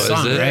did like Oh, a is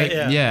song, it? right?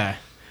 Yeah.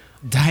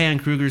 Diane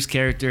Kruger's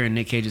character and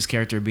Nick Cage's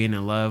character being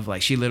in love,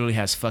 like she literally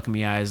has fuck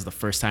me eyes the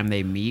first time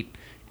they meet.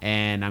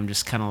 And I'm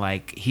just kind of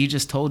like, he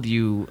just told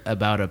you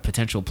about a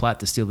potential plot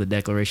to steal the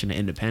Declaration of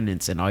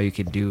Independence, and all you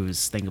could do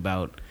is think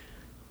about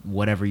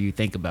whatever you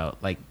think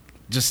about. Like,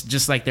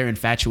 just like their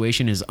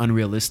infatuation is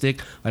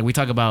unrealistic. Like we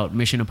talk about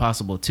Mission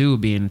Impossible 2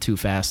 being too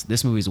fast.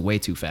 This movie's way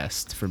too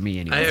fast for me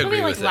anyway. I This agree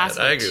movie like with that.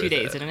 lasted I like agree 2 with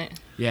days, that. didn't it?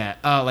 Yeah,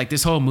 like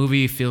this whole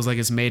movie feels like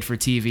it's made for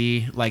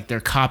TV. Like their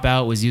cop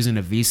out was using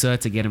a visa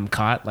to get him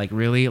caught. Like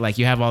really, like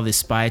you have all this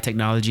spy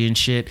technology and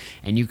shit,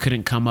 and you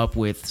couldn't come up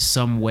with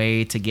some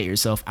way to get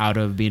yourself out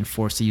of being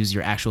forced to use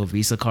your actual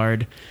Visa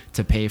card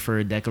to pay for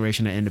a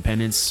Declaration of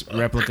Independence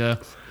replica.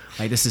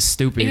 Like this is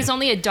stupid. He was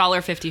only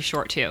 $1.50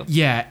 short too.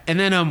 Yeah, and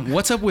then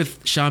what's up with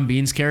Sean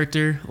Bean's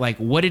character? Like,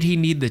 what did he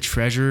need the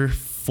treasure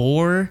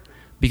for?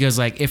 Because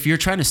like, if you're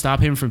trying to stop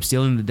him from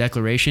stealing the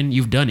Declaration,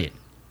 you've done it.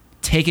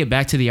 Take it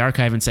back to the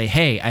archive and say,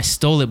 "Hey, I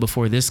stole it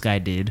before this guy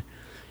did,"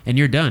 and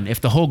you're done. If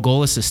the whole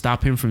goal is to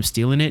stop him from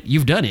stealing it,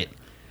 you've done it.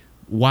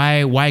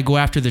 Why go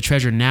after the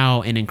treasure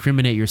now and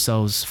incriminate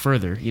yourselves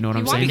further? You know what You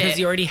I'm wanted saying? it. Because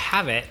you already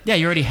have it. Yeah,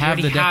 you already have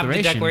You already the have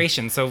Declaration. the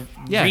Declaration. So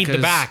Yeah, read the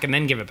 'cause- back and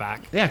then give it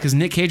back. Yeah, because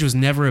Nick Cage was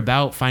never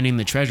about finding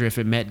the treasure if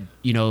it meant,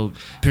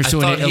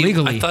 pursuing it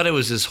illegally. I thought it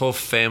was his whole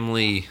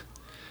family.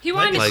 He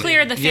wanted to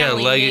clear the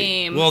family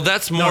name. Well,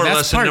 that's more or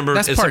less a number.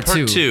 That's it's part a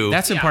part two.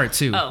 That's in Yeah. part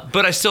 2. Oh.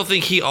 But I still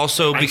think he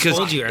also, because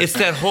told you, it's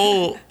that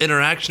whole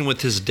interaction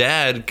with his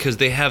dad, because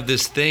they have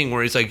this thing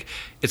where he's like,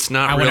 it's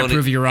not I real. wanna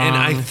prove you wrong. And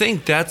I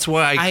think that's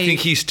why I I-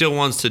 think he still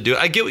wants to do it.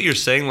 I get what you're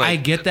saying. Like, I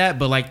get that,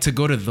 but like to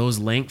go to those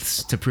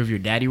lengths to prove your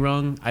daddy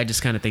wrong, I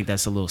just kind of think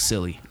that's a little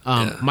silly.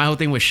 Yeah. My whole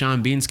thing with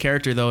Sean Bean's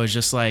character though is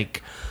just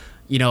like,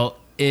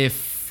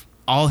 if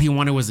all he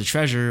wanted was the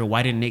treasure,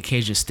 why didn't Nick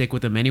Cage just stick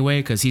with him anyway?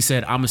 Because he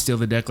said, "I'm gonna steal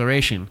the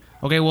Declaration."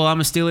 Okay, well, I'm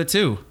gonna steal it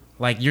too.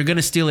 Like you're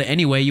gonna steal it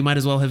anyway. You might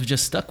as well have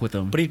just stuck with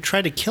him. But he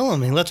tried to kill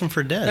him. He left him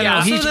for dead.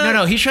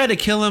 Yeah. He tried to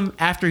kill him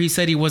after he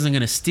said he wasn't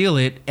gonna steal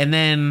it, and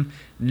then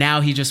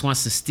now he just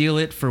wants to steal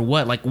it for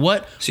what? Like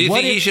what? so you what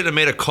think he if- should have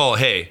made a call?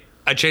 Hey,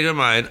 I changed my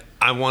mind.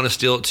 I want to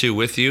steal it too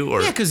with you,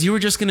 or Yeah, because you were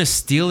just gonna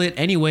steal it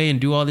anyway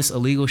and do all this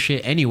illegal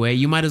shit anyway.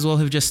 You might as well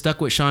have just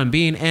stuck with Sean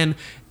Bean.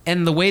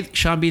 And the way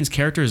Sean Bean's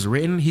character is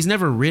written, he's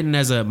never written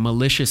as a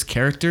malicious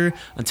character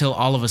until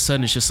all of a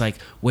sudden it's just like,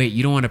 wait,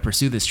 you don't want to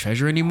pursue this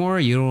treasure anymore?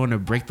 You don't want to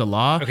break the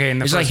law? Okay, in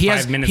the It's first like he 5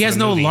 has, minutes he of has the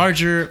no movie.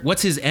 larger.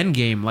 What's his end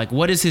game? Like,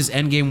 what is his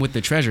end game with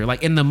the treasure?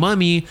 Like in The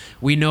Mummy,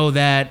 we know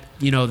that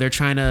they're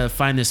trying to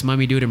find this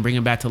mummy dude and bring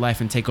him back to life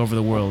and take over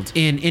the world.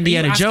 In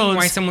Indiana Are you asking Jones,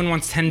 why someone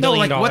wants $10 no,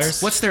 billion? like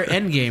what's their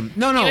end game?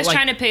 No, He was like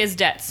trying to pay his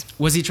debts.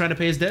 was he trying to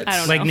pay his debts? I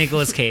don't like know.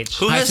 Nicolas Cage.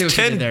 who I has see what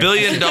you did $10 there.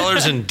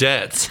 billion in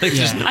debts? Like,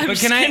 just- Yeah. But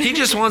can I? he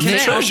just wants the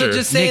Can I also treasure.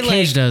 just say, Nick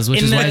Cage does, which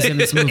in is the- why he's in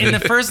this movie. In the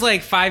first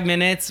 5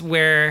 minutes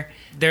where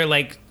they're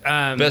like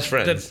Best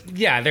friends.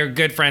 they're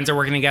good friends, are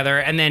working together,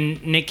 and then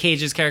Nick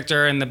Cage's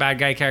character and the bad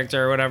guy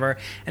character or whatever,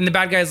 and the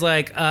bad guy's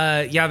like,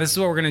 yeah, this is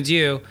what we're gonna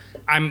do.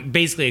 I'm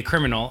basically a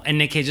criminal, and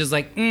Nick Cage is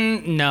like,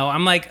 no.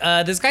 I'm like,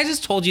 this guy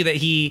just told you that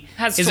he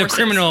Has is sources, a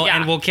criminal yeah.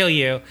 and will kill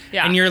you,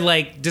 Yeah. and you're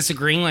like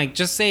disagreeing. Like,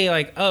 just say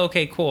like, oh,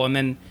 okay, cool, and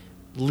then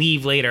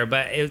leave later.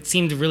 But it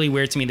seemed really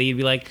weird to me that you'd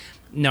be like,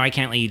 no, I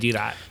can't let you do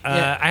that.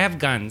 Yeah. I have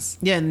guns.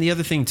 Yeah, and the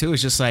other thing too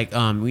is just like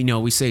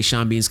we say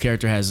Sean Bean's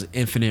character has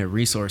infinite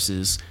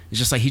resources. It's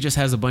just like he just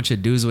has a bunch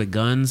of dudes with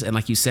guns, and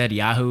like you said,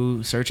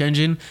 Yahoo search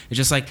engine. It's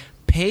just like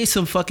pay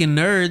some fucking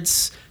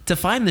nerds to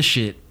find the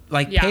shit.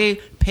 Like pay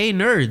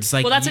nerds.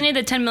 Like, Well, that's what he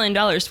needed $10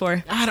 million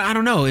for. I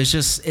don't know. It's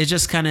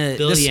just kind of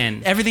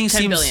Billion. Everything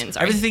 10 seems billion,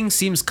 sorry. everything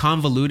seems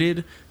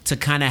convoluted to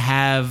kind of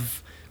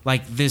have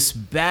like this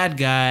bad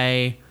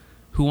guy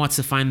who wants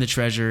to find the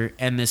treasure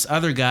and this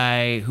other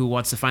guy who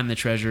wants to find the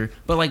treasure,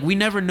 but like we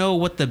never know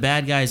what the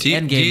bad guy's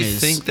end game is.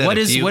 Think that what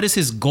is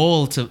his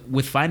goal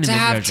with finding To the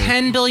have treasure?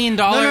 $10 billion,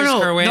 No,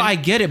 Kerwin. I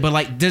get it, but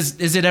like,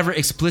 is it ever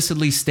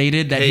explicitly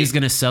stated that Hey, he's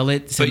gonna sell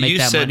it to But make you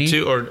that said money?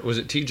 too, or was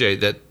it TJ,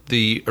 that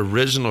the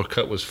original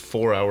cut was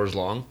 4 hours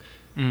long?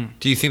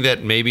 Do you think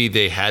that maybe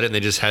they had it and they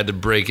just had to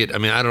break it? I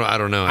mean, I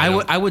don't know.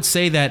 I would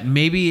say that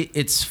maybe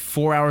it's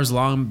 4 hours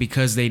long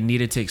because they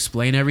needed to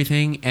explain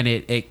everything and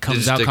it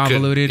comes out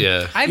convoluted.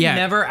 Yeah. I've Yeah.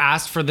 never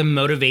asked for the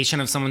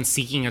motivation of someone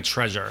seeking a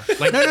treasure.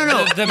 Like,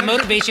 No. The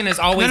motivation is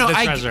always the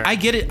treasure. I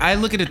get it. I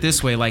look at it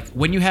this way: like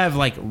when you have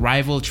like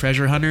rival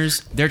treasure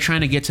hunters, they're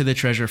trying to get to the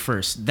treasure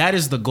first. That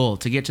is the goal,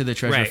 to get to the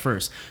treasure Right.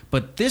 first.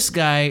 But this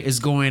guy is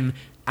going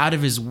out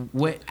of his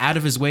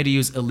way to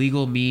use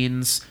illegal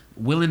means,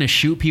 willing to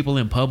shoot people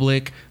in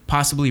public,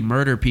 possibly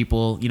murder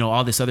people,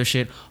 all this other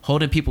shit,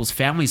 holding people's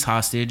families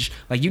hostage.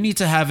 Like you need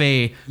to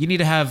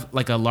have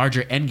like a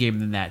larger end game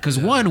than that. Because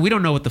one, we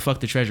don't know what the fuck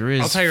the treasure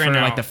is. I'll tell you right for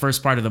now, like the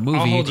first part of the movie.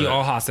 I'll hold you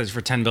all hostage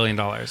for $10 billion.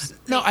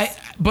 No,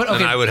 but okay.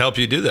 And I would help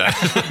you do that.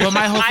 But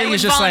my whole I thing would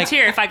is just like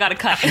volunteer if I got a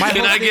cut. Can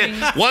I get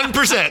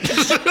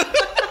 1%?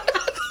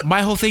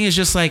 my whole thing is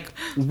just like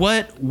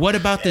what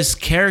about this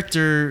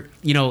character,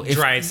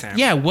 Drives him.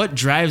 Yeah, what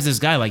drives this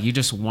guy? Like you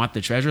just want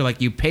the treasure,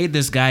 like you paid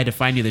this guy to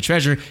find you the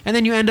treasure, and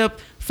then you end up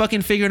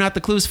fucking figuring out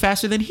the clues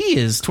faster than he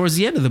is towards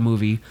the end of the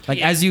movie,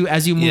 like as you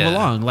move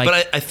along. Like,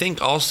 but I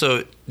think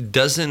also,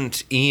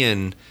 doesn't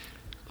Ian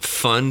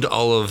fund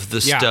all of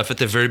the stuff at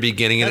the very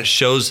beginning, and it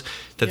shows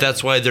that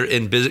that's why they're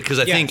in business? Because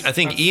I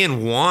think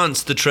Ian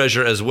wants the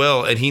treasure as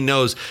well, and he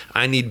knows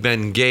I need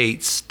Ben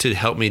Gates to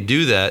help me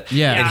do that.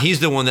 Yeah. And he's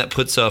the one that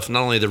puts off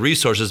not only the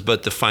resources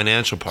but the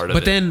financial part of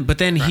it. but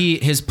then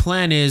his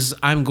plan is,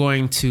 I'm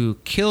going to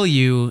kill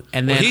you,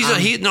 and then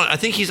I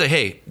think he's like,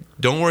 hey,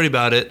 don't worry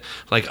about it.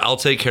 Like, I'll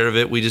take care of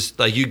it. We just,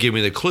 like, you give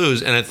me the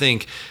clues. And I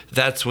think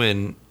that's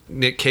when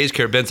Nick Cage's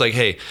character, Ben's like,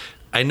 hey,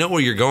 I know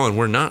where you're going.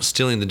 We're not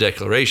stealing the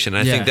Declaration.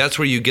 I think that's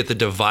where you get the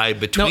divide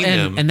between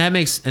them. and that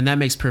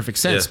makes perfect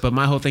sense. Yeah. But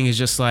my whole thing is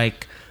just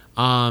like,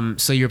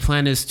 so your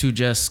plan is to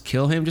just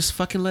kill him? Just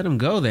fucking let him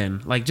go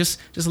then. Like, just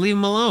leave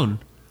him alone.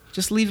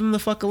 Just leave him the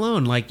fuck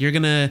alone. Like, you're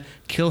gonna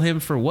kill him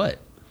for what?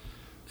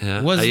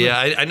 Yeah, Was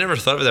I never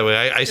thought of it that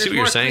way. I see what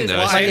you're more saying, clues. though.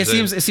 Well, I see what It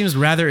you're saying. seems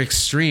rather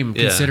extreme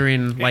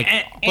considering like.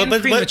 And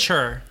But-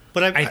 premature.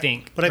 but I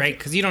think, right?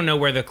 Because you don't know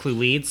where the clue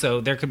leads, so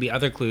there could be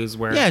other clues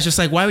where. Yeah, it's just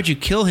like, why would you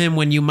kill him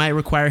when you might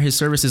require his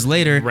services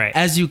later, Right.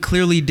 as you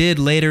clearly did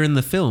later in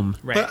the film?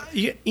 Right. But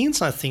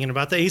Ian's not thinking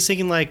about that. He's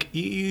thinking like,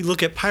 you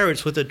look at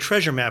pirates with a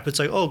treasure map. It's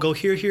like, oh, go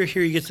here, here,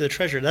 here. You get to the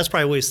treasure. That's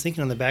probably what he's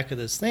thinking on the back of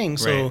this thing.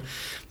 So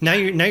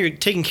Right. now you're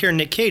taking care of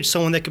Nick Cage,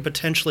 someone that could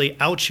potentially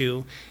out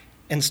you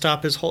and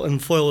stop his whole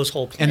and foil his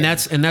whole plan.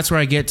 And that's where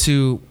I get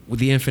to with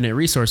the infinite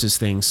resources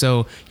thing.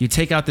 So you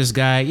take out this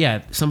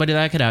guy, somebody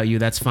that could out you,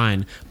 that's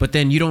fine. But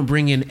then you don't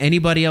bring in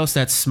anybody else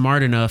that's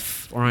smart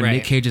enough or on Right.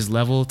 Nick Cage's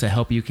level to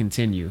help you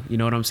continue. You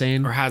know what I'm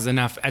saying? or has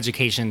enough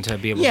education to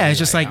be able. Yeah, to it's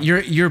do just that,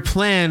 like your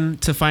plan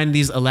to find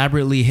these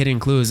elaborately hidden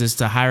clues is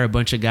to hire a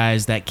bunch of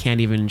guys that can't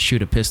even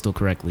shoot a pistol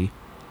correctly.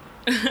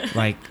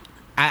 Like,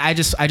 I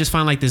just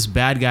find like this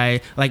bad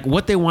guy, like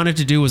what they wanted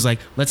to do was like,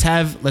 let's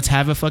have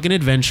a fucking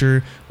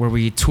adventure where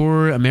we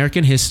tour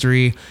American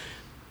history.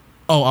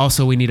 Oh,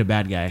 also we need a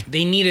bad guy.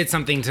 They needed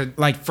something to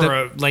Like for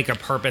a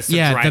purpose. To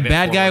Yeah, drive the it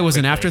bad guy forward was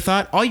an quickly.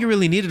 afterthought. All you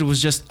really needed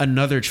was just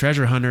another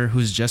treasure hunter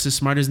who's just as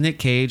smart as Nick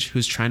Cage,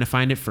 who's trying to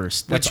find it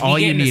first. That's Which we all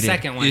get you in the needed.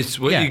 second one. It's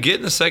what Yeah. you get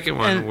in the second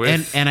one.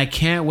 And I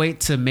can't wait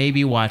to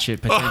maybe watch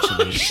it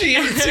potentially. She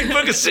haven't seen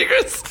Book of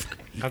Secrets?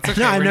 That's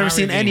okay. No, I've we're never not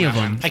seen any of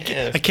reviewing them. that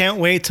one. I can't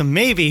wait to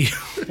maybe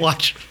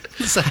watch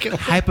the second one.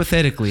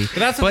 Hypothetically. But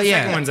that's what the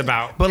second one's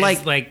about. But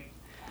It's like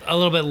a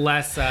little bit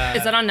less.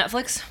 Is that on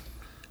Netflix?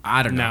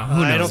 I don't know. No.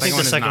 Who I knows? don't think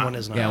the second not. one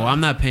is not. Yeah, well, I'm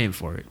not paying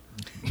for it.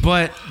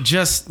 But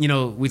just, we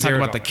talk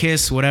about the $0.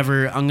 kiss,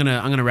 whatever. I'm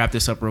gonna wrap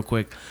this up real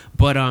quick.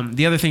 But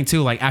the other thing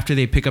too, like after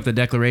they pick up the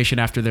Declaration,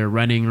 after they're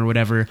running or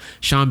whatever,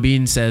 Sean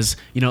Bean says,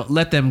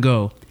 let them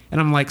go. And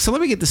I'm like, so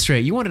let me get this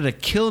straight. You wanted to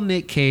kill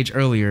Nick Cage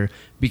earlier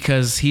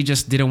because he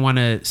just didn't want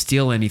to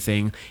steal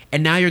anything,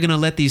 and now you're gonna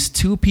let these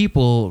two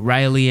people,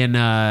 Riley and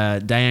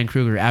Diane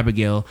Kruger,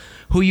 Abigail,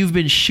 who you've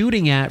been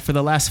shooting at for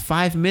the last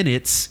 5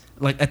 minutes,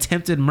 like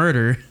attempted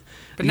murder.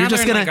 But now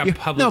they're in, like, a you're-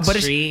 public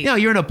street.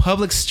 You're in a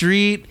public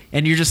street,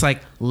 and you're just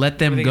like, let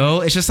them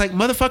go. It's just like,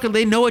 motherfucker,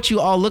 they know what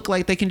you all look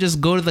like. They can just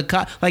go to the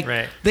cop. Like,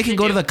 they can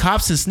go to the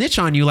cops and snitch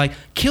on you. Like,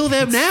 kill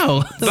them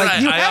now. But like,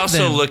 I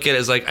also look at it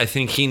as like, I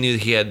think he knew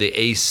he had the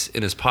ace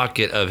in his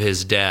pocket of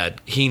his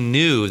dad. He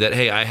knew that,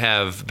 hey, I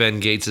have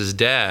Ben Gates'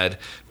 dad,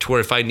 to where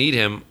if I need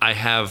him,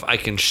 I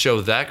can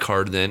show that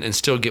card then and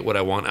still get what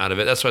I want out of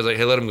it. That's why I was like,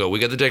 hey, let him go. We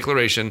got the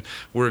declaration.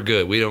 We're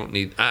good. We don't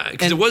need,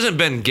 because it wasn't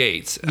Ben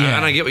Gates. And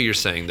I get what you're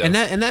saying though. And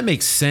that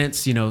makes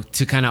sense, you know,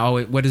 to kind of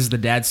always, what does the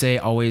dad say?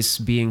 Always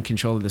be in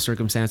control of the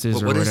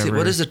circumstances or whatever.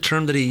 What is the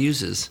term that he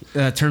uses?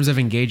 Terms of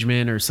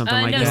engagement or something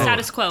like that.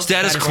 Status quo.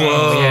 Status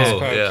quo.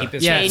 Yeah. Keep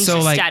it Change so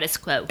the like, status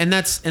quo. And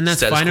that's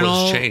status fine and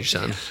all. Changed,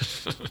 son.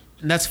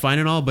 And that's fine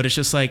and all, but it's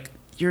just like,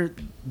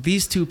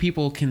 these two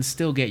people can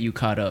still get you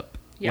caught up.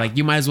 Yeah. Like,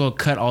 you might as well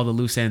cut all the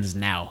loose ends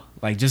now.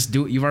 Like, just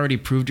do it. You've already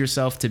proved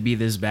yourself to be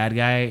this bad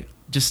guy.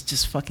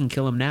 Just fucking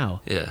kill him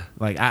now. Yeah.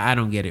 Like, I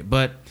don't get it.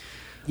 But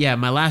yeah,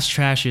 my last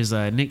trash is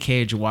Nick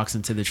Cage walks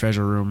into the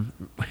treasure room.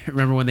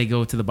 Remember when they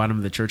go to the bottom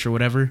of the church or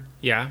whatever?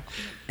 Yeah.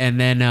 And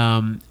then,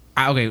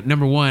 okay,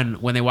 number one,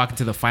 when they walk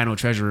into the final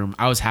treasure room,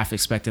 I was half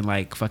expecting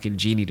like fucking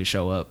Genie to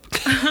show up.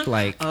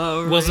 Like,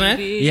 Will Smith?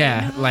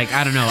 yeah, like,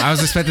 I don't know. I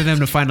was expecting them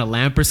to find a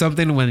lamp or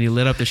something when he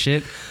lit up the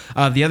shit.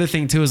 The other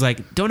thing too is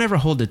like, don't ever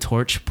hold the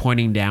torch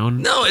pointing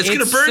down. No, it's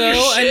gonna burn your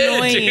so shit.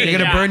 annoying. Dude. You're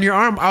gonna burn your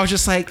arm. I was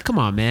just like, come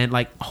on, man.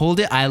 Like, hold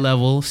it eye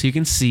level so you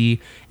can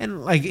see.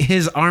 And like,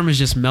 his arm is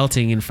just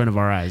melting in front of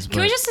our eyes. Can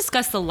we just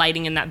discuss the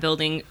lighting in that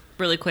building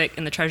really quick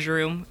in the treasure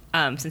room?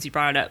 Since you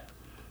brought it up,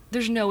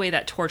 there's no way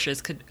that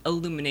torches could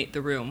illuminate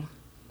the room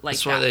like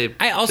That's that.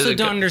 why I also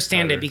don't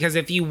understand it because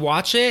if you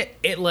watch it,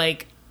 it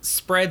like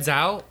spreads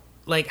out.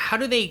 Like, how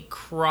do they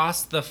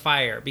cross the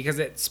fire? Because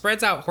it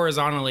spreads out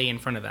horizontally in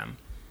front of them.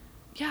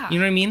 Yeah. You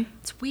know what I mean?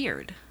 It's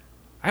weird.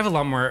 I have a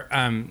lot more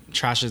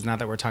trashes now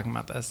that we're talking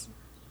about this.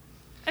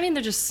 I mean,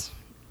 they're just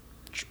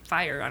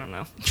fire. I don't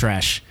know.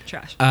 trash.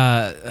 Trash.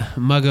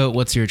 Mugga,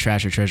 what's your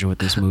trash or treasure with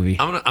this movie?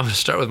 I'm gonna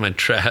start with my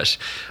trash.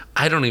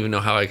 I don't even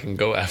know how I can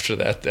go after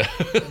that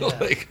though.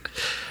 Like,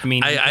 I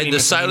mean, the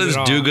silence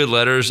do good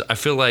letters. I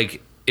feel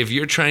like if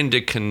you're trying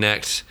to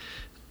connect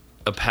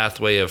a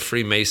pathway of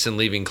Freemason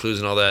leaving clues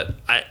and all that,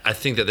 I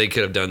think that they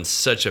could have done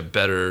such a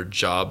better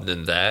job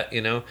than that,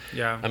 you know?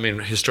 Yeah. I mean,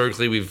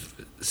 historically we've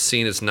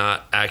seen it's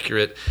not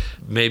accurate.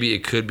 Maybe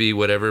it could be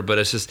whatever, but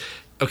it's just,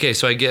 okay,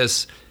 so I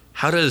guess,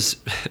 how does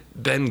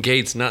Ben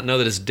Gates not know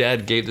that his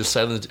dad gave the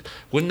silence?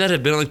 Wouldn't that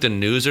have been like the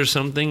news or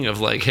something of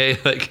like, hey,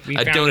 like, We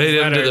I found donated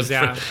his him to letters, the...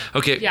 yeah.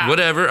 Okay, Yeah.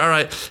 whatever, all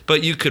right.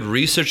 But you could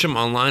research him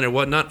online or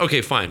whatnot.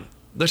 Okay, fine.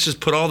 Let's just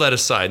put all that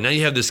aside. Now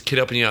you have this kid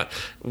helping you out.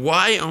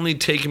 Why only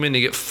take him in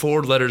to get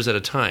 4 letters at a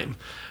time?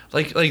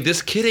 Like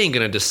this kid ain't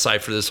gonna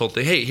decipher this whole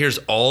thing. Hey, here's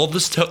all the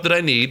stuff that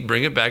I need.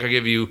 Bring it back. I'll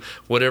give you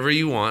whatever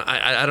you want.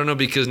 I don't know,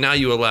 because now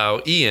you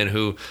allow Ian,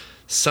 who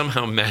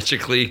somehow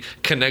magically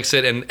connects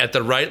it, and at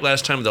the right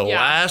last time, the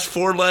last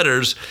 4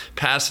 letters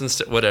pass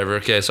and whatever.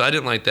 Okay, so I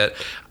didn't like that.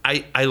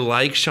 I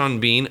like Sean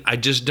Bean. I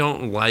just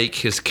don't like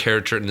his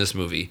character in this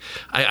movie.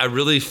 I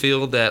really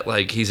feel that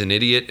like he's an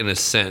idiot in a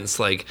sense.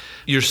 Like,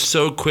 you're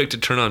so quick to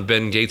turn on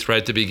Ben Gates right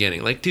at the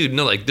beginning. Like, dude,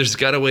 no, like there's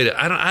got a way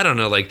to. I don't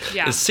know. Like,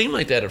 it seemed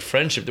like they had a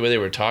friendship the way they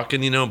were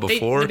talking. You know,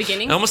 before the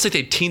beginning, almost like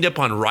they teamed up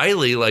on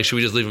Riley. Like, should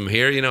we just leave him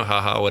here? You know,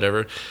 haha,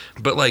 whatever.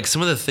 But like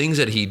some of the things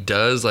that he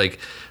does, like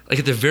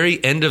at the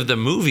very end of the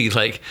movie,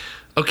 like,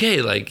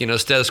 okay, like, you know,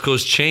 status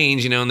quo's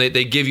change, you know, and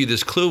they give you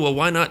this clue. Well,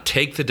 why not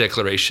take the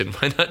declaration?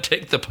 Why not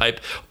take the pipe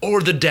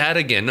or the dad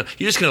again?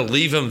 You're just gonna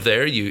leave him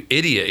there, you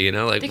idiot, you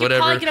know, like, they could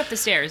whatever. probably get up the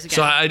stairs again.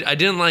 So I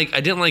didn't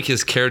like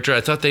his character.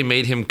 I thought they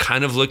made him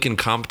kind of look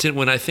incompetent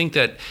when I think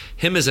that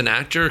him as an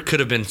actor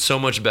could have been so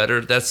much better.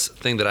 That's the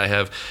thing that I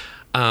have.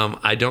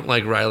 I don't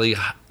like Riley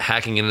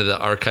hacking into the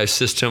archive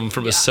system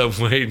from a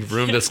subway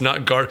room that's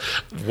not guard.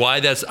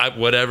 Why that's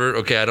whatever.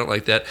 Okay, I don't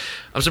like that.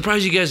 I'm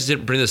surprised you guys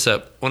didn't bring this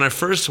up. When I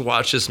first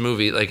watched this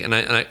movie, like, and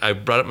I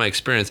brought up my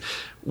experience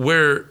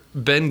where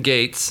Ben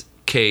Gates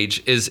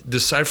Cage is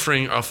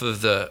deciphering off of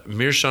the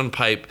Meerschaum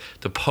pipe,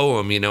 the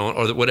poem, you know,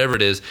 or whatever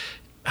it is.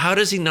 How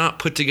does he not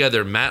put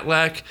together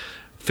Matlack,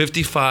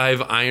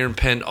 55, Iron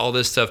Pen, all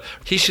this stuff?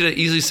 He should have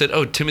easily said,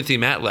 "Oh, Timothy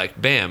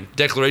Matlack, bam,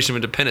 Declaration of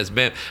Independence,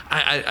 bam."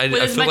 I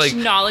as feel much like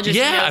knowledge as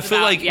he knows I feel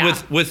about-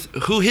 like with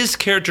who his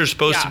character is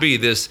supposed to be,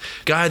 this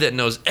guy that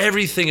knows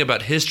everything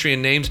about history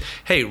and names.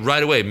 Hey,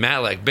 right away,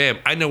 Matlack, bam,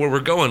 I know where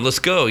we're going. Let's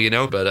go, you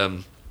know. But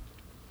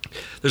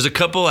there's a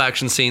couple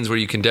action scenes where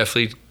you can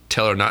definitely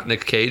tell are not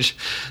Nick Cage.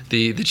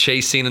 The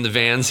chase scene in the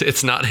vans,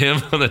 it's not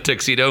him on the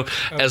tuxedo,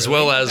 as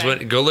well as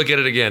when go look at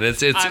it again.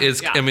 It's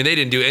I mean, they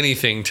didn't do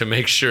anything to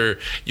make sure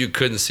you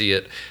couldn't see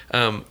it.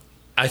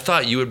 I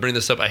thought you would bring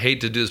this up. I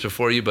hate to do this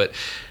before you, but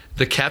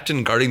the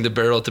captain guarding the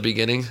barrel at the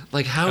beginning,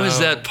 like, how is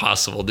that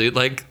possible, dude?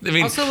 Like, I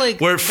mean, Also, like,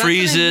 where it that's what I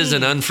freezes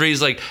and mean.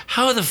 unfreezes, like,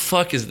 how the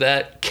fuck is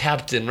that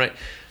captain, right?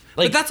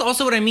 Like, But that's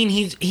also what I mean.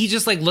 He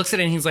just like looks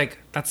at it and he's like,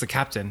 "That's the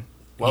captain."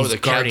 why would He's the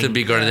captain guarding.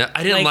 be guarding that?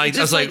 I didn't Like, like.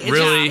 I was like, it's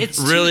really, just- it's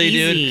too really,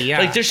 easy, dude. yeah.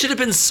 Like, there should have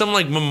been some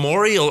like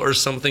memorial or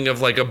something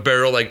of like a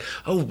barrel. Like,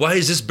 oh, why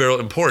is this barrel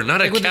important? Not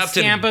Like a with the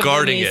captain stamp of the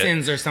guarding it.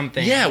 Masons or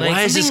something. Yeah, Like,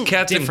 why is this something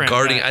captain different,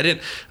 guarding? but-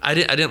 I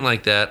didn't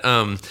like that.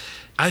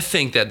 I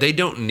think that they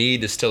don't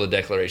need to steal a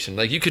declaration.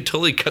 Like, you could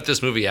totally cut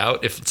this movie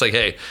out if it's like,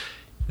 hey,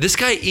 this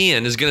guy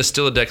Ian is going to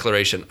steal a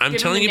declaration. I'm Give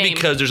him telling the you name.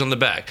 because there's on the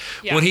back.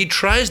 Yeah. When he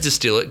tries to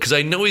steal it, because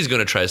I know he's going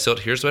to try to steal it,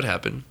 here's what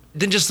happened.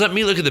 Then just let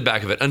me look at the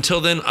back of it.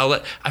 Until then,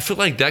 I feel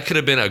like that could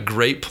have been a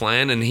great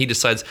plan, and he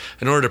decides,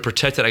 in order to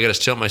protect it, I got to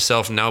steal it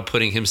myself, now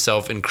putting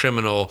himself in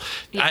criminal.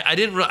 Yeah.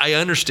 I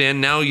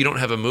understand now you don't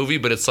have a movie,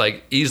 but it's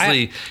like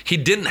easily, he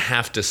didn't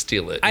have to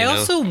steal it. I you know?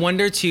 also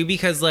wonder too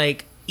because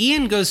like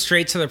Ian goes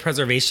straight to the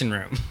preservation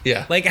room.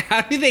 Yeah. Like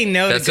how do they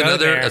know That's to go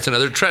another. there? That's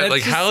another trap. That's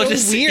Like, just how so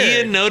does weird.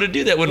 Ian know to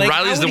do that when Like,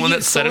 Riley's how the would one he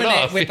that set it stolen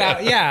off?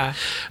 without, yeah.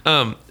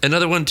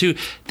 Another one too.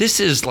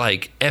 This is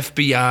like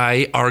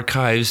FBI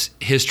archives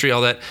history,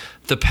 all that.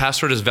 The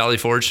password is Valley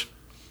Forge.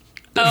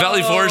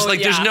 Valley Forge,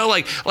 like there's yeah. no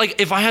like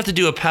if I have to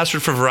do a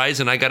password for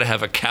Verizon, I got to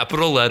have a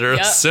capital letter, a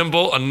Yep.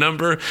 symbol, a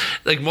number.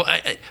 Like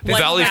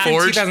Valley back in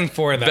Forge,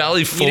 2004 though. Valley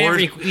You didn't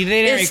Forge. you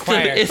didn't It's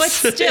require. it's- But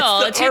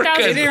still, it's the archive.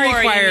 $2,000 It didn't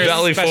require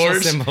Valley special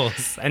Forge.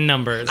 symbols and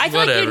numbers. I feel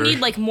like Whatever. you need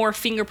like more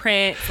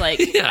fingerprints, like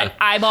Yeah. an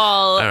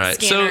eyeball All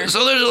right, scanner.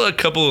 so there's a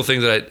couple of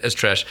things that as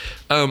trash.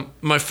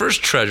 My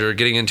first treasure,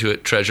 getting into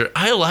it, treasure.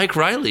 I like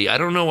Riley. I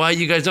don't know why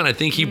you guys don't. I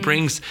think he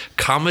brings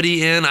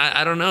comedy in.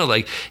 I don't know,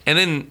 like, and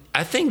then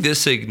I think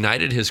this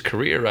ignited his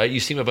career. Right, you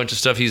see him a bunch of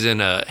stuff. He's in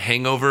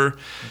Hangover.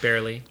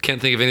 Barely.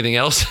 Can't think of anything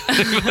else.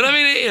 But I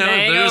mean, there's the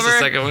Hangover.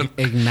 second one.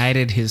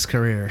 Ignited his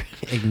career,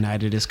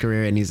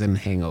 and he's in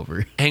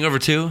Hangover. Hangover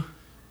 2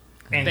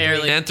 And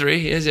Barely. and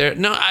 3 is there.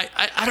 No,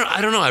 I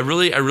don't know. I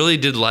really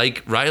did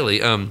like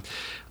Riley.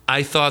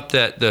 I thought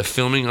that the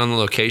filming on the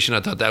location, I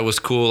thought that was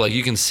cool. Like,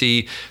 you can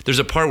see there's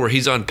a part where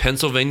he's on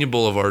Pennsylvania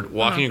Boulevard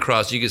walking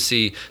across. You can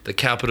see the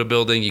Capitol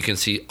building. You can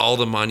see all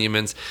the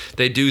monuments.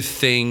 They do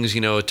things,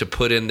 to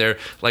put in there.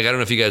 Like, I don't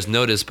know if you guys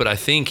noticed, but I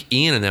think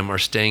Ian and them are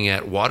staying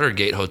at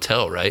Watergate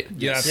Hotel, right?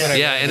 Yeah, that's Yeah. what I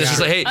Yeah, read. and it's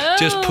just like, hey,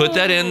 just put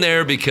that in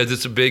there because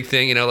it's a big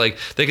thing. Like,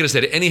 they could have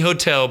said any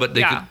hotel, but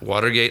they Yeah. could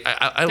Watergate.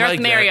 I They're at like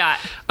the that. Marriott.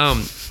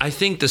 I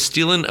think the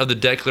stealing of the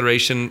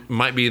Declaration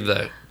might be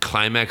the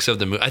climax of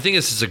the movie. I think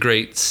this is a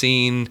great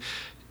scene,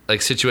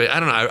 like situation. I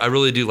don't know. I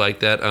really do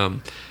like that.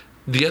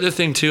 The other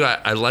thing too,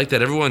 I like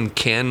that everyone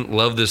can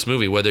love this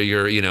movie, whether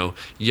you're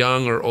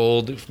young or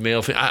old,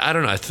 male. I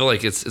don't know. I feel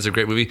like it's a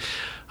great movie.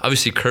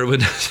 Obviously, Kerwin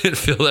doesn't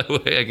feel that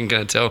way. I can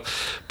kind of tell,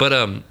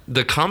 but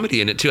the comedy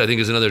in it too, I think,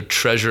 is another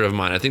treasure of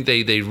mine. I think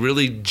they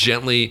really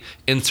gently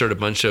insert a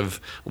bunch of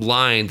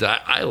lines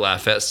that I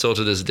laugh at still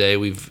to this day.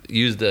 We've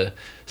used the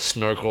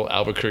snorkel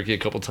Albuquerque a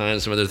couple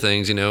times, some other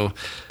things, but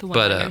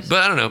one-liners.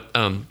 I don't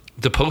know.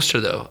 The poster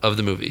though of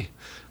the movie,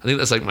 I think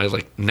that's like my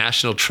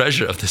national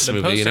treasure of this The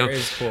movie. poster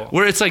is cool.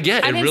 Where it's like, yeah,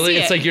 it didn't really, see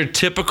it's it. like your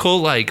typical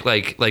like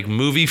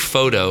movie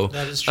photo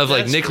That is true. of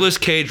like That's Nicolas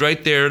Cage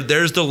right there.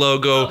 There's the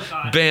logo. Oh,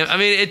 God. Bam. I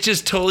mean, it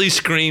just totally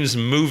screams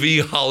movie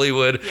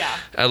Hollywood. Yeah.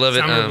 I love it.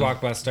 Summer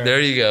blockbuster. There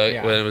you go.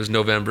 Yeah. When it was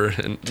November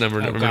and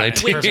number God.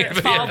 19. Winter,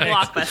 But fall yeah.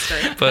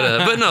 blockbuster.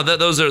 But no,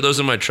 those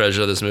are my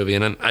treasure of this movie,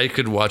 and I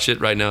could watch it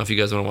right now if you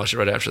guys want to watch it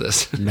right after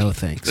this. No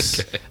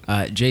thanks.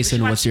 Jason, We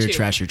should what's watch your two.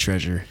 trash or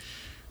treasure?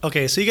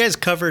 Okay, so you guys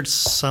covered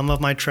some of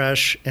my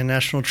trash and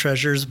national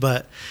treasures,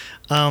 but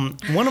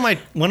one of my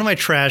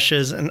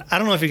trashes, and I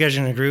don't know if you guys are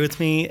gonna agree with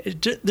me.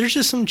 There's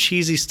just some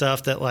cheesy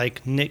stuff that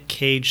like Nick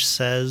Cage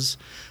says,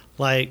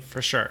 like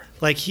For sure.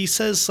 like he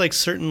says like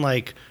certain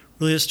like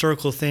really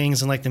historical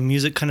things, and like the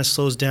music kind of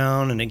slows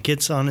down and it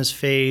gets on his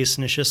face,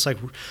 and it's just like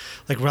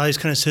Riley's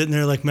kind of sitting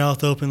there like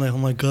mouth open, like, oh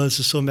my god,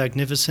 this is so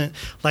magnificent.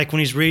 Like when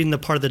he's reading the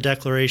part of the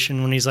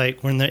Declaration, when he's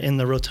like when they're in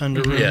the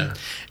rotunda room, Yeah.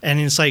 and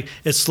it's like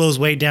it slows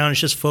way down. It's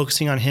just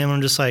focusing on him.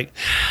 I'm just like,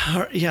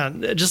 yeah,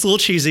 just a little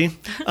cheesy.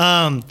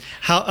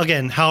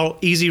 How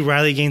easy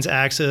Riley gains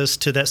access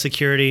to that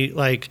security,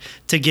 like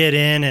to get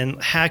in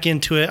and hack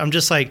into it. I'm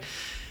just like.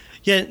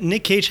 Yeah,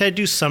 Nick Cage had to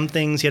do some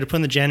things. He had to put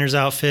on the janitor's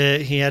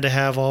outfit. He had to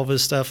have all of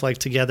his stuff like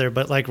together.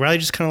 But like Riley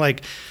just kind of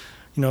like,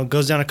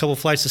 goes down a couple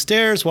flights of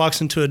stairs, walks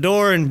into a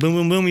door, and boom,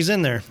 boom, boom, he's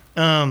in there.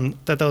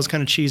 Thought that was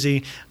kind of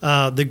cheesy.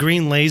 The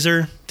green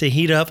laser to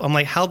heat up. I'm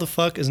like, how the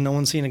fuck is no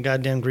one seeing a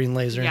goddamn green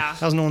laser? Yeah.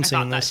 How's no one I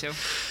seeing thought this?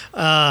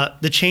 that too.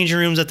 The changing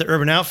rooms at the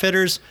Urban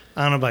Outfitters.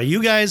 I don't know about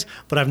you guys,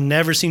 but I've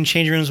never seen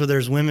changing rooms where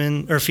there's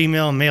women or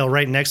female and male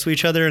right next to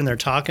each other and they're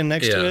talking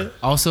next Yeah. to it.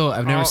 Also,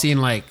 I've never Oh.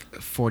 seen like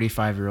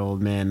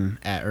 45-year-old men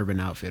at Urban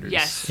Outfitters.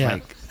 Yes. Yeah.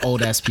 Like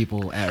old ass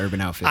people at Urban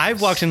Outfitters.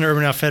 I've walked into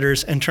Urban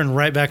Outfitters and turned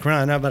right back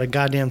around. Not about a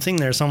goddamn thing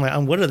there. So I'm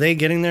like, what are they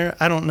getting there?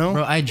 I don't know.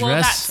 Bro, I that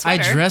dress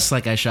sweater.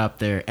 like I shop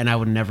there, and I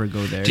would never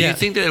go there. Do you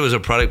think that it was a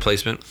product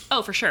placement?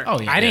 Oh, for sure. Oh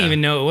yeah. I didn't Yeah.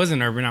 even know it was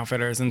an Urban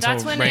Outfitters until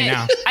That's when right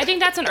now. I think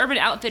that's an Urban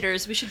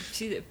Outfitters. We should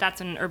see if that's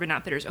when Urban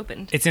Outfitters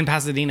opened. It's in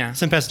Pasadena.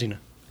 It's in Pasadena.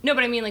 No,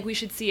 but I mean, like, we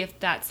should see if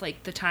that's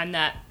like the time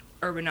that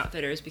Urban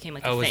Outfitters became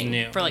like Oh, a it was thing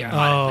new, for like yeah.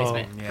 product Oh,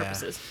 placement yeah.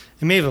 purposes.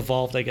 It may have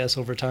evolved, I guess,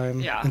 over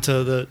time Yeah.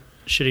 into the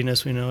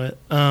shittiness we know it.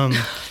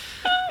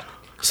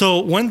 So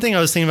one thing I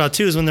was thinking about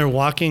too is when they're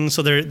walking.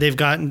 So they've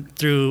gotten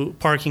through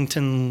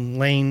Parkington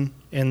Lane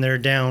and they're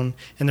down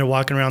and they're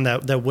walking around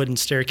that wooden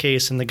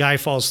staircase, and the guy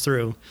falls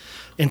through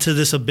into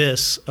this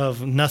abyss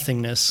of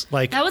nothingness.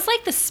 Like That was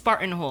like the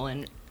Spartan hole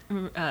in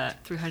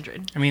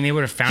 300. I mean, they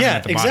would have found it yeah,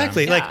 at the bottom.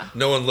 exactly. Yeah. Like,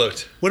 No one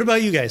looked. what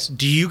about you guys?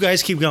 Do you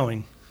guys keep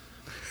going?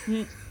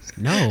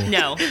 No.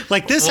 No.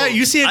 Like this, Well,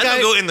 you see a I guy.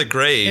 don't go in the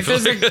grave.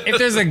 If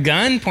there's a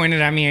gun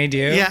pointed at me, I do.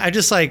 Yeah, I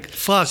just like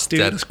fuck, dude.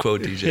 Status quo,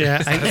 DJ.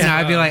 Yeah,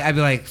 I'd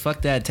be like,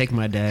 fuck that, take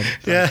my dad.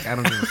 Like, Yeah. I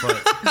don't give a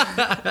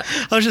fuck.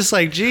 I was just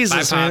like,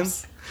 Jesus, Bye, man.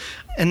 Pops.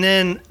 And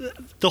then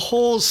the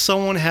whole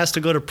someone has to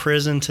go to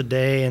prison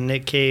today, and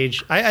Nick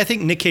Cage. I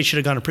think Nick Cage should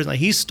have gone to prison. Like,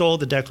 he stole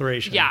the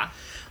Declaration. Yeah.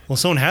 Well,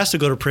 someone has to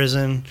go to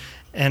prison,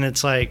 and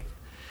it's like,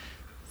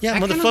 yeah, I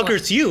kinda motherfucker, like-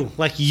 it's you.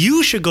 Like,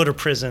 you should go to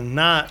prison,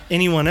 not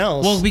anyone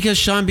else. Well, because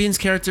Sean Bean's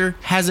character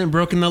hasn't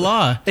broken the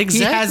law.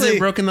 Exactly. He hasn't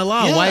broken the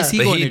law. Why Yeah. is he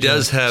But going he to jail?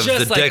 does have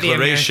Just the like the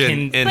Declaration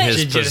American in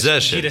his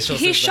possession. judicial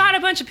He system. shot a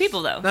bunch of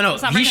people though. No,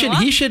 It's not he breaking should. the law?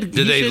 He should. Did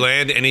he they should,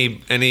 land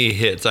any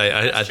hits?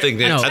 I think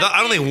they, No. I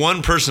don't think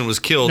one person was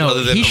killed No,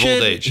 other than he of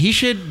should. old age. He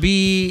should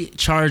be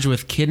charged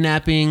with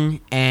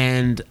kidnapping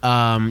and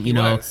He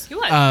was.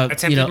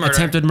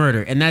 attempted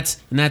murder, and that's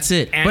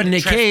it. And but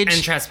Nick Cage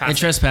and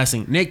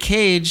trespassing. Nick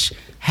Cage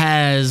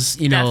has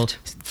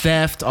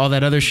theft, all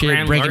that other shit,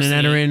 Grand breaking and larceny.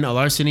 entering, a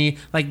larceny.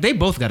 Like they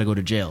both got to go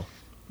to jail.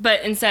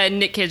 But instead,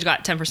 Nick Cage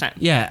got 10%.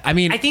 Yeah, I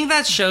mean, I think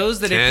that shows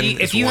that 10 if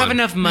is you have one.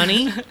 enough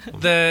money,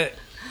 the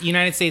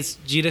United States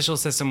judicial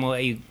system will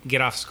let you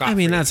get off scot. I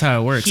mean that's how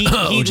it works. he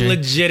OJ.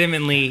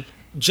 legitimately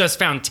just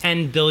found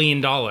 $10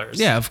 billion.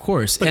 Yeah, of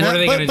course. But, And what are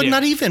they gonna but do?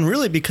 not even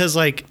really, because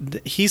like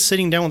he's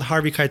sitting down with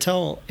Harvey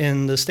Keitel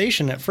in the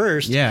station at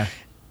first. yeah,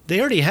 They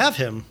already have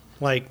him.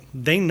 Like,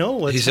 they know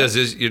what's He says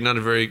you're not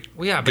a very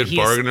Well, yeah, but good he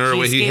bargainer.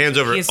 He escaped- hands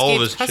over he all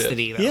of escaped his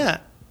custody, shit. though. Yeah.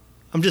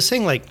 I'm just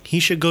saying, like, he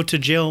should go to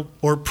jail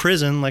or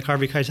prison, like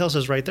Harvey Keitel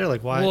says right there.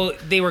 Like, why? Well,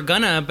 they were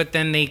gonna, but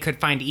then they could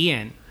find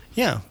Ian.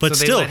 yeah, but so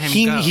they still, let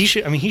him go. he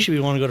should. I mean, he should be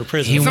wanting to go to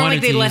prison. He It's not wanted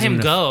like they to let use him him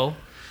to- go.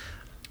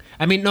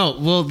 I mean, no.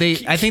 Well,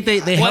 I think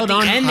they Well, held at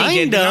on. the end they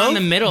did, but not in the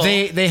middle.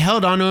 They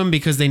held on to him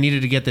because they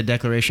needed to get the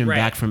declaration Right.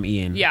 back from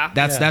Ian. Yeah.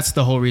 That's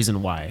the whole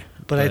reason why.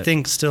 but I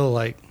think still,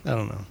 like, I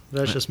don't know.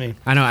 That's just me.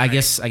 I know. I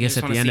guess just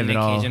at wanna the end see of it Nick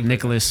all, Cage in prison.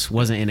 Nicholas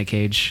wasn't in a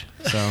cage.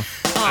 So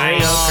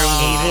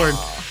Lord.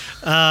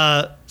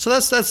 So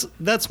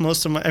that's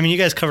most of my. I mean, you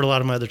guys covered a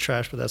lot of my other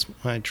trash, but that's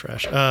my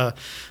trash.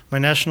 My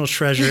national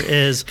treasure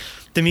is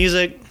the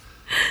music.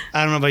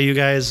 I don't know about you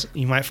guys.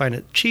 You might find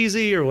it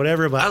cheesy or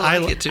whatever, but I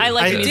like it too. I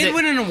like I the It music. did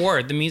win an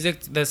award. The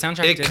music, the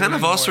soundtrack. It did kind win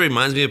of an also award.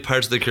 reminds me of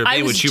Pirates of the I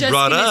Caribbean, was which you just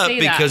brought gonna up say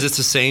because that. it's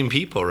the same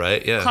people,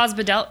 right? Yeah. Klaus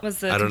Badelt was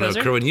the I don't know.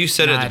 composer. When you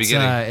said it at the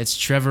beginning, it's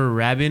Trevor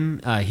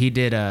Rabin. He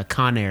did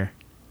Con Air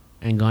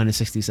and Gone in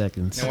 60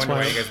 Seconds. No wonder why-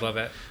 why you guys love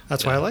it.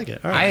 that's why I like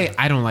it. All right.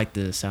 I don't like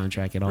the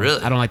soundtrack at all.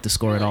 Really? I don't like the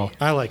score at all.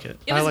 I like it.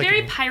 It I was like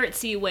very it.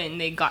 piratesy when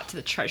they got to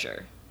the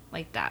treasure.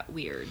 Like that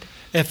weird.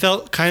 It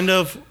felt kind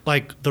of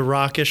like The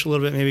Rock-ish a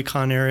little bit, maybe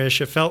Con Air-ish.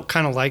 It felt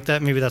kind of like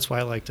that. Maybe that's why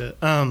I liked it.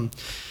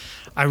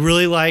 I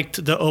really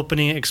liked the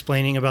opening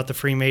explaining about the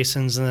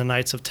Freemasons and the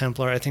Knights of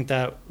Templar. I think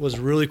that was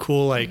really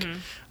cool. Like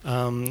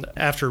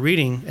after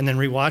reading and then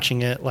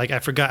rewatching it, like I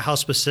forgot how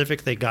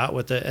specific they got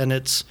with it, and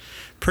it's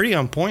pretty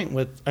on point.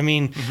 With I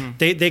mean,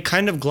 they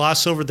kind of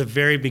gloss over the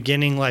very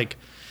beginning, like.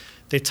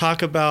 They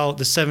talk about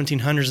the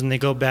 1700s and they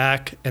go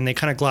back and they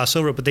kind of gloss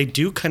over it, but they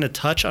do kind of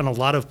touch on a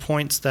lot of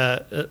points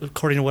that,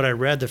 according to what I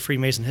read, the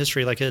Freemason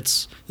history, like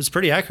it's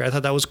pretty accurate. I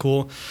thought that was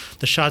cool.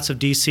 The shots of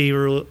DC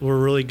were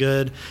really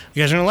good.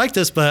 You guys are gonna like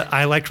this, but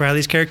I liked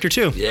Riley's character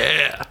too.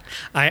 yeah.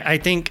 I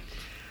think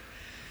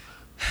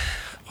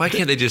Why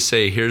can't they just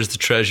say, "Here's the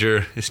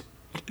treasure,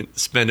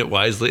 spend it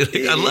wisely"? Like,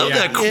 I love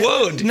Yeah. that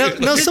quote. dude. no,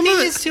 The some thing of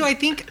it. is too, I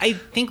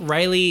think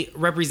Riley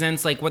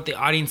represents like what the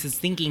audience is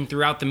thinking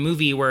throughout the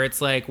movie, where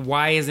it's like,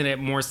 why isn't it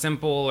more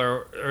simple,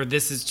 or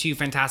this is too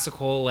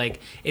fantastical?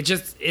 Like it's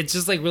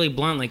just like really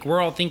blunt. Like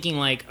we're all thinking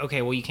like,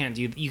 okay, well you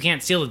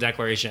can't steal the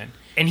Declaration,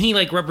 and he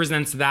like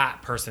represents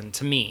that person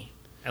to me,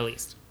 at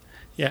least.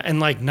 Yeah, and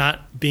like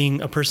not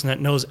being a person that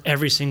knows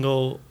every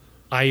single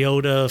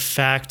iota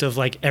fact of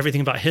like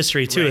everything about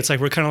history too. Right. It's like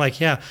we're kind of like,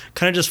 yeah,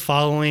 kind of just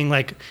following.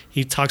 Like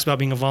he talks about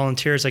being a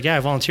volunteer. It's like, yeah, I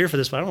volunteer for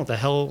this, but I don't know what the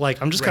hell.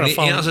 Like I'm just kind And of he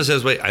following. also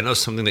says, "Wait, I know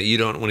something that you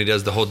don't." When he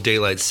does the whole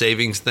daylight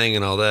savings thing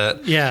and all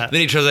that, Yeah.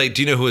 Then he tries like,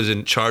 "Do you know who is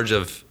in charge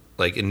of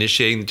like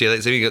initiating the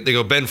daylight saving?" They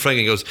go Ben Frank, and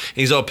he goes, and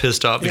he's all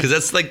pissed off because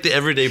that's like the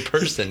everyday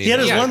person. He had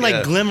his know? one like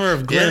Yeah. glimmer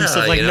of glimpse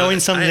Yeah, of like you know, knowing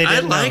something they I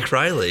didn't know. like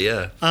Riley,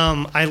 yeah.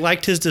 I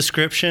liked his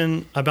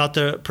description about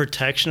the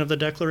protection of the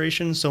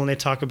Declaration. So when they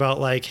talk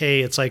about like, hey,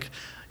 it's like,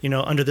 you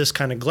know, under this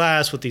kind of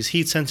glass with these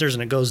heat sensors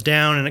and it goes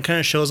down and it kind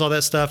of shows all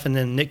that stuff. And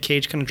then Nick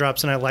Cage kind of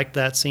drops in. I liked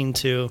that scene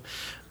too.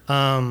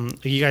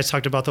 You guys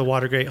talked about the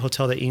Watergate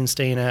Hotel that Ian's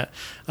staying at.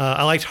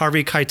 I liked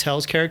Harvey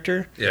Keitel's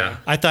character. Yeah.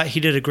 I thought he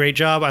did a great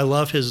job. I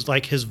love his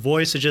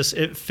voice.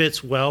 It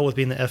fits well with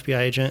being the FBI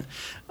agent.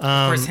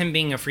 Of course, him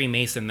being a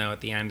Freemason though at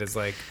the end is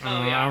like,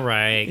 all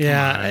right. Come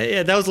on.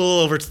 Yeah, that was a little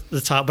over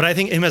the top. But I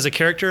think him as a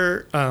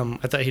character, I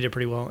thought he did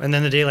pretty well. And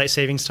then the daylight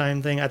savings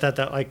time thing, I thought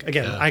that I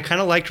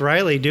kind of liked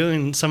Riley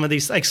doing some of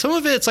these. Like some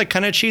of it's like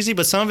kind of cheesy,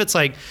 but some of it's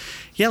like,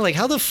 yeah, like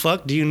how the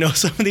fuck do you know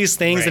some of these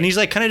things? Right. And he's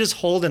like kind of just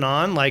holding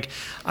on, like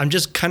I'm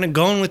just kind of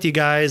going with you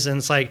guys. And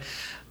it's like,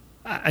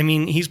 I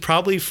mean, he's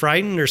probably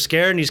frightened or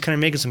scared, and he's kind of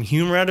making some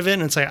humor out of it.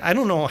 And it's like I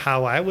don't know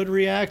how I would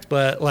react,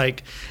 but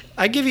like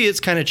I give you, it's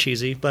kind of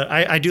cheesy, but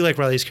I do like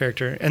Riley's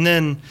character. And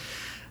then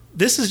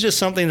this is just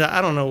something that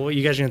I don't know what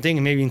you guys are gonna think,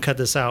 and maybe you can cut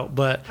this out.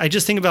 But I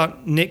just think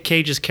about Nick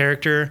Cage's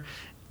character,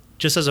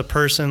 just as a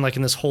person, like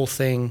in this whole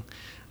thing,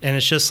 and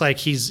it's just like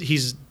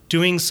he's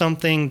doing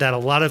something that a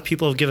lot of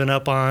people have given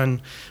up on,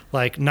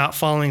 like not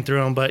following through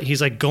on, but he's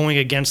like going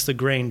against the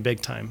grain big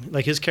time.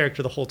 Like his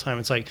character the whole time,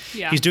 it's like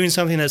he's doing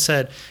something that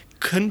said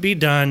couldn't be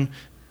done,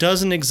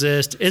 doesn't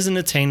exist, isn't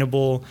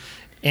attainable,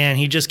 and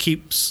he just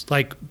keeps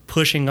like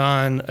pushing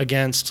on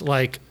against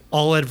like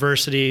all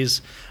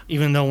adversities,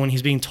 even though when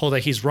he's being told that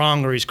he's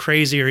wrong or he's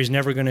crazy or he's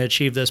never going to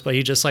achieve this, but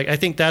he just like, I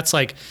think that's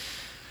like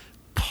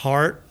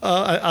part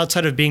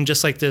outside of being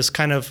just like this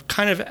kind of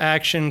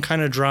action,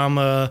 kind of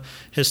drama,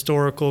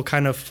 historical,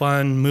 kind of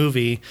fun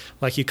movie.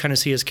 Like you kind of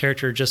see his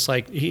character just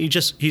like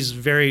he's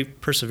very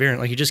perseverant.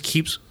 Like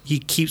he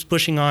keeps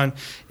pushing on,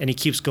 and he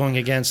keeps going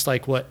against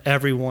like what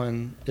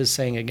everyone is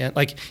saying again.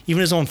 Like even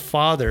his own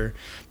father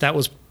that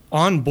was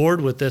on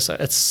board with this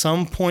at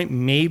some point,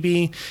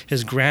 maybe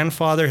his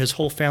grandfather, his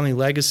whole family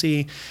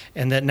legacy,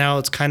 and that now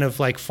it's kind of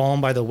like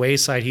fallen by the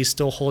wayside. He's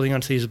still holding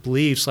onto these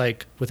beliefs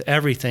like with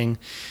everything.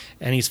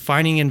 And he's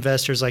finding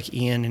investors like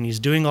Ian, and he's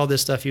doing all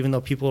this stuff, even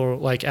though people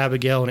like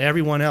Abigail and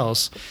everyone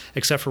else,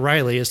 except for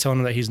Riley, is telling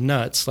him that he's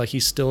nuts. Like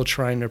he's still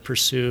trying to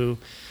pursue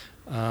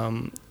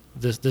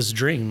this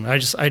dream.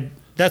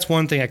 That's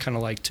one thing I kind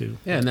of like too.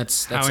 Yeah, and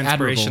that's How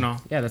inspirational.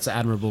 Admirable. Yeah, that's an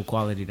admirable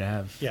quality to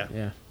have.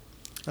 Yeah.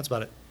 That's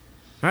about it.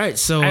 All right,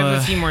 so I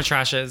have a few more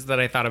trashes that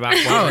I thought about.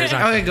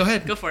 okay, go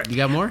ahead. Go for it. You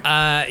got more?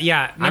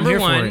 Yeah. I'm here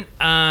Number for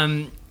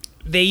one,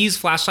 they use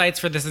flashlights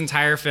for this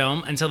entire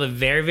film until the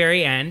very,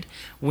 very end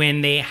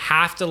when they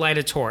have to light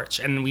a torch.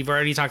 And we've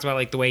already talked about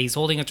like the way he's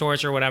holding a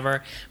torch or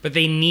whatever, but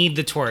they need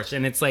the torch.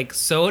 And it's like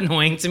so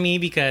annoying to me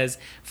because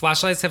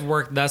flashlights have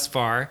worked thus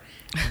far,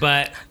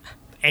 but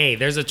hey,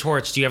 there's a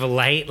torch. Do you have a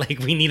light? Like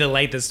we need to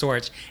light this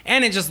torch.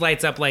 And it just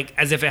lights up like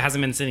as if it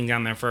hasn't been sitting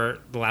down there for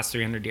the last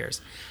 300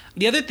 years.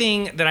 The other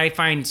thing that I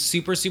find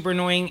super, super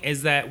annoying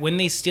is that when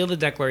they steal the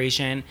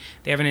Declaration,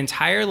 they have an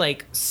entire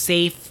like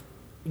safe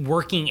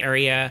working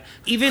area.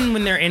 Even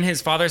when they're in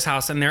his father's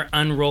house and they're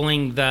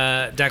unrolling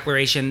the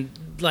Declaration,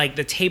 like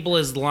the table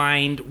is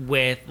lined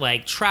with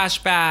like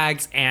trash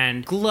bags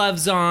and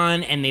gloves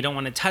on, and they don't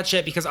want to touch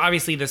it because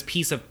obviously this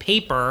piece of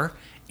paper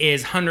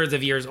is hundreds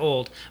of years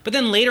old. But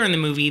then later in the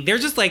movie, they're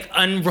just like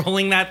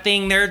unrolling that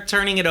thing. They're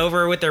turning it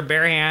over with their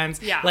bare hands.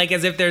 Yeah. Like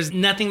as if there's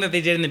nothing that they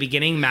did in the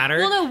beginning mattered.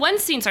 Well, no, one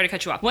scene, sorry to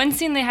cut you off. One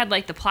scene they had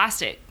like the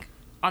plastic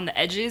on the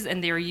edges,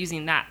 and they were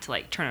using that to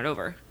like turn it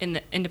over in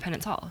the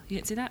Independence Hall. You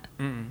didn't see that?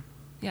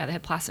 Yeah, they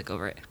had plastic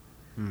over it.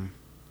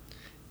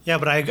 Yeah,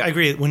 but I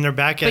agree. When they're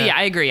back But yeah,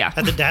 I agree, yeah.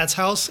 at the dad's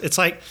house, it's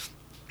like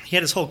he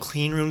had his whole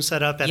clean room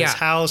set up at his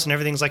house, and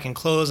everything's like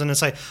enclosed. And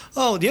it's like,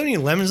 oh, do you have any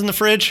lemons in the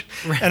fridge?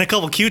 Right. And a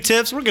couple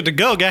Q-tips? We're good to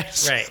go,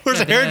 guys. Right. Where's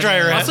the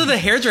hairdryer at? Also, the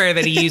hairdryer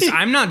that he used,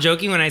 I'm not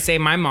joking when I say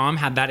my mom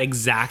had that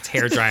exact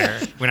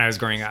hairdryer when I was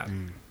growing up.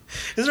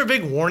 Is there a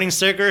big warning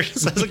sticker? It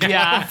says like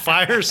on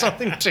fire or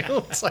something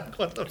too? It's like,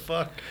 what the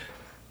fuck?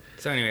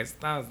 So anyways,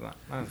 that was that.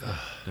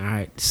 All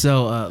right,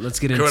 so let's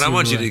get into. Kerwin, I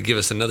want you to give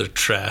us another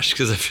trash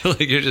because I feel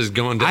like you're just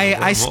going down.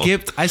 I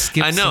skipped. I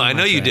some know of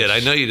my you trash. did. I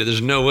know you did. There's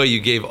no way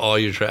you gave all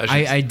your trash.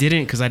 I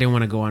didn't because I didn't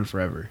want to go on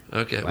forever.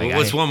 Okay, Like, well,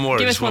 what's one more?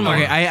 Give us Just one more.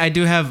 Okay, I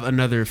do have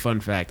another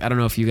fun fact. I don't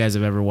know if you guys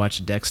have ever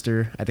watched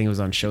Dexter. I think it was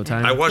on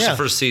Showtime. I watched Yeah. the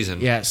first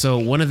season. Yeah, so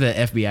one of the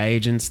FBI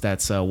agents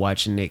that's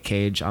watching Nick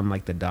Cage on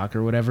like the dock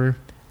or whatever,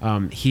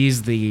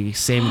 he's the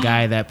same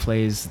guy that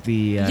plays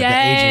the agent.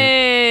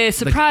 Yay!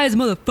 Surprise,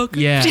 motherfucker.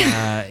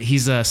 Yeah,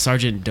 he's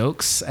Sergeant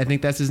Dokes, I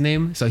think that's his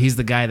name. So he's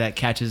the guy that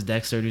catches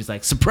Dexter and he's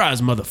like,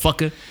 surprise,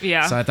 motherfucker.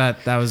 Yeah. So I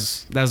thought that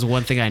was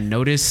one thing I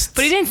noticed.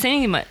 But he didn't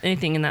say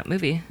anything in that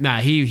movie. Nah,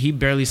 he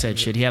barely said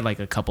shit. He had like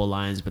a couple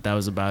lines, but that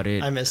was about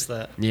it. I missed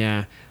that.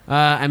 Yeah.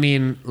 I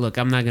mean, look,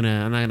 I'm not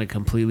gonna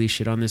completely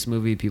shit on this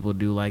movie. People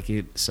do like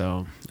it,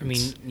 so I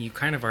mean, you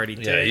kind of already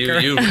Yeah,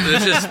 did. you.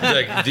 This is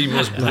like the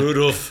most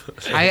brutal.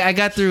 I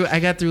got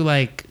through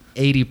like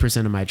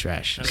 80% of my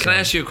trash. Can I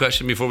ask you a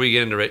question before we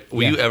get into it?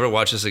 Will Yeah. you ever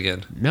watch this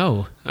again?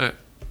 No. All right,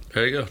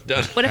 there you go.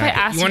 Done. What if I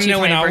asked You you want to to know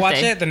for when my I'll watch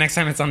birthday? it? The next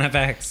time it's on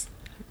FX.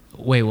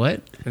 Wait,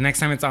 what? The next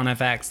time it's on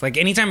FX. Like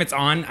anytime it's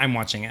on, I'm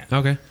watching it.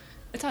 Okay.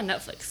 It's on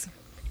Netflix.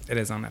 It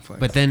is on Netflix.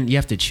 But then you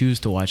have to choose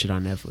to watch it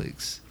on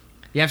Netflix.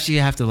 You actually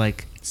have to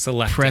like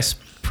select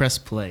press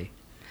play.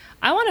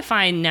 I want to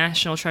find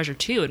National Treasure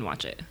 2 and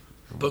watch it.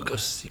 Book of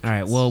Secrets. All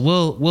right.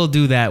 Well, we'll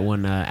do that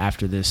one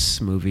after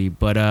this movie,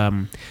 but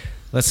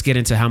let's get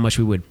into how much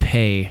we would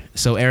pay.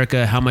 So,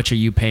 Erica, how much are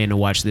you paying to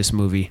watch this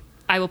movie?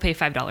 I will pay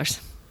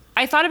 $5.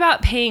 I thought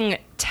about paying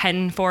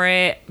 $10 for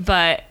it,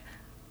 but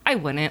I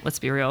wouldn't. Let's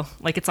be real.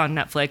 Like, it's on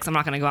Netflix. I'm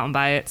not going to go out and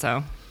buy it,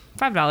 so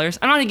 $5.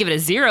 I'm not going to give it a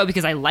 0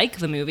 because I like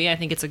the movie. I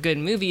think it's a good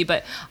movie,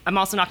 but I'm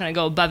also not going to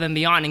go above and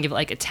beyond and give it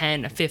like a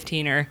 10, a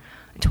 15, or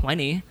a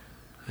 20.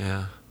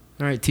 Yeah.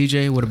 All right,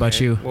 TJ, what about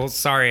you? Well,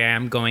 sorry,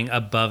 I'm going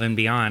above and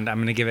beyond. I'm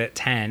going to give it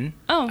 10.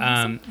 Oh,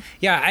 awesome.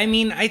 Yeah, I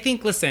mean, I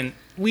think, listen,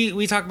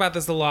 we talk about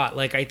this a lot.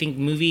 Like, I think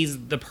movies,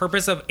 the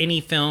purpose of any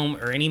film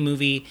or any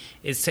movie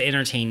is to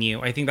entertain you.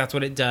 I think that's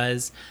what it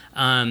does.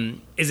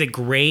 Is it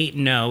great?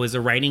 No. Is the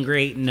writing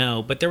great?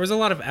 No. But there was a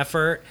lot of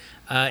effort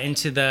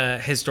into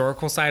the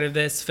historical side of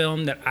this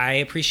film that I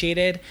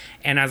appreciated.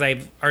 And as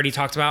I've already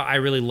talked about, I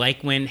really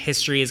like when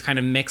history is kind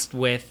of mixed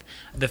with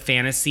the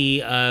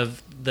fantasy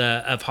of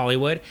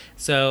Hollywood.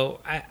 So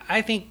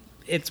I think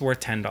it's worth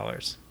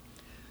 $10.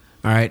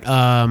 All right.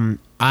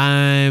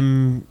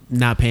 I'm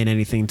not paying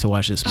anything to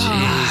watch this movie.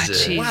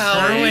 Jesus. jeez. Wow,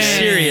 are you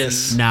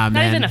serious? Nah, Not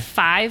man. even a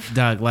 5?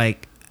 Doug,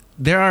 like,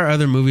 there are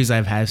other movies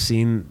I have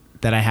seen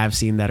that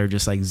are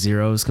just like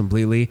zeros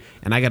completely,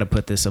 and I got to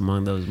put this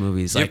among those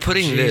movies. You're Like,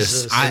 putting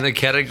this Jesus. in the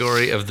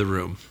category of The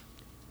Room.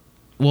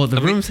 well,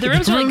 the room's really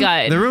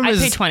good. The Room I'd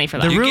is pay 20 for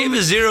that. The You Room, gave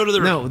a 0 to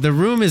The Room. no, The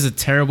Room is a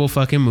terrible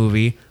fucking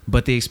movie,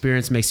 but the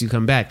experience makes you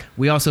come back.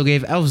 We also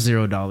gave Elf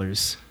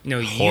 $0. No,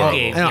 you Horrible.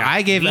 gave. No, yeah,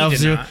 I gave we Elf did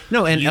 0. not.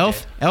 No, and You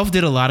Elf did. Elf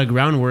did a lot of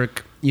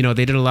groundwork. You know,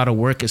 they did a lot of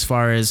work as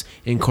far as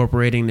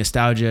incorporating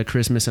nostalgia,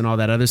 Christmas, and all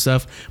that other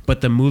stuff.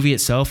 But the movie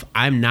itself,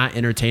 I'm not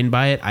entertained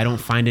by it. I don't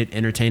find it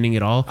entertaining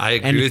at all. I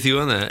agree with you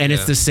on that. And yeah.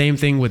 it's the same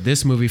thing with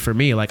this movie for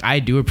me. Like, I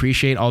do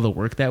appreciate all the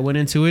work that went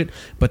into it,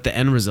 but the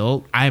end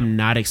result, I am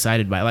not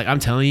excited by it. Like, I'm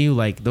telling you,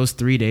 like, those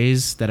 3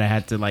 days that I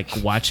had to,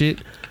 like, watch it,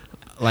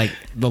 like,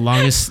 the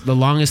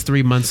longest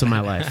 3 months of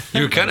my life.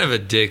 You were kind of a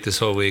dick this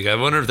whole week. I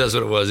wonder if that's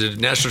what it was. Did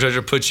National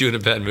Treasure put you in a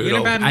bad mood? You in a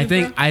all bad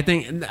week? I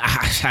think,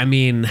 I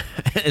mean,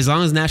 as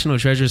long as National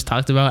Treasure is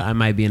talked about, I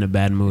might be in a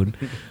bad mood.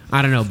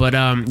 I don't know, but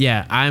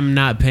yeah, I'm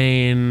not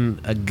paying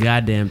a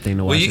goddamn thing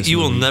to watch Well, this you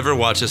will movie. never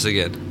watch this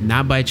again.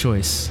 Not by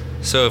choice.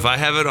 So if I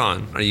have it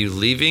on, are you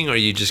leaving or are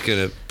you just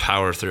going to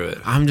power through it?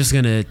 I'm just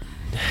gonna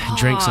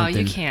drink Oh,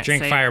 something. you can't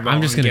Drink say. Fireball.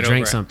 I'm just and gonna get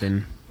drink over it.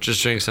 something,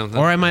 Just drink something?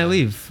 or I might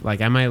leave. Like,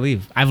 I might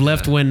leave. I've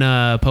left when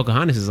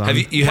Pocahontas is on. Have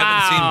you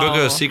haven't seen Book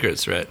Wow. of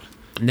Secrets, right?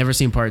 Never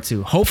seen part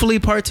 2. Hopefully,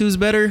 part 2 is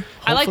better.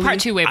 I like Hopefully. part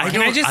 2 way more. I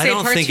Can I just say,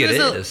 don't part think 2 it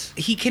is is.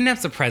 he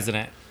kidnaps the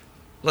president.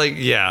 Like,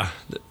 yeah.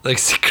 Like,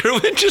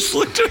 Kerwin just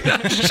looked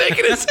around,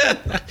 shaking his head.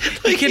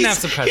 Like,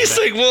 kidnaps the He's president.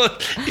 like,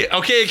 well, yeah,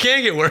 okay, it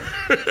can get worse.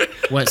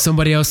 What,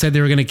 somebody else said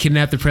they were gonna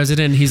kidnap the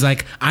president, and he's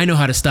like, I know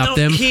how to stop No,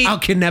 them. he- I'll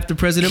kidnap the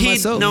president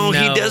myself. No,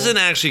 he No. doesn't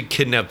actually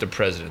kidnap the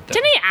president. Though.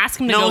 Didn't he ask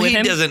him to No, go with he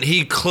him? doesn't.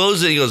 He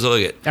closes it. He goes,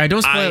 look it. All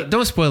right,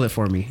 don't spoil it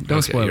for me. Don't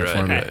Okay, spoil you're it right,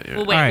 for me. you're right, you're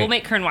We'll wait. All right. We'll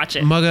make Kern watch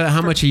it. Mugga,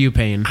 how much are you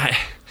paying?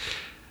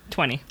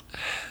 20.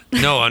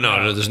 No,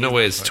 there's no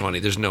way it's 20.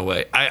 There's no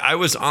way. I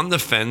was on the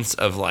fence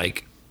of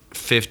like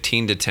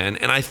 15 to 10.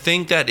 And I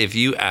think that if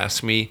you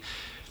asked me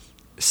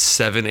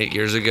 7-8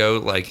 years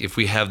ago, like if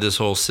we have this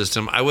whole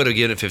system, I would have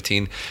given it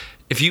 15.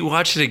 If you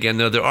watch it again,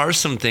 though, there are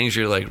some things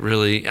you're like,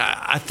 really,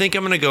 I think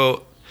I'm going to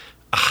go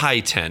a high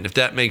 10. If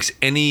that makes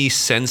any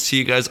sense to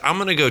you guys, I'm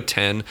going to go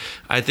 10.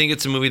 I think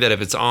it's a movie that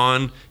if it's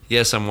on,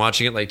 yes, I'm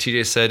watching it. Like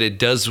TJ said, it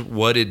does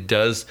what it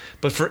does.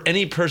 But for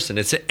any person,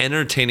 it's an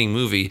entertaining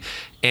movie.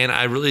 And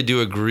I really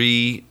do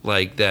agree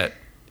like that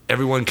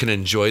everyone can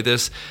enjoy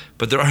this.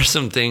 But there are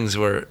some things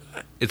where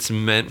it's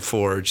meant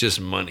for just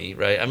money,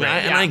 right? I mean,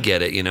 and I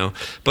get it, you know.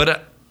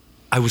 But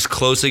I was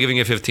close to giving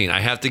it 15.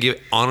 I have to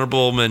give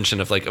honorable mention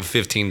of like a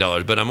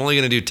 $15, but I'm only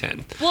going to do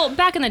 10. Well,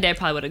 back in the day, I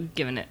probably would have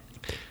given it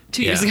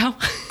 2 years Yeah. ago.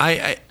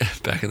 I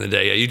back in the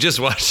day, yeah, you just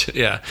watched it,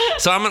 yeah.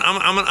 So I'm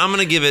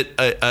gonna give it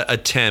a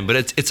 10, but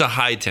it's a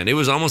high 10. It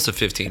was almost a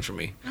 15 for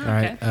me. All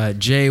right,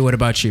 Jay, what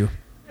about you?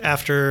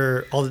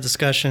 After all the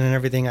discussion and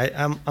everything,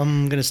 I'm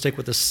going to stick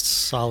with a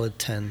solid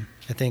 10.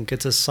 I think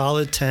it's a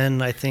solid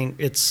 10. I think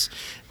it's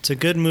a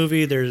good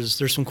movie. There's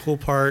some cool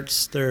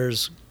parts.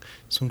 There's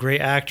some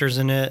great actors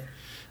in it,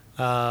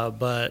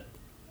 but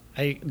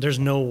there's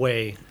no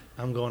way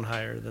I'm going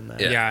higher than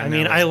that. Yeah. I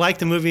mean, I like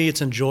the movie.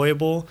 It's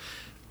enjoyable,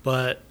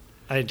 but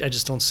I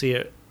just don't see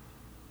it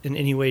in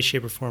any way,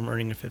 shape, or form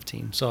earning a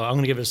 15. So I'm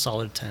going to give it a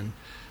solid 10.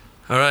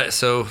 All right,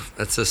 so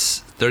that's a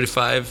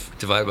 35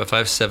 divided by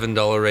 5,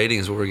 $7 rating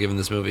is what we're giving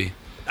this movie.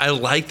 I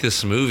like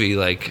this movie,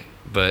 like,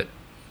 but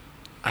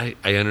I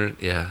under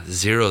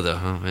 0 though.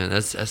 Oh man,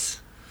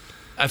 that's.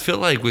 I feel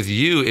like with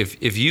you,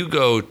 if you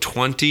go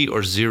 20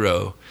 or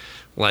 0,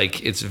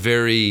 like it's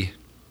very.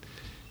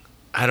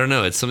 I don't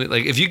know. It's something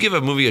like if you give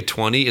a movie a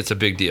 20, it's a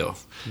big deal.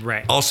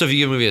 Right. Also, if you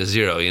give a movie a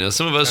 0, you know,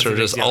 some of us That's a are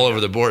big just deal, all yeah.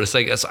 over the board. It's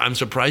like I'm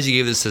surprised you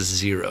gave this a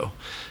 0.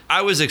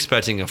 I was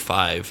expecting a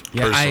 5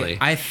 personally.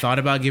 I thought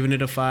about giving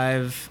it a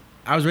 5.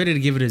 I was ready to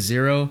give it a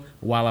 0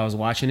 while I was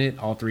watching it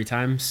all 3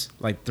 times,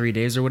 like 3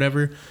 days or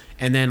whatever.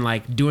 And then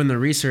like doing the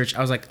research,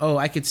 I was like, oh,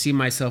 I could see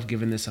myself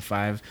giving this a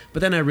 5.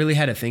 But then I really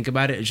had to think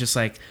about it. It's just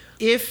like,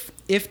 if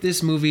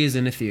this movie is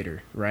in a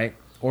theater, right?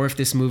 Or if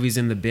this movie's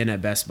in the bin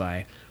at Best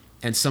Buy,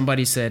 and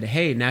somebody said,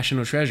 hey,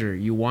 National Treasure,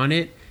 you want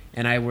it?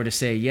 And I were to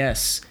say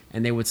yes,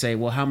 and they would say,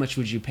 well, how much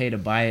would you pay to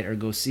buy it or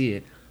go see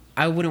it?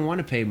 I wouldn't want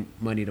to pay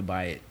money to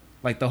buy it.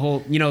 Like the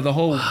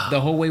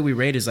whole way we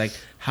rate is like,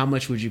 how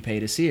much would you pay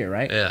to see it,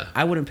 right? Yeah.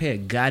 I wouldn't pay a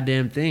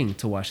goddamn thing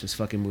to watch this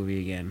fucking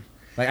movie again.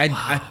 Like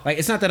I like,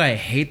 it's not that I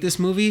hate this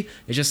movie.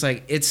 It's just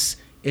like it's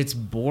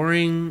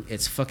boring.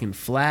 It's fucking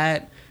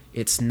flat.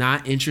 It's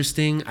not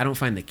interesting. I don't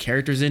find the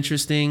characters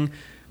interesting.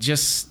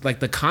 Just like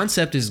the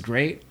concept is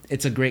great.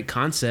 It's a great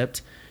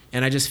concept,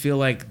 and I just feel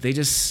like they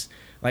just.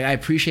 Like, I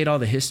appreciate all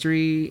the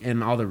history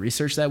and all the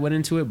research that went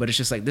into it, but it's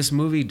just like this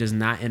movie does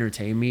not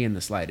entertain me in the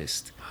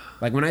slightest.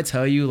 Like, when I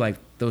tell you, like,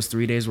 those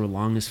 3 days were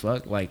long as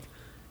fuck, like,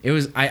 it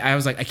was, I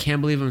was like, I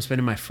can't believe I'm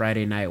spending my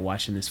Friday night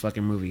watching this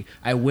fucking movie.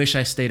 I wish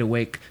I stayed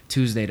awake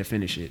Tuesday to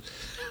finish it.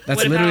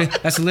 That's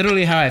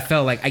literally how I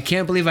felt. Like, I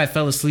can't believe I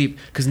fell asleep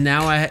because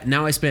now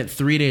I spent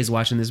 3 days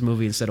watching this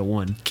movie instead of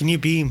 1. Can you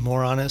be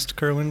more honest,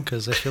 Kerwin?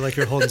 Because I feel like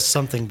you're holding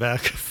something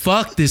back.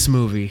 Fuck this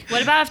movie.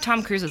 What about if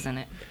Tom Cruise was in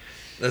it?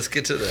 Let's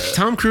get to that.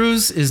 Tom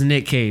Cruise is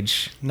Nick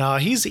Cage. No,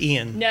 he's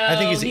Ian. No, I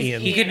think he's he's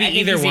Ian. He could be I think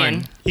either he's one.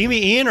 Ian. He can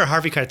be Ian or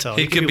Harvey Keitel.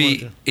 He could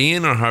be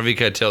Ian or Harvey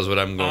Keitel is what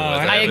I'm going with.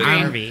 I agree.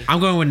 Harvey.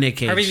 I'm going with Nick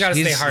Cage. Harvey's gotta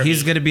stay Harvey.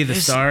 He's gonna be the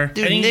star.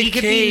 Dude, I think Nick he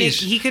could Cage.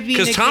 be Nick. He could be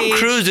Because Nick Tom Cage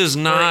Cruise is or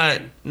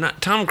not Ian.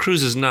 Tom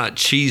Cruise is not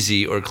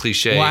cheesy or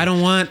cliche. Well, I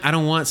don't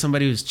want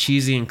somebody who's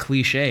cheesy and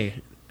cliche.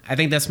 I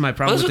think that's my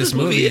problem Well, with that's this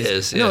what movie. this movie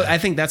is, No, yeah. I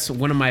think that's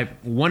one of my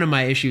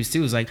issues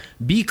too. Is like,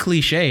 be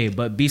cliche,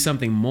 but be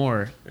something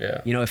more.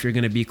 Yeah. You know, if you're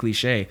gonna be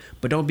cliche,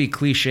 but don't be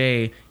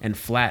cliche and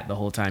flat the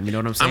whole time. You know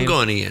what I'm saying? I'm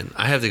going Ian.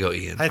 I have to go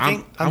Ian. I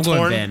think I'm I'm going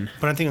torn, Ben.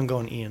 but I think I'm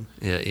going Ian.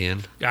 Yeah,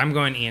 Ian. I'm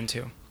going Ian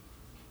too.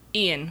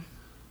 Ian.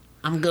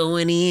 I'm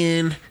going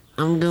in.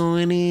 I'm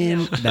going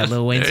in. That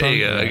Lil Wayne There song.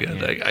 you go. I Yeah,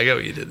 got, yeah. I got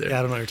what you did there. Yeah,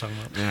 I don't know what you're talking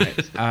about.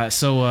 All right.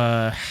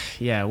 So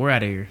yeah, we're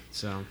out of here.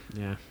 So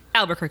yeah.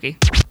 Albuquerque.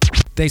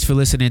 Thanks for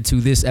listening to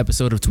this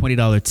episode of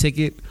 $20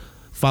 Ticket.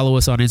 Follow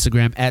us on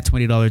Instagram at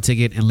 $20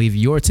 Ticket and leave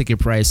your ticket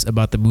price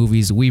about the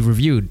movies we've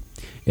reviewed.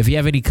 If you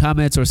have any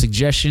comments or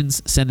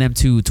suggestions, send them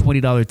to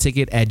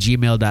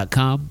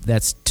 $20ticket@gmail.com.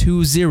 That's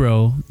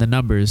 20, the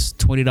numbers,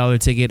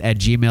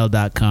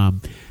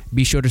 $20ticket@gmail.com.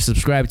 Be sure to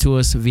subscribe to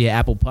us via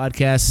Apple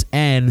Podcasts,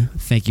 and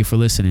thank you for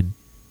listening.